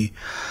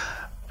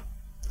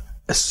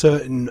 a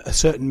certain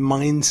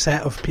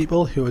mindset of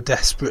people who are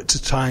desperate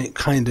to try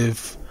kind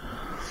of,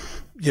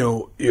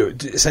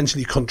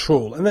 essentially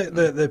control. And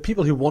the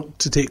people who want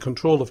to take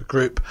control of a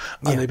group,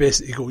 and they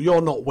basically go, "You're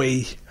not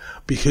we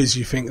because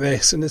you think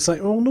this," and it's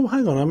like, "Oh no,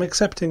 hang on, I'm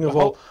accepting of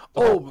all."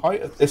 The whole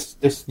point of this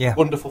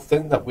wonderful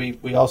thing that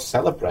we all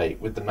celebrate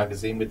with the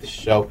magazine, with the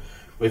show,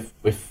 with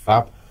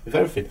Fab, with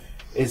everything,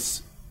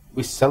 is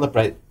we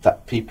celebrate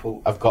that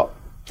people have got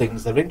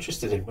things they're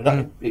interested in.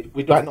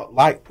 We might not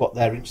like what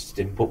they're interested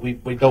in, but we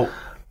don't.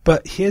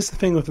 But here's the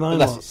thing with Nine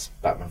Unless Worlds. it's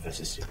Batman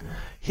versus Superman.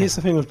 Here's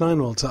the thing with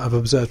Nine Worlds that I've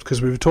observed,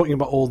 because we were talking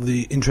about all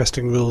the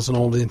interesting rules and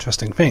all the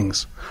interesting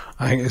things.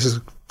 I think this is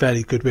a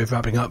fairly good way of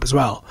wrapping up as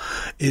well,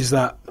 is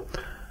that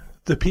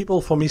the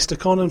people from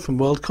EasterCon and from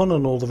WorldCon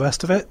and all the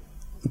rest of it,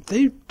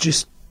 they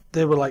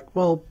were like,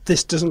 well,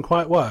 this doesn't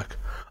quite work.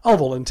 I'll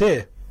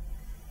volunteer.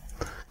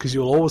 Because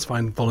you'll always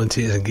find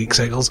volunteers in Geek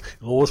Circles.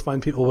 You'll always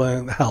find people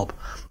willing to help.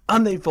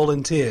 And they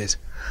volunteered.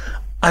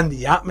 And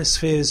the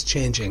atmosphere is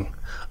changing.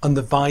 And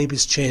the vibe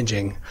is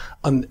changing.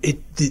 And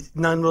the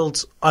Nine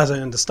Worlds, as I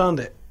understand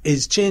it,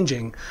 is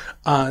changing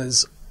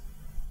as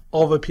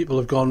other people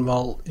have gone,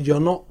 well,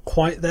 you're not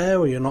quite there,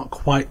 or you're not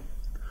quite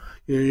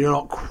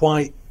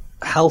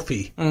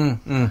healthy.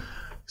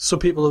 So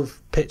people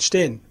have pitched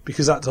in,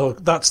 because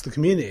that's the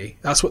community.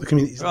 That's what the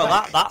community is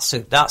like.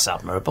 That's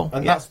admirable,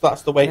 and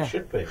that's the way it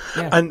should be.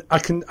 Yeah. And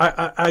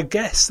I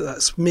guess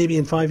that's maybe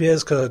in 5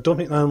 years, because I don't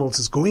think Nine Worlds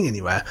is going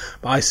anywhere,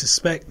 but I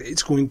suspect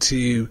it's going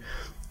to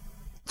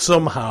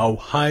somehow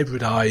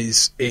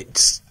hybridize.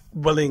 It's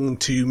willing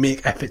to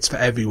make efforts for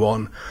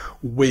everyone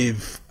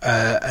with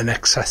an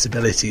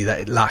accessibility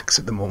that it lacks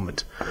at the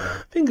moment.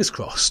 Fingers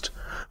crossed.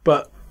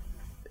 But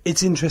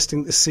it's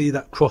interesting to see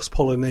that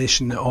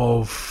cross-pollination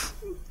of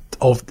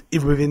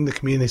within the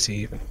community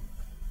even.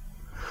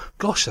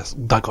 Gosh,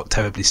 that got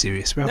terribly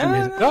serious. We haven't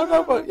made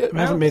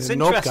a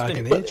knob gag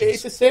in ages.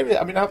 It's a serious.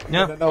 I mean, I've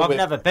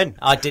never been.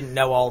 I didn't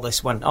know all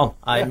this went on.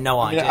 I had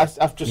no idea.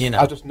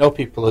 I just know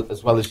people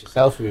as well as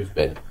yourself who've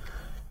been.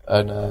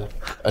 And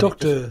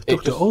Dr.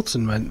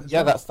 Olsen went.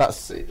 Yeah, it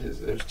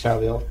was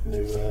Charlie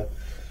Olsen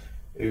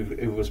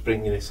who was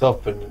bringing this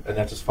up, and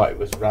I just thought it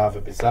was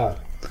rather bizarre.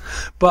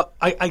 But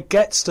I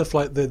get stuff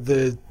like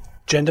the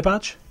gender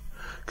badge,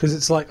 because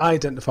it's like, I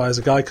identify as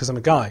a guy because I'm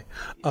a guy.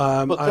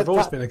 I've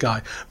always been a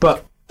guy,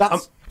 but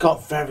that's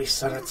got very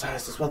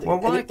sanitised as well. Well,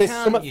 why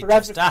can't you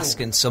just ask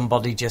and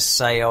somebody just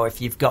say, "Oh, if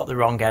you've got the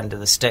wrong end of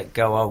the stick,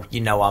 go, oh,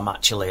 I'm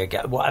actually a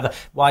guy," whatever.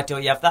 Why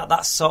don't you have that?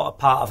 That's sort of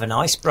part of an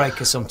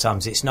icebreaker.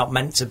 Sometimes it's not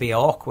meant to be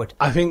awkward.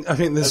 I think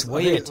there's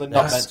weird.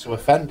 Not meant to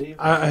offend you.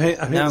 I think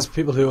there's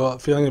people who are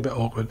feeling a bit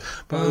awkward.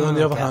 But on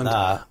the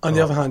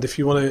other hand, if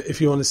you want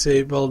to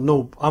say, well,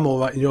 no, I'm all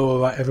right and you're all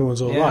right,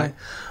 everyone's all right,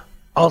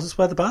 I'll just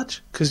wear the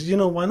badge, because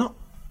why not?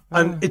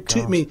 And it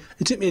took me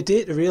a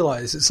day to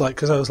realise. It's like,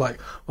 because I was like,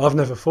 well, I've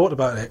never thought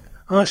about it.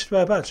 Oh, I should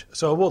wear a badge.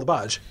 So I wore the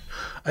badge.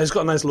 And it's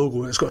got a nice logo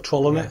and it's got a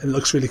troll on it and it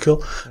looks really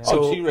cool. Yeah.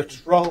 So you're a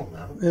troll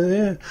now?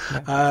 Yeah.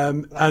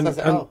 And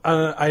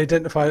I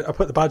identified, I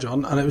put the badge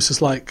on, and it was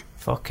just like,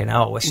 fucking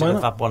hell, I wish I'd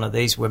have had one of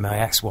these with my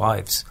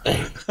ex-wives.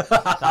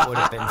 That would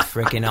have been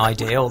frigging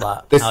ideal,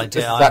 that. I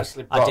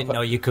didn't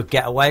know you could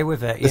get away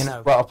with it, This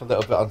brought up a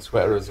little bit on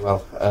Twitter as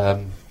well.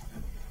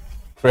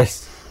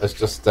 Chris has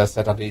just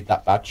said, I need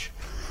that badge.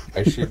 I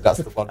assume that's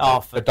the one.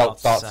 For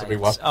God's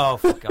sakes. Oh,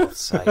 for God's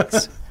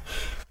sakes.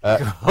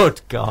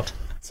 Good God.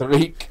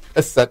 Tariq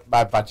has said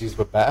my badges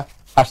were better.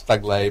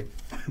 #lame.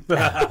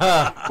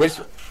 Which,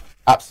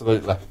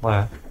 absolutely.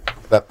 Wow.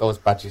 Those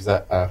badges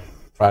are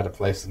pride of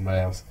place in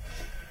my house.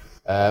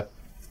 Now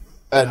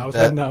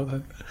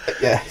then.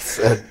 Yes,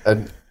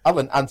 and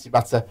Alan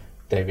Antimatter,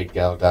 David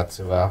Geldad,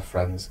 to our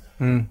friends.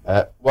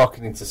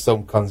 Walking into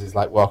some cons is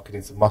like walking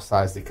into Mos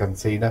Eisley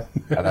Cantina,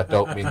 and I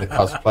don't mean the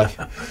cosplay.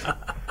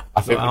 I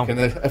think we can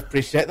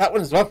appreciate that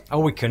one as well. Oh,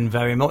 we can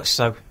very much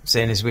so,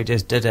 seeing as we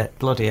just did it.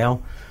 Bloody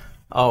hell.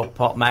 Oh,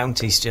 Paul Mount,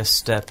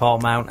 Paul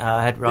Mount,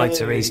 our head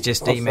writer, he's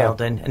just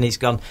emailed in, and he's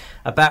gone,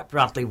 about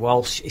Bradley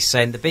Walsh, he's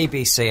saying the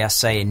BBC are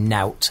saying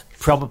nout,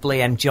 probably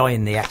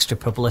enjoying the extra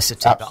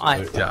publicity.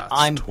 Absolutely. But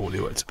I'm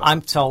totally what it's about.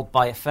 I'm told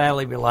by a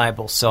fairly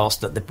reliable source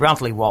that the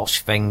Bradley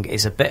Walsh thing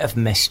is a bit of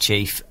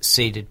mischief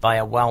seeded by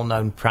a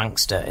well-known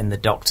prankster in the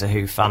Doctor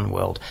Who fan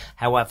world.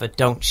 However,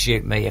 don't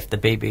shoot me if the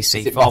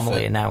BBC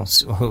formally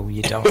announce... Oh,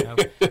 you don't know.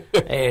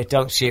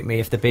 Don't shoot me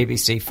if the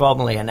BBC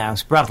formally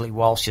announce Bradley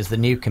Walsh as the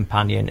new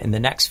companion in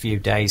the next few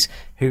days.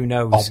 Who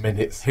knows?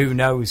 Minutes. Who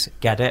knows?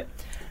 Get it?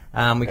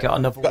 We got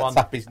another one.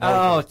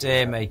 Oh,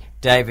 dear me.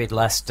 David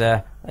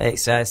Lester. It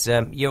says,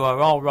 you are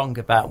all wrong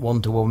about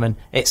Wonder Woman.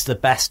 It's the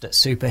best at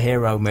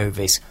superhero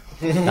movies.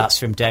 That's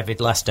from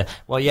David Lester.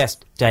 Well, yes,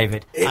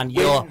 David. And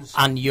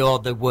you're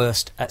the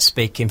worst at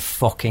speaking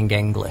fucking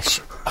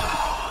English.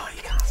 Oh,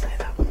 you can't say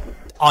that.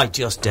 I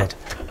just did.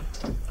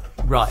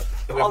 Right.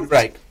 On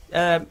break.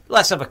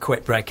 let's have a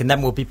quick break, and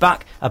then we'll be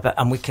back,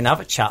 and we can have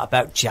a chat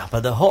about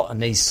Jabba the Hutt,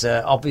 and he's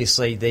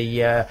obviously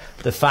the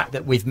fact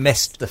that we've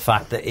missed the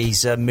fact that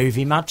he's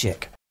movie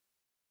magic.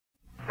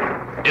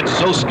 It's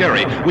so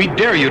scary, we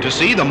dare you to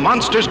see The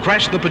Monsters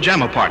Crash the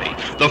Pajama Party,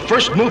 the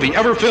first movie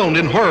ever filmed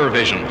in Horror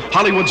Vision,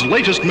 Hollywood's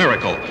latest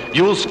miracle.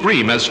 You'll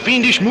scream as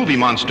fiendish movie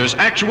monsters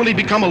actually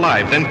become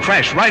alive, then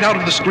crash right out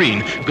of the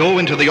screen, go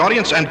into the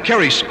audience, and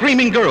carry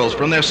screaming girls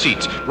from their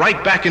seats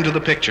right back into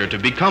the picture to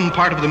become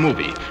part of the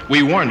movie.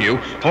 We warn you,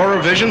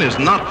 Horror Vision is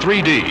not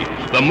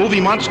 3D. The movie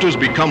monsters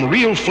become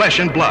real flesh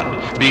and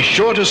blood. Be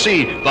sure to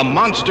see The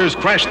Monsters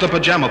Crash the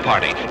Pajama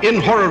Party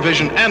in Horror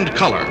Vision and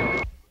color.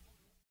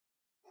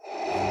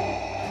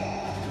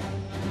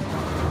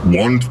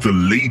 Want the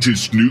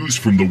latest news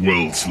from the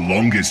world's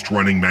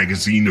longest-running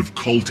magazine of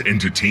cult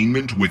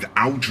entertainment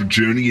without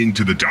journeying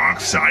to the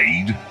dark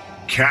side?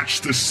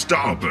 Catch the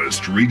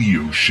Starburst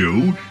Radio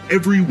Show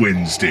every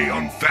Wednesday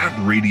on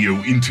Fab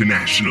Radio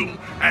International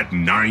at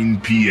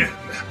 9 p.m.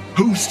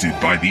 Hosted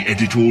by the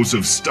editors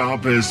of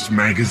Starburst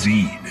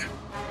Magazine.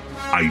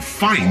 I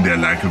find their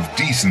lack of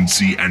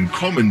decency and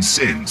common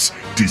sense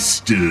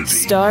disturbing.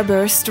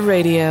 Starburst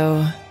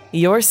Radio.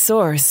 Your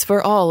source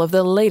for all of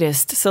the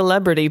latest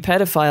celebrity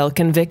pedophile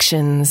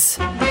convictions.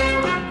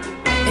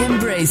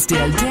 Embrace the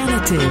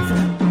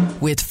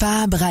alternative with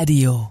Fab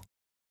Radio.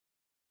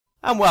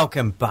 And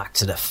welcome back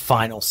to the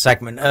final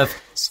segment of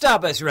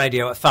Starburst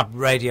Radio at Fab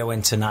Radio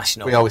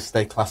International. We always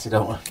stay classy,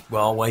 don't we? We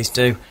always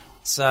do.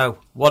 So,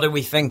 what do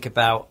we think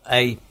about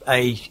a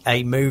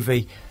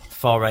movie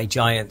for a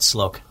giant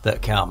slug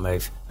that can't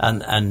move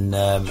and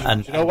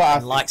you know what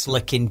and likes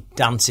licking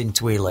dancing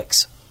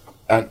Twi'leks?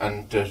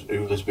 And does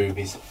Ula's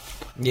boobies.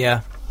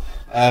 Yeah.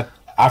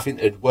 I think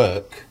it'd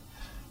work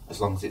as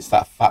long as it's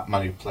that fat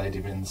man who played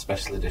him in the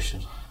special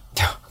edition.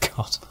 Oh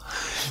God.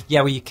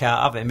 Yeah, well, you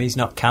can't have him. He's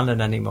not canon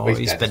anymore. Well,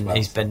 he's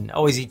been.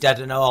 Oh, is he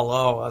dead and all?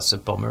 Oh, that's a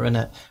bummer, isn't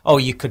it? Oh,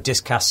 you could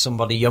just cast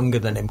somebody younger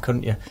than him,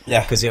 couldn't you?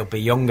 Yeah, because he'll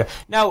be younger.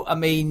 No, I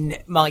mean,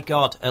 my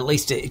God, at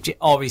least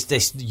or is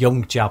this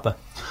young Jabba?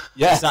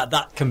 Yeah,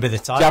 that can be the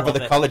title. Jabba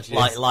the College,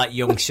 like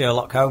young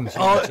Sherlock Holmes.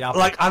 Jabba.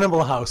 Like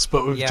Animal House,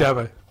 but with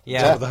Jabba.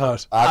 Yeah, Jabba the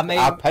Hutt.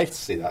 I'd pay to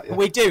see that. Yeah.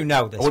 We do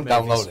know this. I wouldn't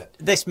download it.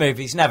 This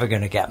movie's never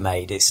going to get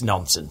made. It's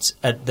nonsense.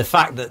 The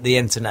fact that the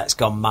internet's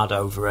gone mad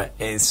over it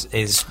is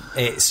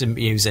it's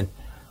amusing.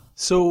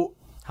 So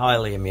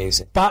highly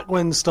amusing. Back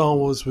when Star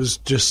Wars was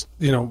just,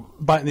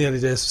 back in the early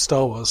days of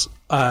Star Wars,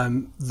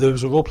 there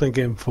was a role-playing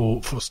game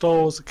for Star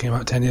Wars that came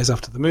out 10 years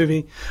after the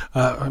movie,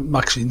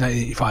 actually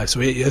 1985,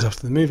 so 8 years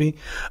after the movie,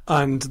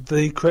 and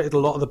they created a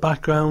lot of the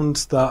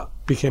background that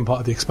became part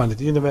of the expanded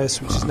universe,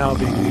 which is now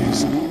being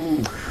used.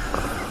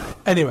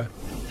 Anyway.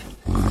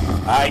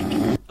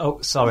 Oh,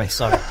 sorry.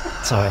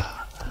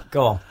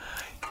 Go on.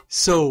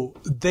 So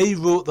they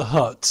wrote the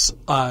Hutts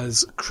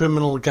as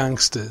criminal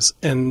gangsters,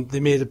 and they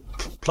made a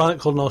planet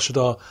called Nar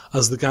Shaddaa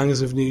as the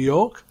gangs of New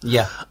York.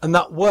 Yeah. And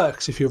that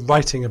works if you're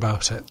writing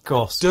about it. Of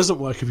course. Doesn't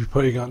work if you're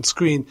putting it on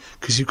screen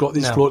because you've got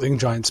these floating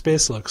giant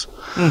space slugs.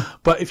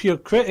 But if you're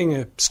creating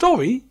a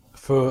story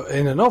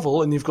in a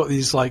novel and you've got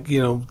these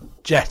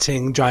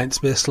jetting giant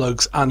space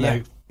slugs and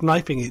they're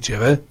knifing each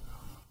other,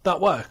 that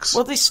works.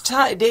 Well,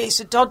 it's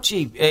a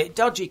dodgy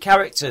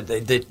character,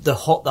 the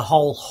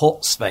whole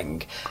Hutts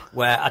thing,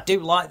 where I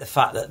do like the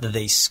fact that they're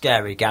these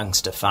scary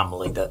gangster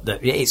family. That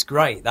it's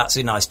great. That's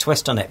a nice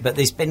twist on it. But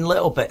there's been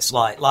little bits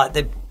like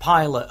the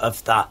pilot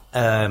of that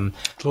of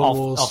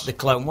the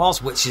Clone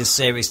Wars, which is a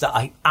series that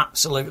I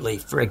absolutely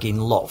frigging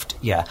loved.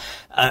 Yeah,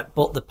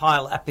 but the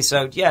pilot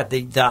episode,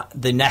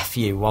 the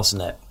nephew,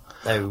 wasn't it?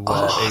 Who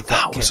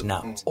got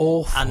kidnapped,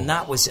 awful. and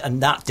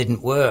that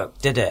didn't work,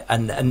 did it?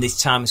 And there's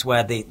times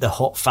where the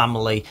Hutt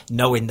family,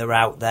 knowing they're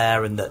out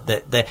there, and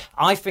that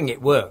I think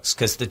it works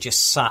because they're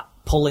just sat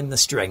pulling the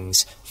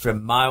strings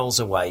from miles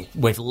away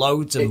with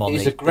loads of money.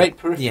 He's a great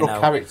peripheral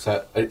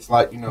character. It's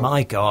like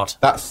my God,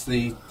 that's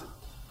the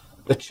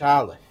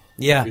Charlie,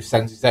 who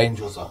sends his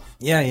angels off.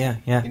 Yeah.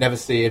 You never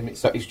see him;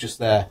 he's just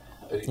there.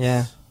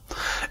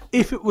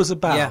 If it was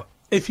about,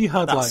 if you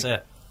had that's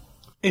it.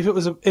 If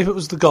it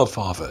was The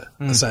Godfather,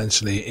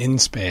 essentially, in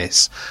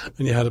space,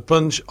 and you had a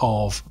bunch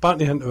of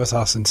bounty hunter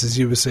assassins, as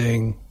you were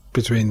saying,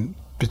 between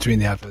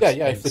the adverts.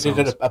 Yeah, if they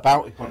did a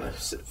bounty hunter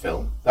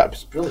film, that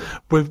was brilliant.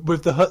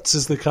 With the Hutts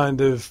as the kind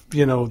of,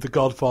 the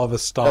Godfather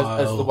style.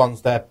 As the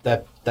ones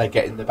they're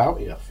getting the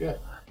bounty off, yeah.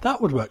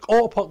 That would work.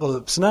 Or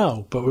Apocalypse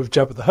Now, but with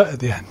Jabba the Hutt at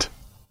the end.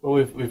 Well,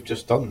 we've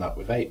just done that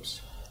with apes.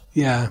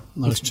 Yeah,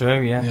 that's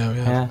true.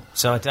 Yeah.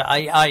 So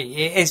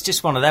it's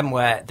just one of them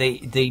where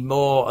the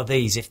more of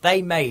these, if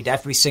they made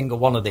every single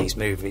one of these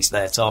movies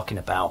they're talking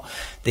about,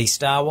 the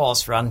Star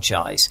Wars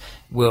franchise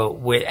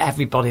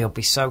everybody will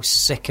be so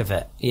sick of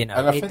it.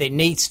 There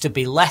needs to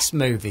be less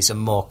movies and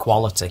more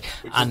quality.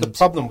 And the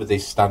problem with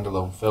these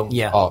standalone films,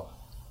 or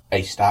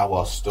a Star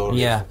Wars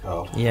story, as they're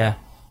called. Yeah.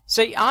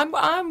 See, I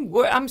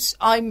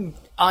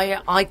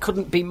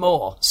couldn't be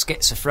more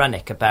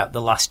schizophrenic about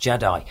The Last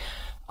Jedi.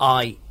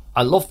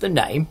 I love the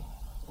name.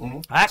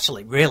 I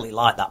actually really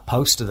like that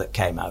poster that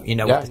came out,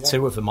 with the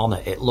two of them on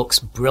it. It looks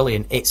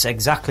brilliant. It's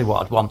exactly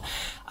what I'd want.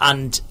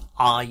 And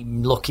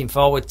I'm looking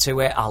forward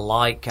to it.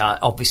 I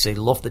obviously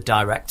love the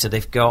director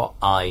they've got.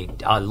 I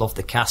love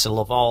the cast. I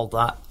love all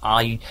that.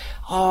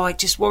 It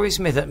just worries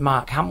me that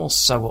Mark Hamill's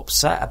so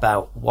upset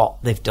about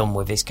what they've done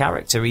with his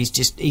character.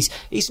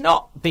 He's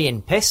not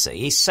being pissy.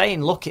 He's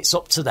saying, look, it's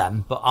up to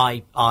them, but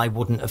I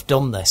wouldn't have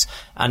done this.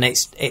 And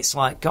it's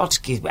like, God,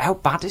 how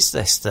bad is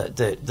this that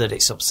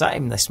it's upset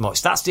him this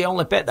much? That's the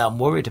only bit that I'm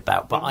worried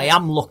about. But I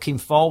am looking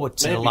forward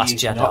to The Last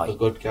Jedi. Maybe he's not the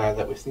good guy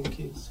that we think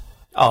he is.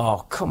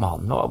 Oh, come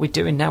on. What are we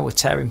doing now? We're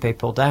tearing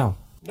people down.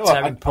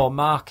 Tearing poor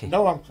Marky.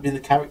 No, I'm to be the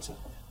character.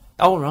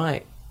 Oh,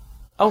 right.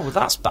 Oh, well,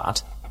 that's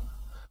bad.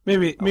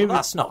 Maybe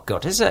that's not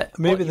good, is it?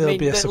 Maybe there'll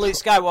be a Luke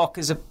Skywalker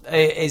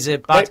is a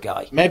bad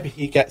guy. Maybe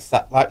he gets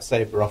that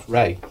lightsaber off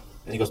Rey,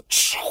 and he goes,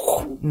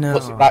 no,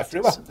 puts it right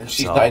through her, and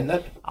she's not in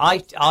there. I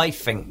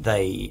think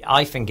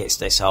it's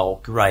this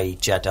whole grey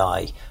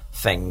Jedi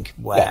thing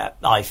where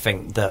I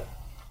think that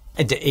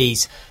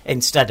he's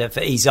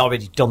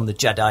already done the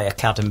Jedi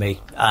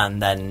Academy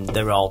and then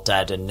they're all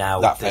dead and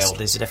now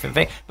there's a different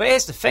thing. But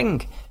here's the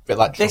thing: bit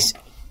like this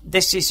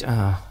is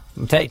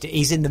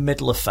he's in the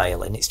middle of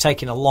failing. It's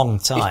taken a long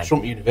time.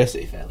 Trump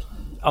University failed.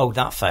 Oh,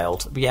 that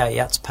failed. But yeah, he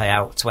had to pay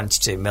out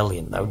 $22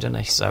 million though, didn't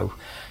he? So,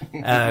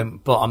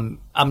 but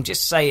I'm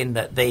just saying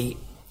that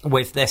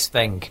with this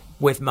thing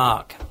with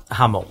Mark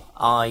Hamill,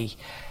 I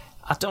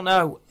don't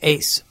know.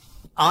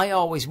 I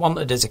always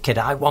wanted, as a kid,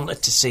 I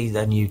wanted to see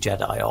the new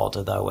Jedi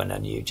Order, though, and a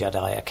new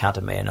Jedi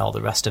Academy and all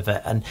the rest of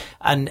it.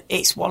 And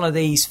it's one of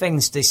these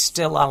things, there's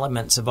still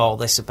elements of all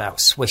this about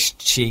Swiss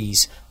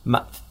cheese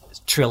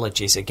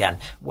trilogies again,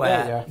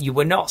 where you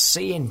were not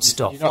seeing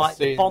stuff like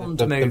the Bond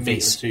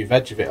movies. The meat and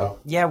veg of it all.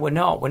 Yeah, we're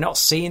not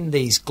seeing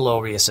these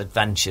glorious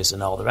adventures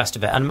and all the rest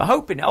of it. And I'm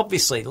hoping,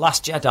 obviously,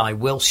 Last Jedi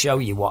will show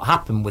you what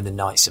happened with the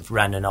Knights of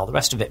Ren and all the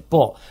rest of it,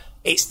 but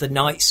it's the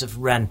Knights of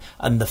Ren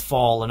and the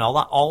Fall and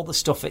all the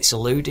stuff it's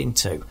alluding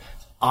to.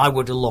 I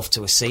would have loved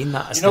to have seen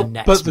that as the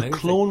next but the movie.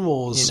 Clone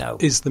Wars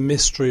is the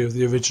mystery of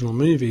the original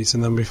movies,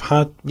 and then we've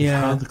had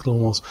the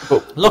Clone Wars.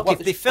 But look, if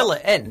they fill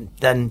it in,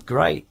 then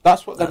great.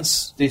 That's what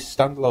these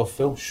standalone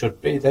films should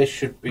be. They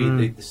should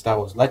be the Star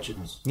Wars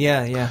legends.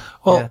 Yeah.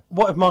 Well,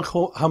 what if Mark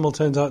Hamill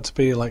turns out to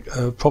be like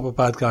a proper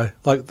bad guy,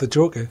 like the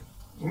Joker?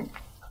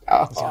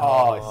 I see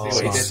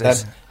what he did then.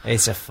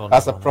 It's a fun.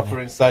 That's a proper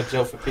inside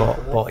joke for people.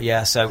 But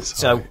yeah, so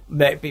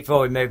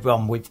before we move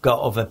on, we've got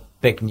other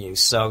big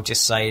news. So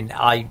just saying,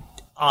 I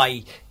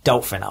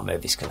don't think that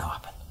movie's going to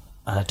happen,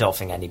 and I don't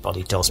think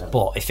anybody does.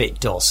 But if it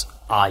does,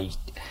 I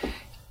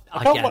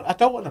don't want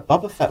a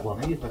Boba Fett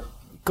one either.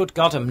 Good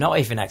God, I'm not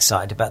even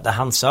excited about the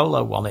Han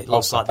Solo one. It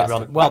looks like they're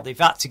on. Well, they've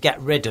had to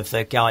get rid of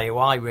the guy who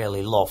I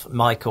really love,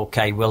 Michael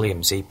K.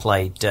 Williams. He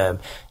played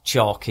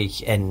Chalky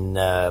in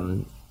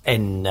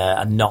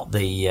not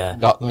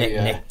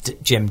the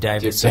Jim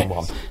Davidson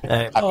one. He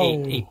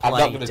played. I'm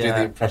not going to do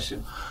the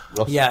impression.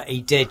 Ross. Yeah,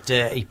 he did.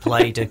 He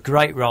played a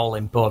great role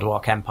in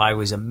Boardwalk Empire. He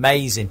was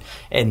amazing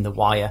in The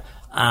Wire,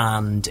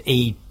 and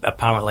he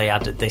apparently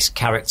had this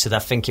character. I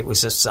think it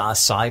was a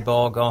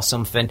cyborg or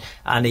something,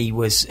 and he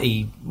was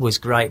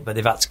great. But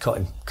they've had to cut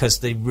him because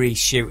they're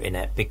reshooting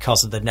it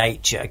because of the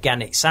nature.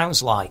 Again, it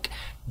sounds like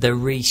they're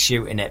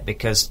reshooting it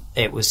because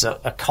it was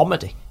a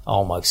comedy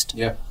almost.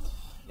 Yeah.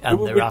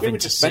 And they're having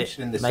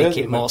to make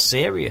it more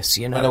serious,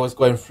 When I was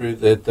going through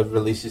the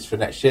releases for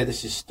next year,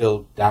 this is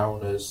still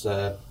down as,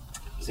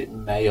 is it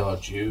May or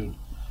June?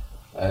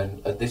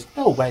 And there's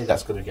no way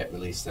that's going to get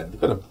released then. They're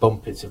going to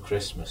bump it to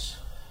Christmas.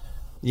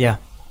 Yeah.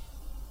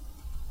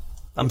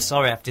 I'm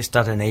sorry, I've just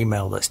had an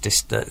email that's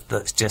just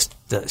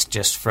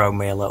thrown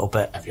me a little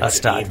bit. I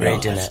started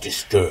reading it.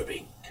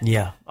 Disturbing.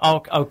 Yeah.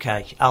 Oh,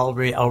 okay. I'll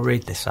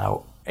read this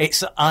out.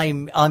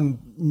 I'm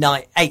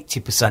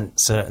 80%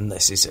 certain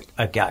this is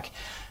a gag.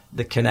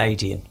 The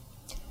Canadian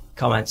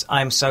comments, I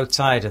am so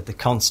tired of the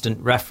constant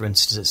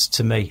references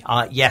to me.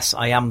 Yes,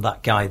 I am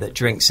that guy that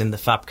drinks in the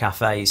fab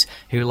cafes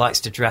who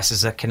likes to dress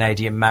as a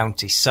Canadian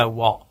Mountie. So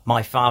what?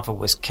 My father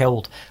was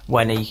killed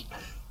when he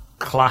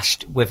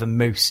clashed with a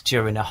moose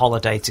during a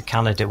holiday to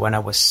Canada when I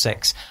was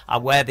 6. I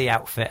wear the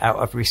outfit out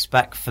of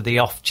respect for the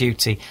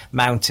off-duty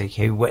Mountie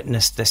who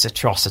witnessed this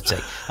atrocity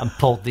and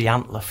pulled the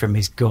antler from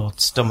his gored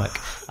stomach,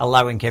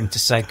 allowing him to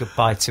say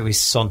goodbye to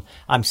his son.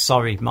 I'm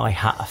sorry, my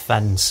hat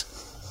offends.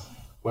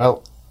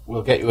 Well,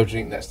 we'll get you a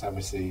drink next time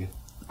we see you.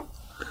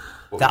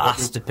 That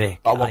has to be.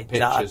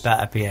 That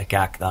better be a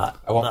gag. That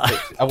I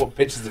want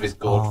pictures of his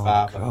gored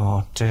father.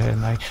 Oh dear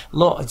me!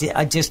 Look,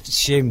 I just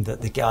assumed that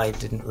the guy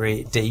didn't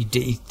read.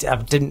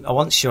 I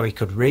wasn't sure he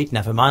could read.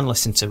 Never mind,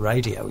 listen to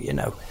radio.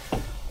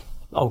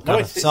 Oh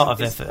God!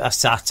 I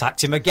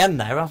attacked him again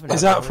there, haven't I?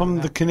 Is that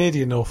from the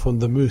Canadian or from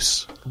the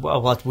Moose?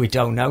 Well, we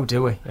don't know,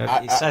 do we?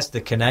 It says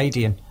the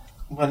Canadian.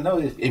 Well, no,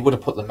 he would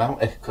have put the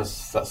Mountie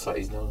because that's what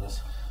he's known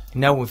as.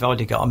 No, we've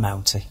already got a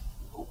Mountie.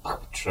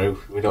 True.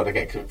 We don't want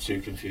to get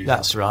too confused.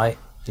 That's right.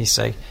 You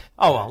see.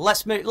 Oh well,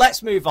 let's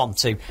move on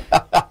to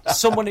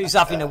someone who's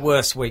having a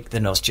worse week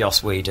than us,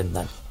 Joss Whedon.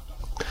 Then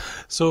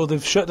So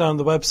they've shut down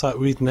the website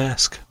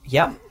Whedon-esque.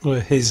 Yeah.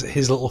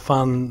 His little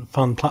fan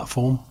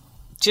platform.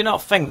 Do you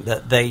not think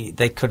that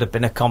they could have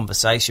been a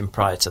conversation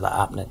prior to that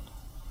happening?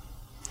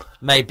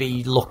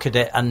 Maybe look at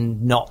it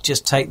and not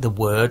just take the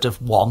word of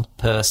one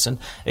person.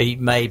 He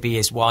may be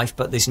his wife,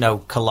 but there's no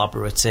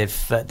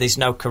collaborative, there's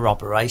no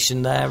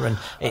corroboration there, and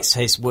it's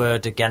his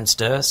word against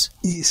hers.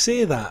 You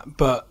say that,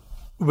 but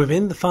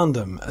within the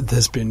fandom,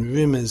 there's been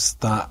rumours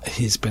that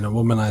he's been a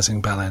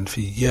womanising Bellend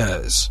for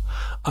years,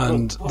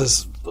 and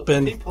there's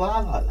been people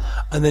are like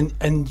that.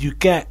 And you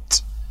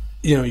get,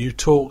 you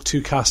talk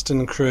to cast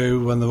and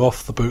crew when they're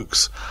off the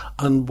books,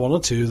 and one or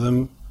two of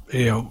them,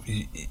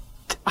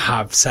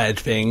 have said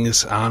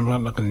things. I'm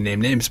not going to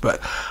name names,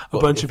 but a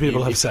bunch of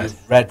people have said. If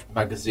you've read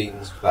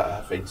magazines that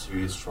have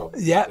interviews from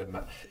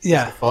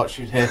Mr.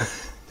 Fortune here,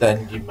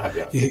 then you might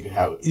be able to figure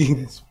out. You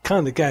can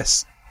kind of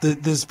guess.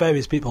 There's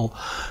various people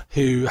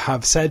who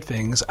have said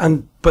things,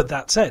 but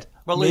that said,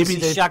 well, maybe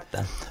who's he shagged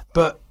then?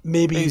 But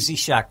maybe who's he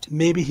shagged?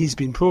 Maybe he's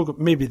been programmed.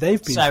 Maybe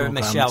they've been. Sarah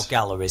programmed. Michelle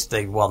Gellar is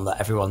the one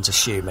that everyone's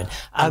assuming,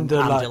 and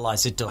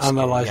Eliza Dushku. And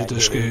Eliza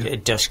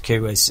Dushku.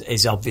 Dushku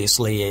is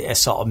obviously a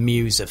sort of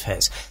muse of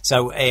his.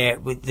 So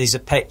there's a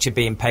picture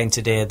being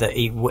painted here that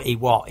he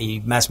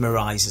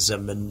mesmerises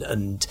them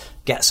and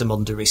gets them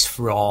under his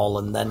thrall,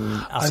 and then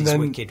has his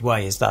wicked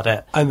way. Is that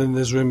it? And then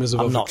there's rumours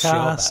of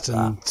Overcast sure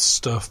and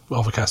stuff.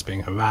 Overcast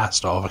being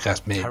harassed, or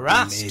Overcast made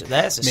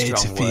There's a made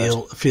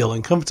strong to feel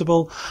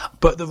uncomfortable.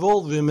 But they're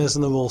all rumours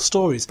and they're all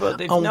stories. But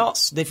they've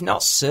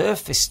not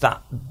surfaced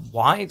that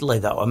widely,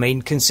 though. I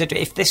mean, consider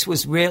if this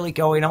was really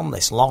going on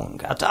this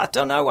long. I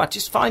don't know. I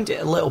just find it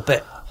a little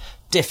bit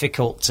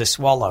difficult to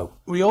swallow.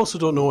 We also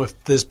don't know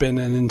if there's been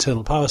an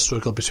internal power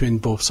struggle between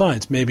both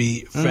sides.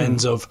 Maybe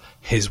friends of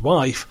his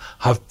wife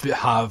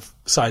have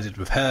sided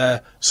with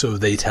her, so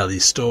they tell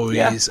these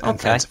stories, and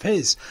friends of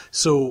his.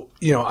 So,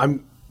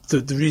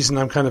 the reason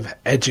I'm kind of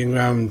edging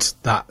around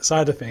that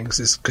side of things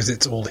is because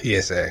it's all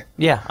hearsay.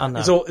 Yeah, I know.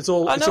 It's all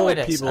people. I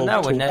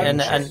know,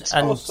 and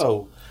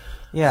also,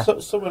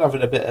 someone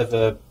having a bit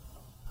of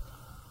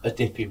a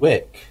dippy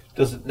wick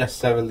doesn't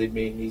necessarily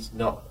mean he's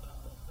not,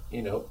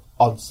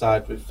 on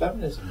side with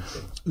feminism.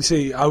 You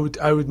see, I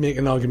would make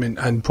an argument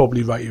and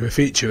probably write you a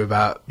feature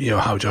about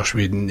how Josh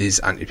Whedon is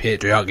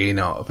anti-patriarchy,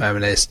 not a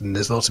feminist, and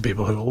there's lots of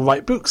people who will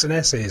write books and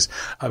essays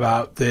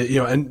about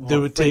and they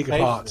would take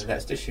apart. The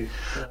next issue.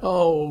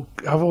 Oh,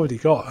 I've already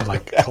got a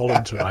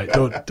column to write.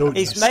 Don't.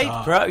 He's made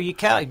you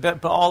can't,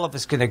 but all of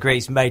us can agree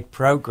he's made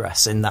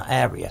progress in that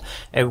area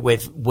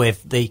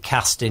with the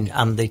casting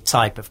and the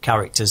type of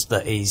characters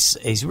that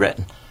he's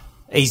written.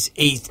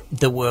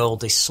 The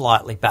world is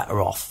slightly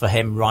better off for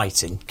him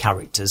writing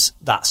characters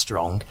that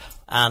strong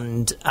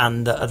and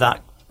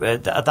that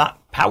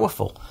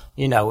powerful.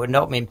 I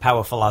don't mean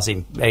powerful as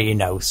in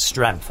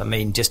strength. I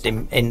mean just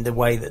in the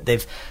way that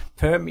they've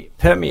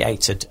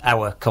permeated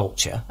our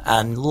culture,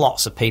 and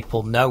lots of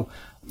people know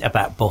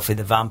about Buffy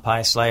the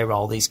Vampire Slayer,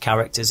 all these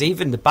characters,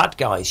 even the bad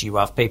guys. You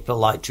have people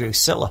like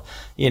Drusilla.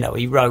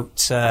 He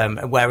wrote,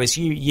 whereas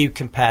you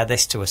compare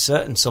this to a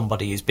certain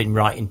somebody who's been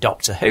writing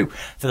Doctor Who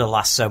for the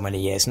last so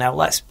many years. Now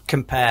let's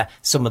compare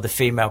some of the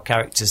female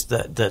characters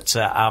that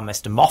our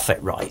Mr.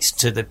 Moffat writes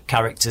to the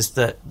characters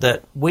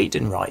that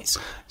Whedon writes.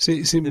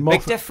 See,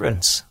 big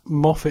difference.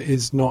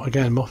 Moffat's not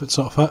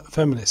a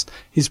feminist.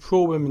 He's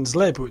pro-women's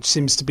lib, which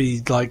seems to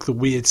be like the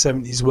weird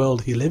 70s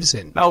world he lives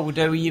in. Oh,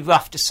 do you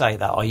have to say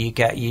that, or you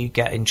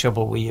get in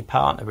trouble with your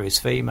partner who's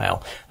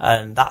female,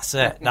 and that's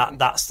it.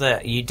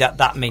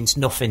 That means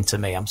nothing to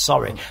me. I'm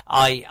sorry.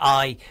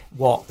 I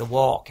walk the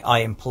walk. I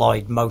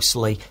employed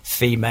mostly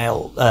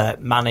female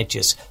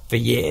managers for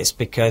years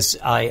because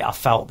I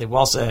felt there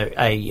was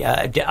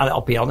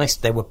I'll be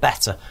honest, they were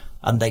better.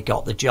 And they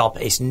got the job.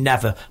 It's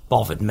never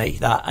bothered me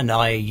that, and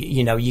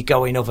you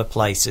go in other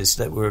places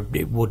that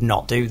would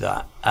not do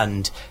that.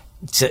 And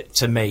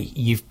to me,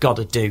 you've got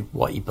to do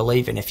what you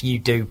believe in. If you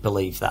do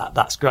believe that,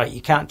 that's great. You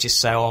can't just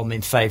say, "Oh, I'm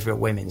in favour of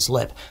women's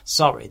lib."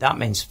 Sorry, that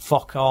means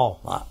fuck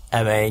all.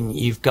 I mean,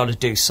 you've got to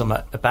do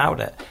something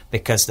about it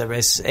because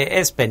it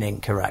has been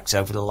incorrect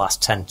over the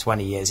last 10,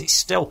 20 years. It's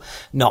still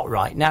not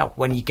right now.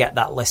 When you get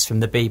that list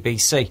from the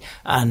BBC,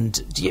 and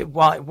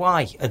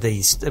why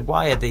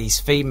are these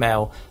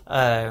female?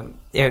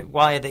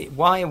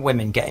 Why are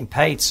women getting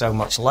paid so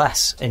much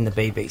less in the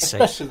BBC?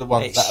 Especially the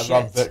ones that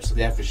are on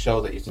virtually every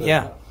show that you talk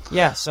about.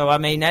 Yeah, so I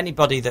mean,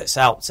 anybody that's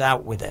helped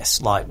out with this,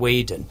 like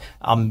Whedon,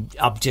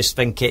 I just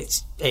think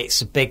it's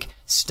a big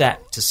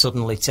step to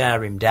suddenly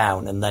tear him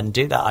down and then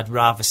do that. I'd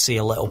rather see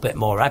a little bit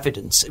more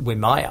evidence with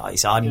my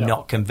eyes. I'm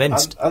not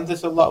convinced. And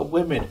there's a lot of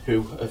women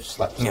who have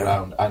slept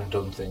around and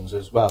done things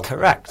as well.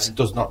 Correct. And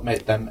does not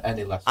make them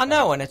any less. I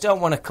know, and I don't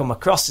want to come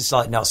across as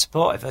like not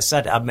supportive. I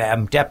said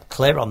I'm dead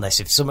clear on this.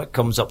 If something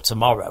comes up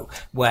tomorrow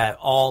where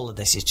all of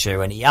this is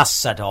true, and he has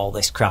said all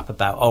this crap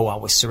about, I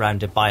was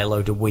surrounded by a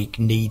load of weak,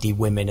 needy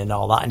women and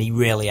all that, and he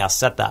really has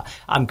said that,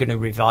 I'm going to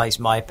revise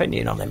my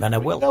opinion on him, and I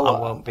will. I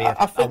won't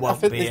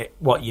be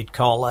what you'd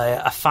call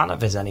a fan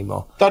of his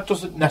anymore. That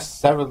doesn't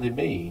necessarily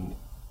mean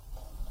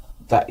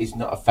that he's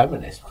not a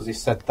feminist because he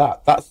said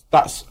that.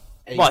 That's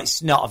Well,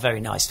 it's not a very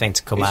nice thing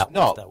to come out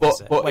with, though,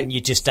 is it? When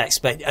you just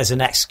expect as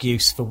an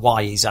excuse for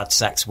why he's had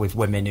sex with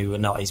women who are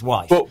not his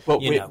wife.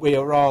 But we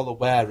are all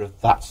aware of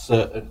that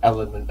certain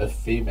element of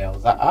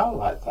females that are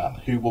like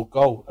that, who will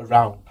go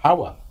around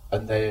power,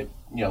 and they,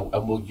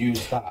 and will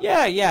use that.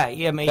 Yeah.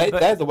 I mean,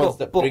 they're the ones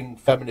that bring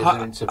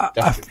feminism into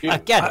disrepute. I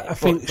get it. I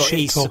think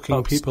shit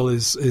talking people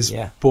is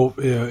a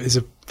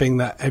thing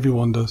that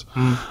everyone does,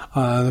 and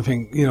I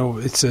think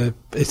it's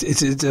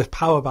a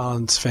power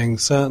balance thing,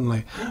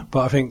 certainly. But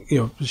I think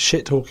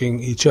shit talking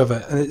each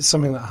other, and it's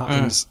something that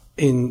happens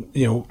in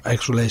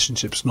ex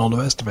relationships and all the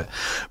rest of it.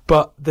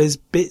 But there's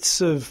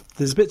bits of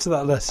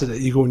that letter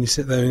that you go and you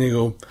sit there and you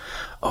go,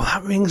 oh,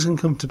 that rings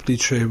uncomfortably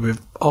true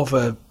with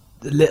other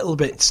little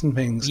bits and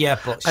things. Yeah,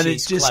 but and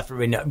she's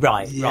clever enough.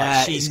 Right.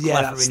 She's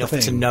clever enough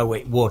to know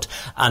it would.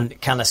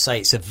 And can I say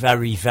it's a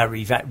very,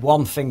 very, very...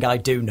 One thing I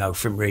do know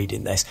from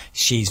reading this,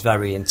 she's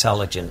very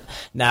intelligent.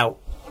 Now,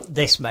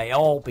 this may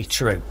all be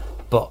true,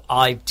 but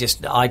I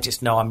just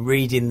know I'm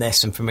reading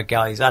this, and from a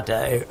guy who's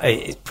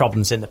had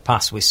problems in the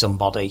past with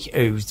somebody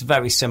who's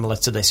very similar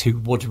to this, who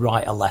would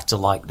write a letter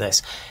like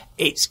this.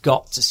 It's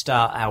got to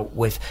start out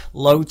with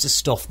loads of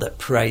stuff that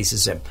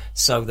praises him,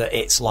 so that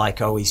it's like,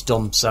 oh, he's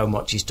done so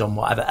much, he's done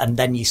whatever, and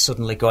then you're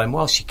suddenly going,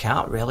 well, she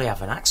can't really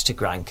have an axe to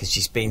grind because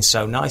she's been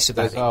so nice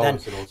about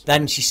it.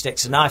 Then she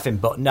sticks a knife in.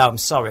 But no, I'm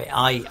sorry,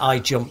 I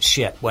jumped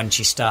ship when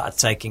she started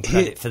taking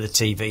credit for the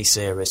TV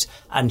series,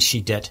 and she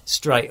did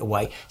straight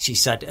away. She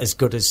said, as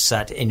good as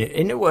said,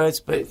 in her words,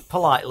 but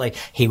politely,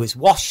 he was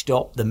washed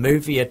up. The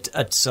movie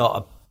had sort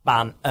of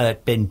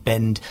been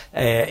binned.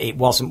 It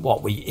wasn't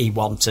what he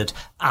wanted,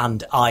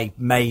 and I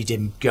made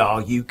him go,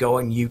 you go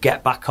and you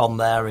get back on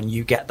there and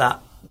you get that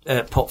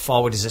put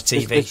forward as a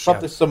TV There's show.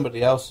 Probably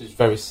somebody else who's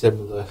very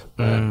similar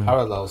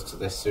parallels to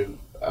this, who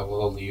I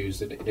will only use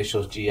the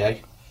initials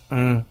GA.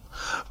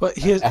 But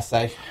here's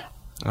essay.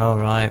 All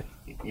right.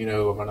 You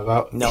know what I'm on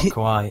about? Not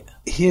quite.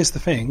 Here's the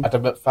thing.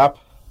 Adam McFab.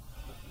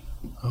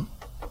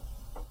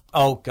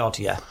 Oh God,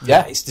 yeah,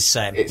 it's the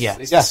same.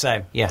 It's the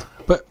same. Yeah,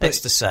 but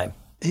it's the same.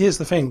 Here's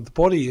the thing: the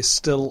body is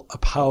still a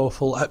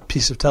powerful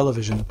piece of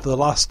television. The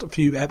last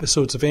few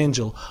episodes of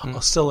Angel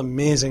are still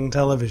amazing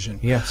television.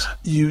 Yes,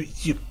 you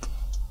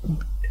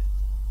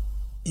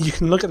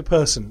can look at a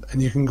person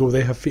and you can go,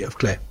 they have feet of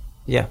clay.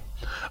 Yeah,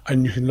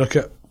 and you can look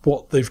at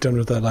what they've done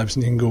with their lives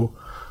and you can go,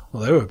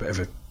 well, they were a bit of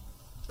a...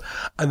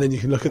 And then you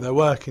can look at their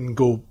work and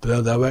go,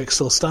 their work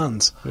still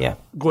stands. Yeah.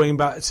 Going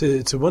back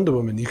to Wonder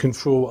Woman, you can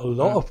throw a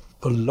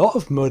lot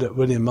of mud at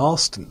William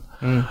Marston.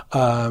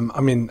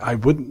 I mean, I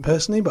wouldn't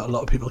personally, but a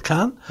lot of people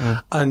can.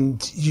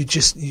 And you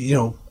just,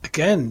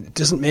 again, it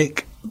doesn't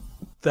make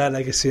their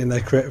legacy and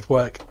their creative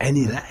work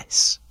any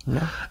less.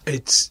 No.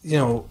 It's,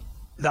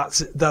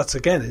 that's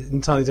again an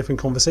entirely different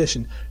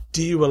conversation.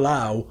 Do you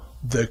allow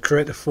the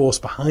creative force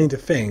behind a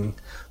thing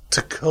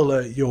to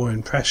colour your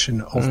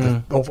impression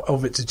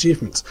of its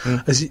achievements?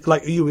 As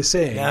like you were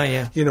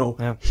saying,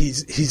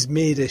 he's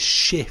made a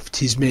shift.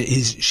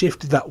 He's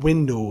shifted that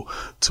window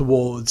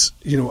towards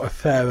a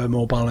fairer,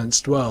 more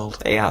balanced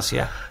world. He has,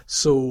 yeah.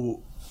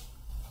 So,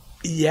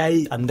 yeah,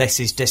 and this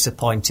is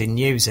disappointing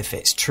news if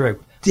it's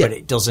true, but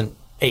it doesn't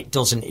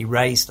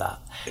erase that.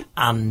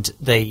 And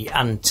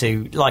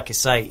to, like I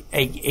say,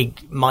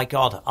 my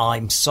God,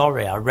 I'm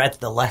sorry, I read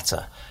the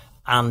letter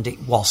and it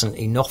wasn't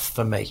enough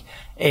for me.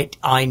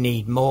 I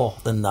need more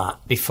than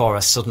that before I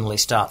suddenly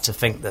start to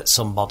think that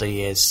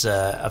somebody is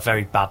a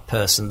very bad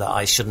person, that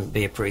I shouldn't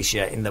be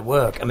appreciating their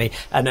work. I mean,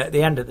 and at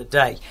the end of the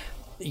day,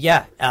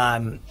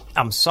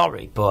 I'm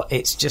sorry, but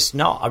it's just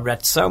not. I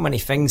read so many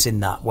things in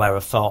that where I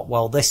thought,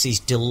 well, this is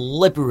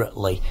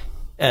deliberately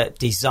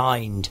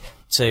designed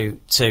to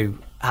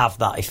have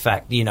that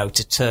effect,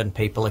 to turn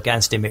people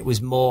against him. It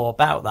was more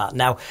about that.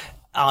 Now,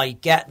 I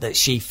get that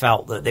she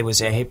felt that there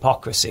was a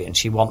hypocrisy and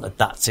she wanted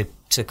that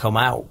to come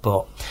out,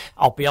 but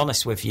I'll be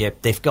honest with you,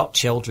 they've got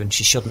children.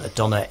 She shouldn't have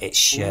done it. It's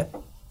shit.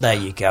 There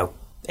you go.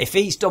 If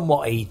he's done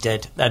what he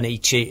did and he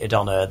cheated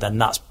on her, then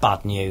that's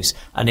bad news.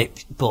 But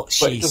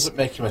it doesn't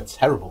make him a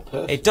terrible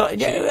person.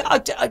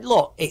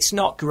 Look, it's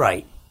not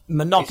great.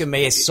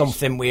 Monogamy is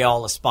something we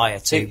all aspire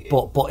to,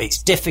 but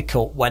it's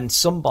difficult when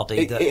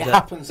somebody it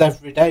happens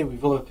every day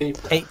with other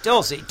people. It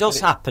does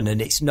happen,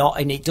 and it's not,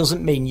 and it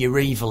doesn't mean you're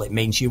evil. It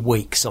means you're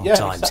weak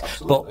sometimes. Yes,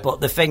 but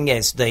the thing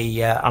is,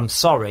 I'm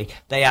sorry,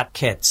 they had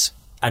kids,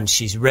 and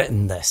she's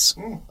written this,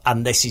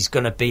 and this is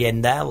going to be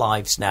in their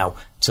lives now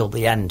till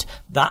the end.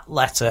 That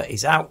letter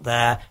is out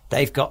there.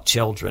 They've got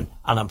children,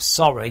 and I'm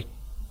sorry.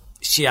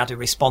 She had a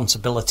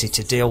responsibility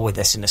to deal with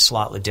this in a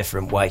slightly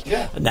different way.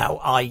 Yeah. Now,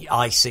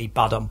 I see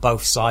bad on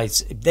both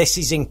sides. This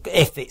is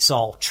if it's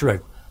all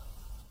true.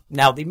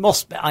 Now,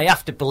 I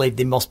have to believe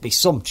there must be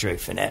some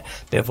truth in it,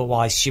 but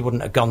otherwise she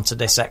wouldn't have gone to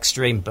this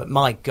extreme. But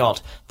my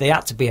God, there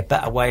had to be a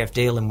better way of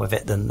dealing with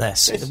it than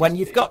this. When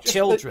you've got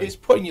children... It's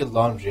putting your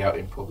laundry out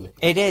in public.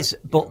 It is,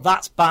 but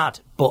that's bad.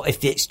 But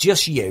if it's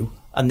just you,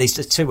 and there's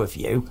the two of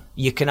you,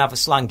 you can have a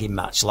slanging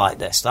match like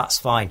this. That's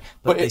fine.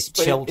 But there's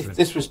children. If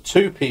this was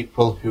two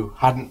people who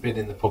hadn't been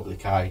in the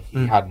public eye,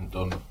 he hadn't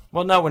done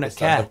Well, no one would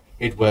care.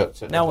 He'd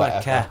worked at no one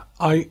would care.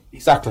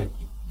 Exactly.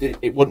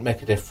 It wouldn't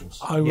make a difference.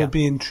 I would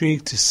be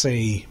intrigued to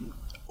see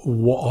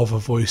what other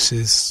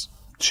voices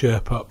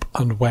chirp up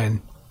and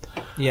when,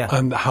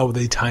 and how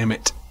they time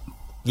it.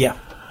 Yeah.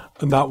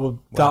 And that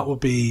would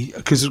be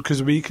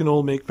because we can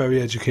all make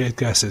very educated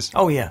guesses.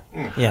 Oh yeah,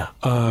 yeah.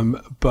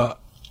 But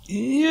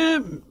yeah,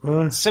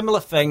 similar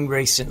thing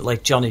recently.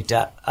 Johnny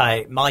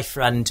Depp. My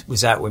friend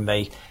was out with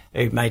me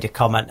who made a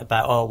comment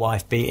about her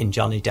wife beating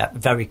Johnny Depp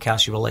very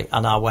casually,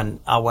 and I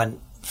went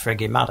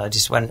frigging mad. I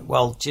just went,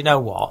 well, do you know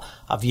what?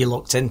 Have you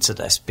looked into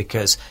this?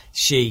 Because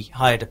she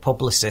hired a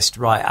publicist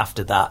right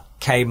after that,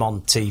 came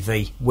on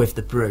TV with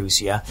the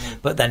bruise,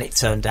 but then it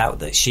turned out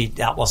that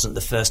that wasn't the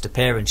first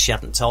appearance. She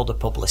hadn't told a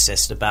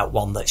publicist about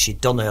one that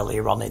she'd done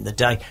earlier on in the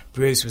day.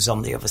 Bruise was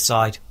on the other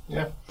side.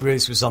 Yeah.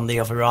 Bruise was on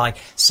the other eye.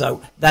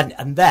 So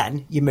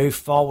then you move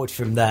forward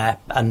from there,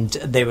 and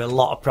there were a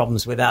lot of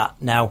problems with that.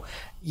 Now,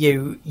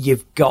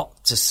 you've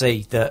got to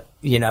see that,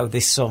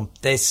 there's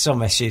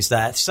some issues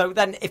there. So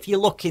then if you're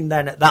looking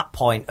then at that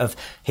point of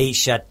he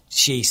said,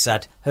 she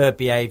said, her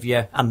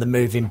behaviour and the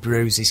moving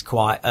bruise is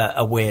quite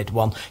a weird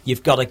one.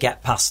 You've got to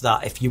get past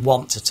that if you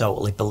want to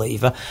totally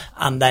believe her.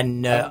 And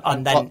then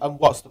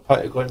what's the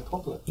point of going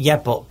public? Yeah,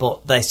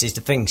 but this is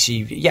the thing.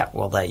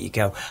 Well, there you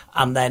go.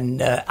 And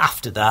then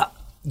after that,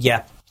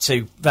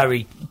 two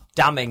very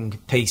damning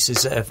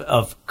pieces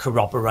of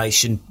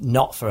corroboration,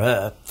 not for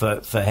her,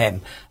 for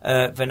him.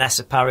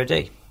 Vanessa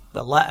Paradis,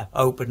 the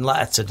open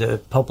letter to the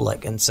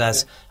public, and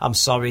says, I'm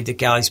sorry, the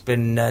guy's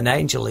been an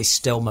angel, he's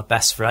still my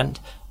best friend.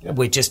 Yeah.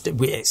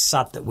 It's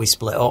sad that we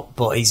split up,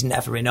 but he's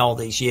never in all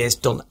these years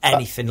done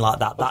anything like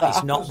that. That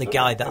is not the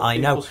guy that I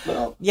know.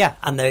 Yeah,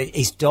 and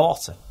his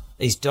daughter,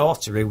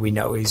 who we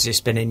know who's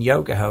just been in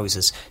yoga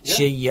hoses,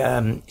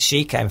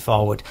 she came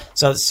forward.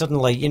 So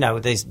suddenly,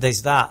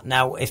 there's that.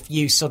 Now, if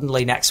you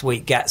suddenly next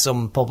week get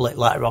some public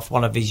letter off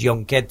one of his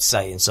young kids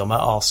saying something,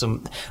 or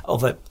some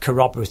other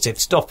corroborative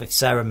stuff, if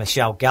Sarah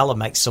Michelle Gellar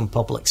makes some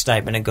public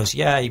statement and goes,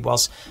 he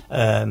was,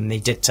 he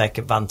did take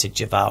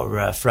advantage of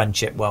our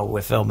friendship while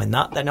we're filming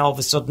that, then all of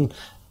a sudden,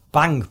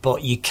 bang,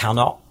 but you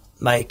cannot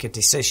make a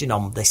decision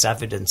on this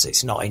evidence.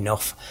 It's not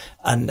enough.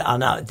 And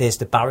there's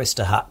the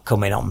barrister hat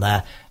coming on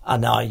there.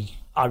 And I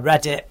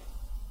read it,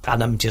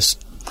 and I'm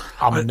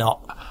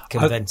not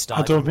convinced.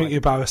 I don't think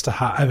your barrister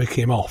hat ever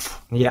came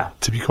off. Yeah.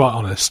 To be quite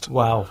honest.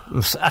 Well,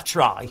 I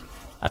try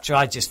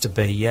just to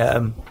be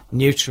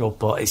neutral,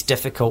 but it's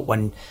difficult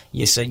when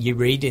you're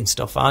reading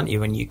stuff, aren't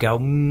you? And you go,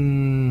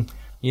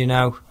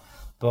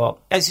 But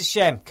it's a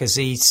shame, because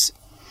he's,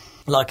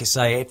 like I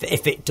say,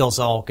 if it does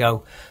all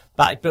go...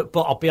 But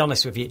I'll be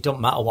honest with you, it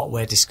doesn't matter what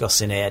we're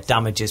discussing here.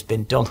 Damage has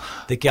been done.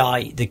 The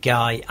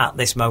guy at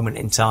this moment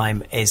in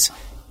time is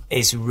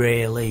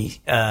really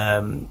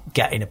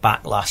getting a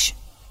backlash.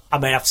 I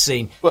mean, I've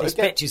seen there's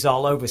pictures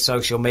all over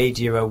social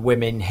media of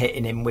women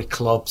hitting him with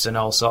clubs and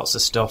all sorts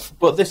of stuff.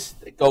 But this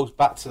goes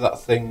back to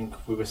that thing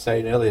we were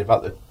saying earlier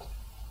about the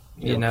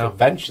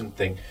convention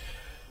thing.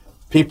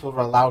 People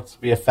are allowed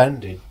to be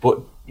offended, but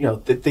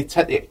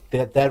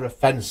their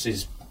offence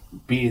is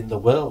being the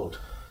world.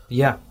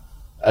 Yeah.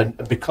 And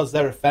because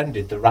they're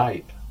offended, they're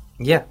right.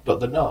 Yeah. But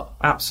they're not.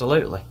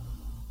 Absolutely.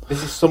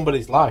 This is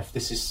somebody's life.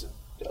 This is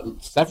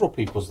several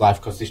people's life,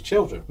 because there's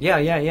children.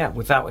 Yeah.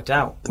 Without a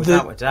doubt.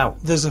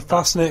 There's a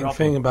fascinating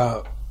thing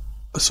about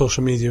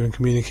social media and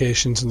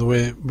communications, and the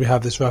way we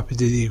have this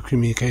rapidity of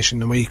communication,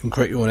 the way you can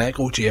create your own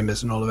echo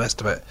chambers and all the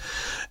rest of it,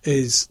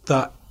 is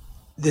that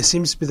there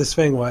seems to be this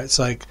thing where it's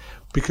like,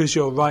 because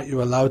you're right,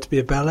 you're allowed to be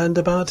a bellend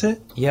about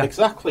it. Yeah,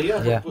 exactly.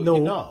 Yeah. But no,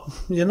 you're not.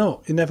 You're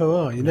not. You never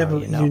are. You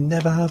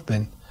never have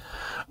been.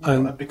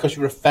 And because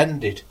you're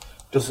offended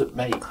doesn't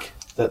make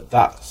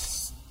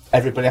that's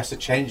everybody has to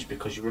change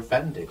because you're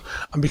offended.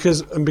 And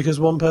because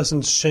one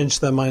person's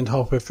changed their mind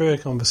halfway through a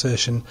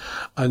conversation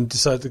and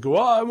decided to go,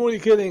 I'm only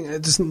kidding,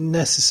 it doesn't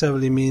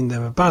necessarily mean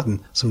they're a bad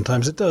one.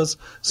 Sometimes it does.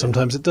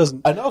 Sometimes it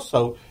doesn't. And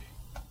also,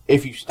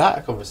 if you start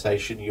a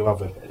conversation, you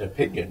have an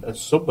opinion, and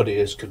somebody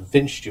has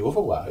convinced you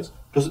otherwise,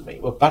 doesn't make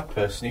you a bad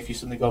person if you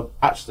suddenly go,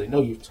 actually,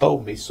 no, you've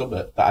told me something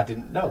that I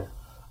didn't know,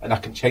 and I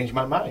can change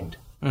my mind.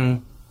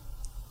 Mm.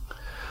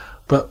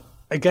 But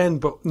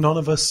none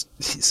of us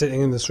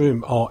sitting in this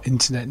room are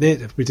internet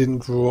native. We didn't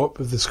grow up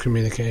with this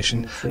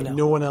communication.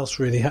 No one else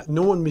really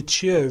no one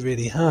mature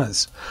really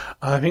has.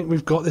 And I think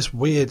we've got this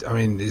weird,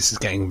 this is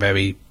getting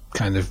very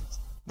kind of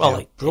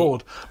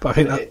broad, but I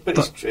think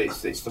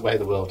it's the way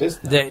the world is.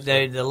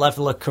 The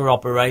level of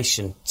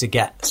corroboration to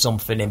get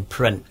something in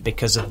print,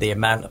 because of the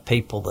amount of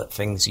people that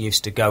things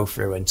used to go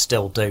through and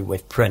still do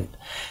with print,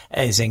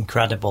 is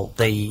incredible.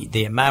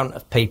 The amount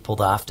of people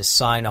that have to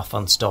sign off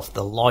on stuff,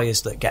 the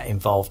lawyers that get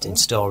involved in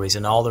stories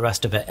and all the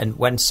rest of it. And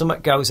when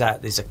something goes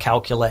out, there's a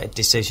calculated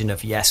decision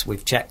of, yes,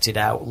 we've checked it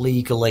out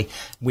legally,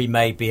 we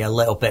may be a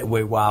little bit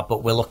woo-wah,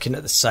 but we're looking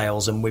at the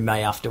sales and we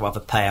may have to have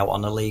a payout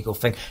on a legal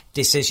thing.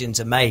 Decisions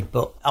are made,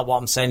 but But what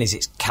I'm saying is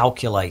it's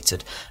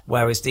calculated,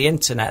 whereas the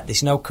internet,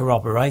 there's no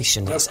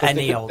corroboration. It's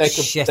any old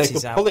shit is out there. They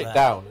can pull it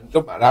down. It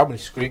doesn't matter how many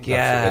screen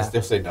caps it is,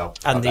 they say no.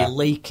 And they're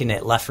leaking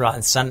it left, right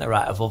and centre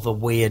out of other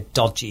weird,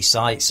 dodgy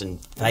sites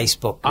and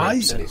Facebook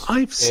groups.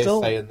 I've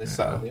still,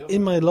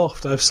 in my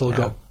loft, I've still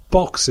got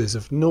boxes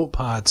of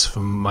notepads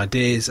from my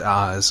days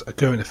as a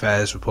current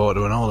affairs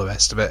reporter and all the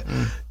rest of it,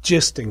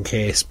 just in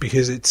case,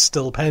 because it's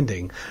still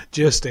pending,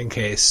 just in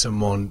case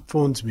someone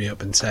phones me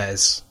up and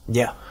says,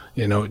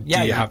 you know,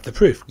 do you have the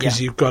proof?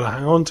 Because you've got to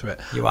hang on to it.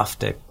 You have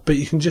to. But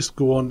you can just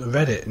go on to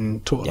Reddit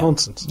and talk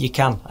nonsense. You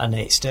can, and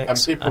it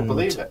sticks. And people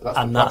believe it.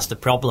 That's the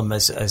problem,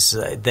 as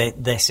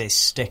this is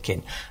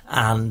sticking.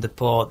 And the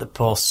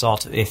poor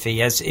sod, if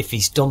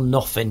he's done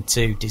nothing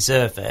to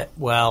deserve it,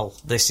 well,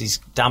 this is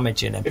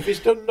damaging him. If he's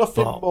done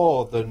nothing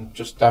more than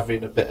just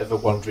having a bit of a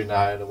wandering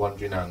eye and a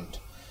wandering hand,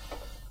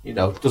 you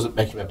know, it doesn't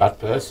make him a bad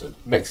person.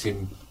 It makes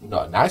him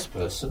not a nice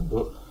person,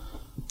 but...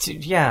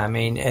 Yeah, I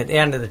mean, at the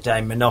end of the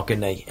day,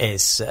 monogamy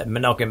is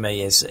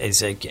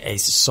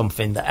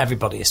something that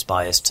everybody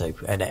aspires to,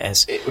 and it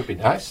is. It would be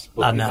nice,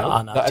 but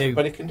not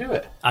everybody can do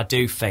it. I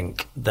do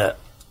think that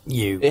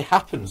it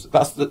happens.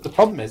 That's the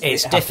problem. Is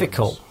it's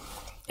difficult.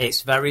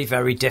 It's very,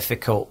 very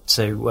difficult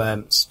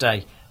to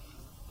stay.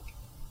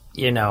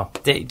 You know,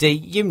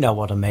 you know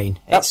what I mean.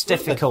 It's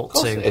difficult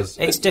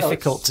It's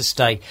difficult to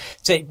stay.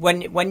 So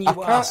when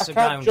you are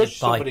surrounded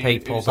by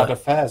people who's had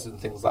affairs and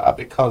things like that,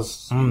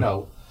 because you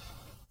know.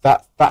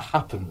 That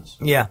happens.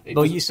 Yeah,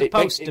 but you're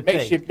supposed to be.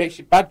 It makes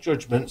you bad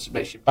judgments. It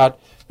makes you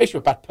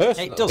a bad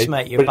person. It does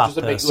make you a bad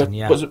person.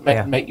 It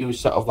doesn't make you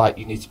sort of like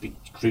you need to be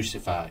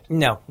crucified.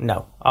 No.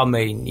 I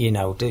mean, you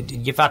know,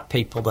 you've had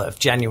people that have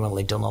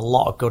genuinely done a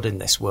lot of good in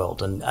this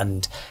world,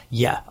 and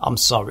yeah, I'm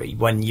sorry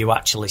when you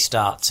actually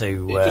start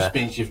to. It just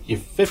means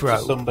you've fibbed to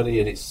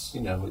somebody, and it's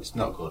it's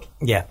not good.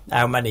 Yeah,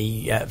 how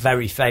many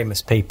very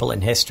famous people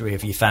in history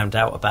have you found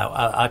out about?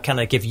 I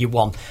kind of give you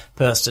one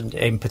person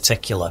in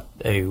particular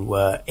who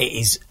it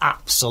is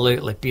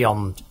absolutely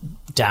beyond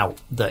doubt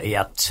that he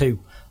had 2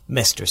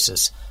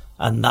 mistresses,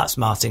 and that's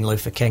Martin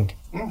Luther King.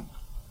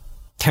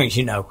 Don't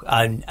you know?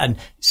 And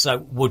so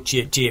would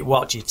you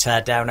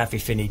tear down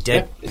everything he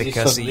did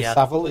because he had?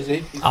 Savile, is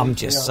he? I'm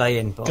just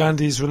saying. But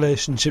Gandhi's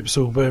relationships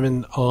with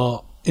women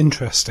are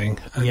interesting,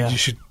 and you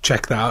should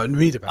check that out and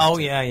read about. Oh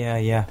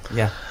yeah.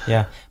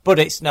 But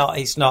it's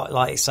not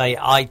like say.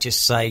 I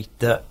just say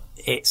that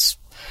it's.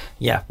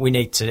 Yeah, you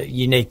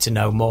need to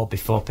know more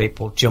before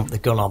people jump the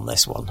gun on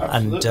this one.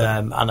 Absolutely.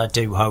 And I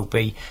do hope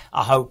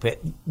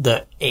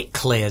that it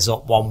clears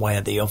up one way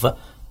or the other.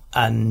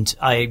 And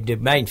the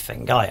main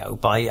thing I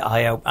hope,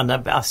 and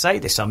I say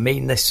this, I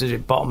mean this to the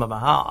bottom of my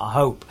heart, I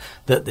hope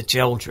that the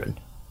children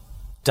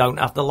don't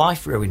have their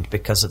life ruined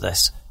because of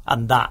this.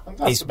 And that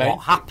is what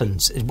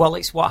happens. Well,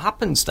 it's what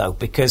happens though,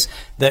 because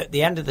at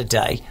the end of the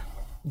day,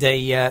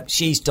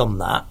 she's done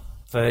that.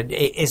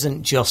 It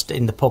isn't just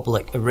in the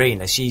public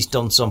arena. She's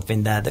done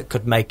something there that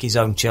could make his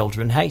own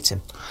children hate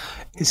him.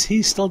 Is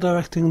he still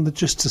directing the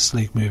Justice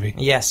League movie?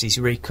 Yes, he's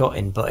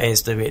recutting, but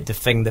here's the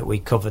thing that we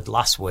covered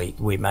last week,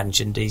 we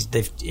mentioned,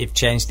 they've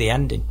changed the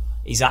ending.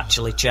 He's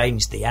actually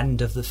changed the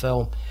end of the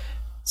film.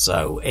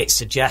 So it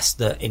suggests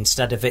that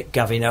instead of it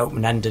having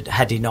open-ended,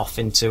 heading off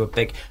into a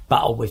big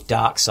battle with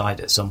Darkseid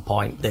at some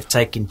point, they've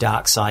taken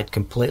Darkseid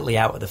completely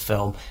out of the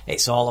film.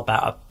 It's all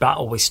about a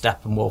battle with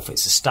Steppenwolf.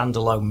 It's a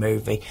standalone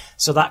movie.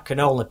 So that can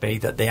only be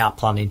that they are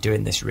planning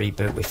doing this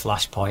reboot with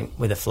Flashpoint,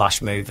 with a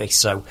Flash movie,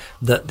 so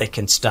that they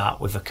can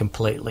start with a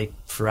completely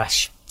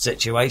fresh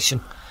situation,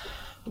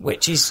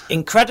 which is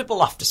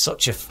incredible after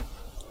such a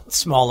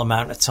small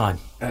amount of time.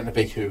 And a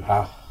big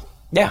hoo-ha.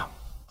 Yeah.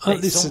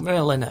 It's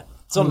unreal, isn't it?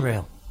 It's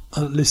unreal.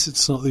 At least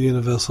it's not the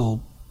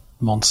Universal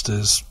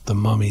Monsters, the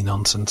Mummy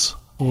nonsense.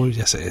 Oh,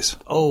 yes, it is.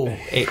 Oh,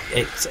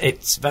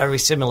 it's very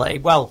similar.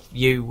 Well,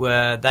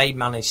 they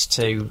managed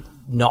to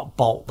not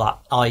bolt that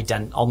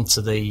ident onto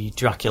the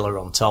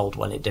Dracula Untold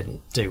when it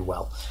didn't do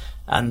well,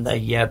 and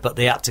but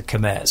they had to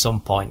commit at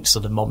some point. So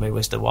the Mummy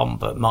was the one.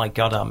 But my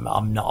God,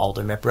 I'm not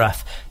holding my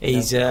breath.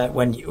 He's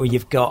when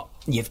you've got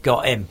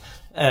him.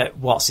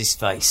 What's his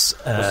face?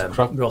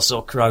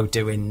 Russell Crowe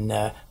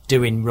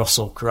doing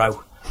Russell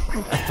Crowe.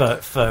 For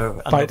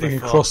fighting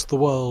across the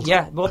world.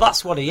 Yeah, well,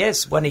 that's what he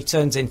is. When he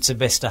turns into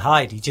Mr.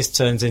 Hyde, he just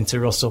turns into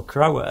Russell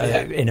Crowe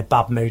in a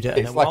bad mood at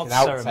an awards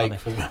ceremony.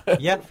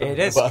 Yeah, it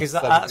is, because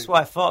that's why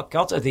I thought,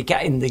 God, are they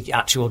getting the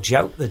actual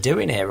joke they're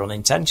doing here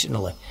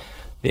unintentionally?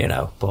 You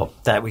know,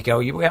 but there we go.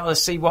 We got to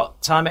see what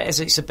time it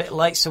is. It's a bit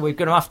late, so we're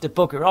going to have to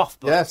bugger off.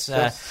 But yes.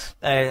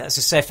 As I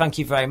say, thank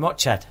you very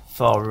much, Ed,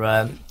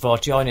 for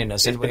joining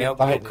us, and we hope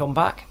you'll come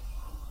back.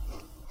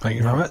 Thank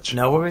you very much.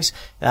 No worries.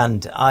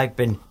 And I've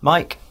been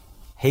Mike,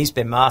 he's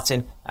been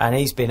Martin, and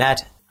he's been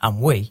Ed, and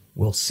we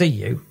will see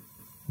you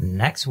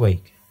next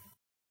week.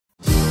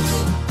 Tumbling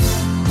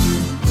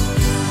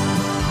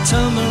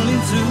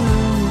through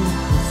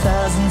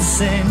 1,000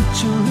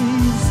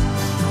 centuries,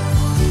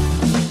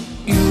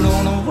 you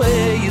don't know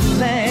where you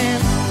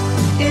land.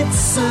 It's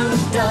so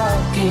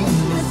dark in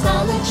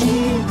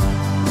mythology.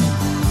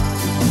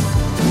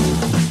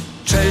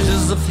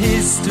 Treasures of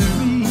history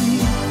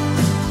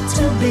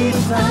to be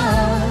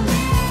found.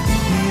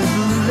 Hear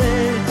the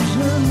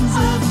legends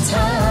of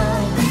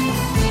time,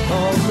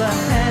 all the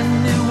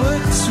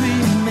handiworks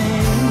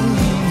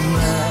remain,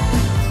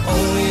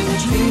 only the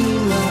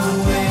dream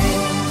away.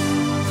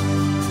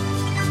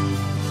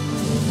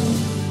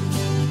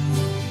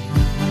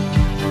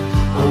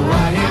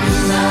 Orion,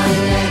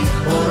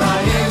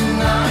 Orion,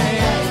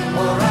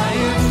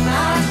 Orion,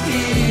 I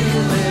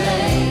feel the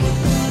lane.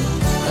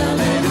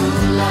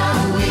 Hallelujah,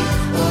 we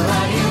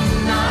Orion,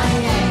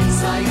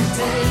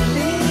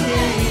 Sayuteli,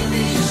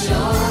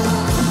 Shore.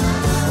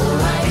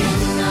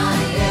 Orion,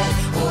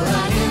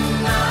 Orion,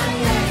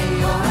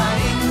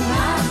 Orion,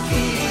 I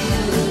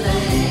feel the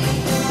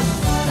lane.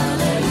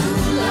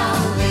 Hallelujah,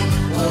 we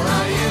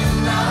Orion,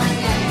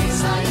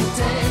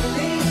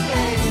 Sayuteli,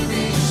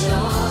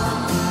 Shore.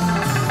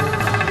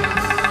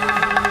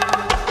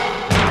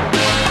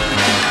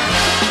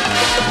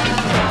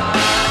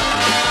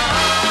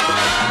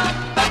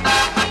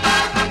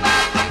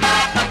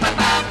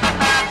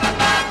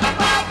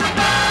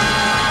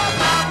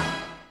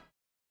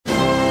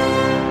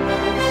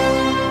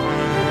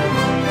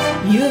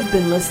 You have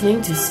been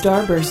listening to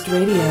Starburst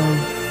Radio,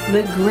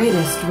 the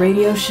greatest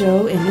radio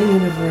show in the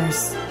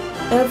universe.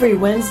 Every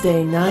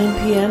Wednesday, 9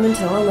 p.m.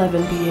 until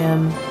 11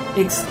 p.m.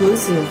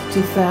 Exclusive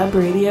to Fab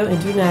Radio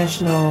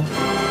International.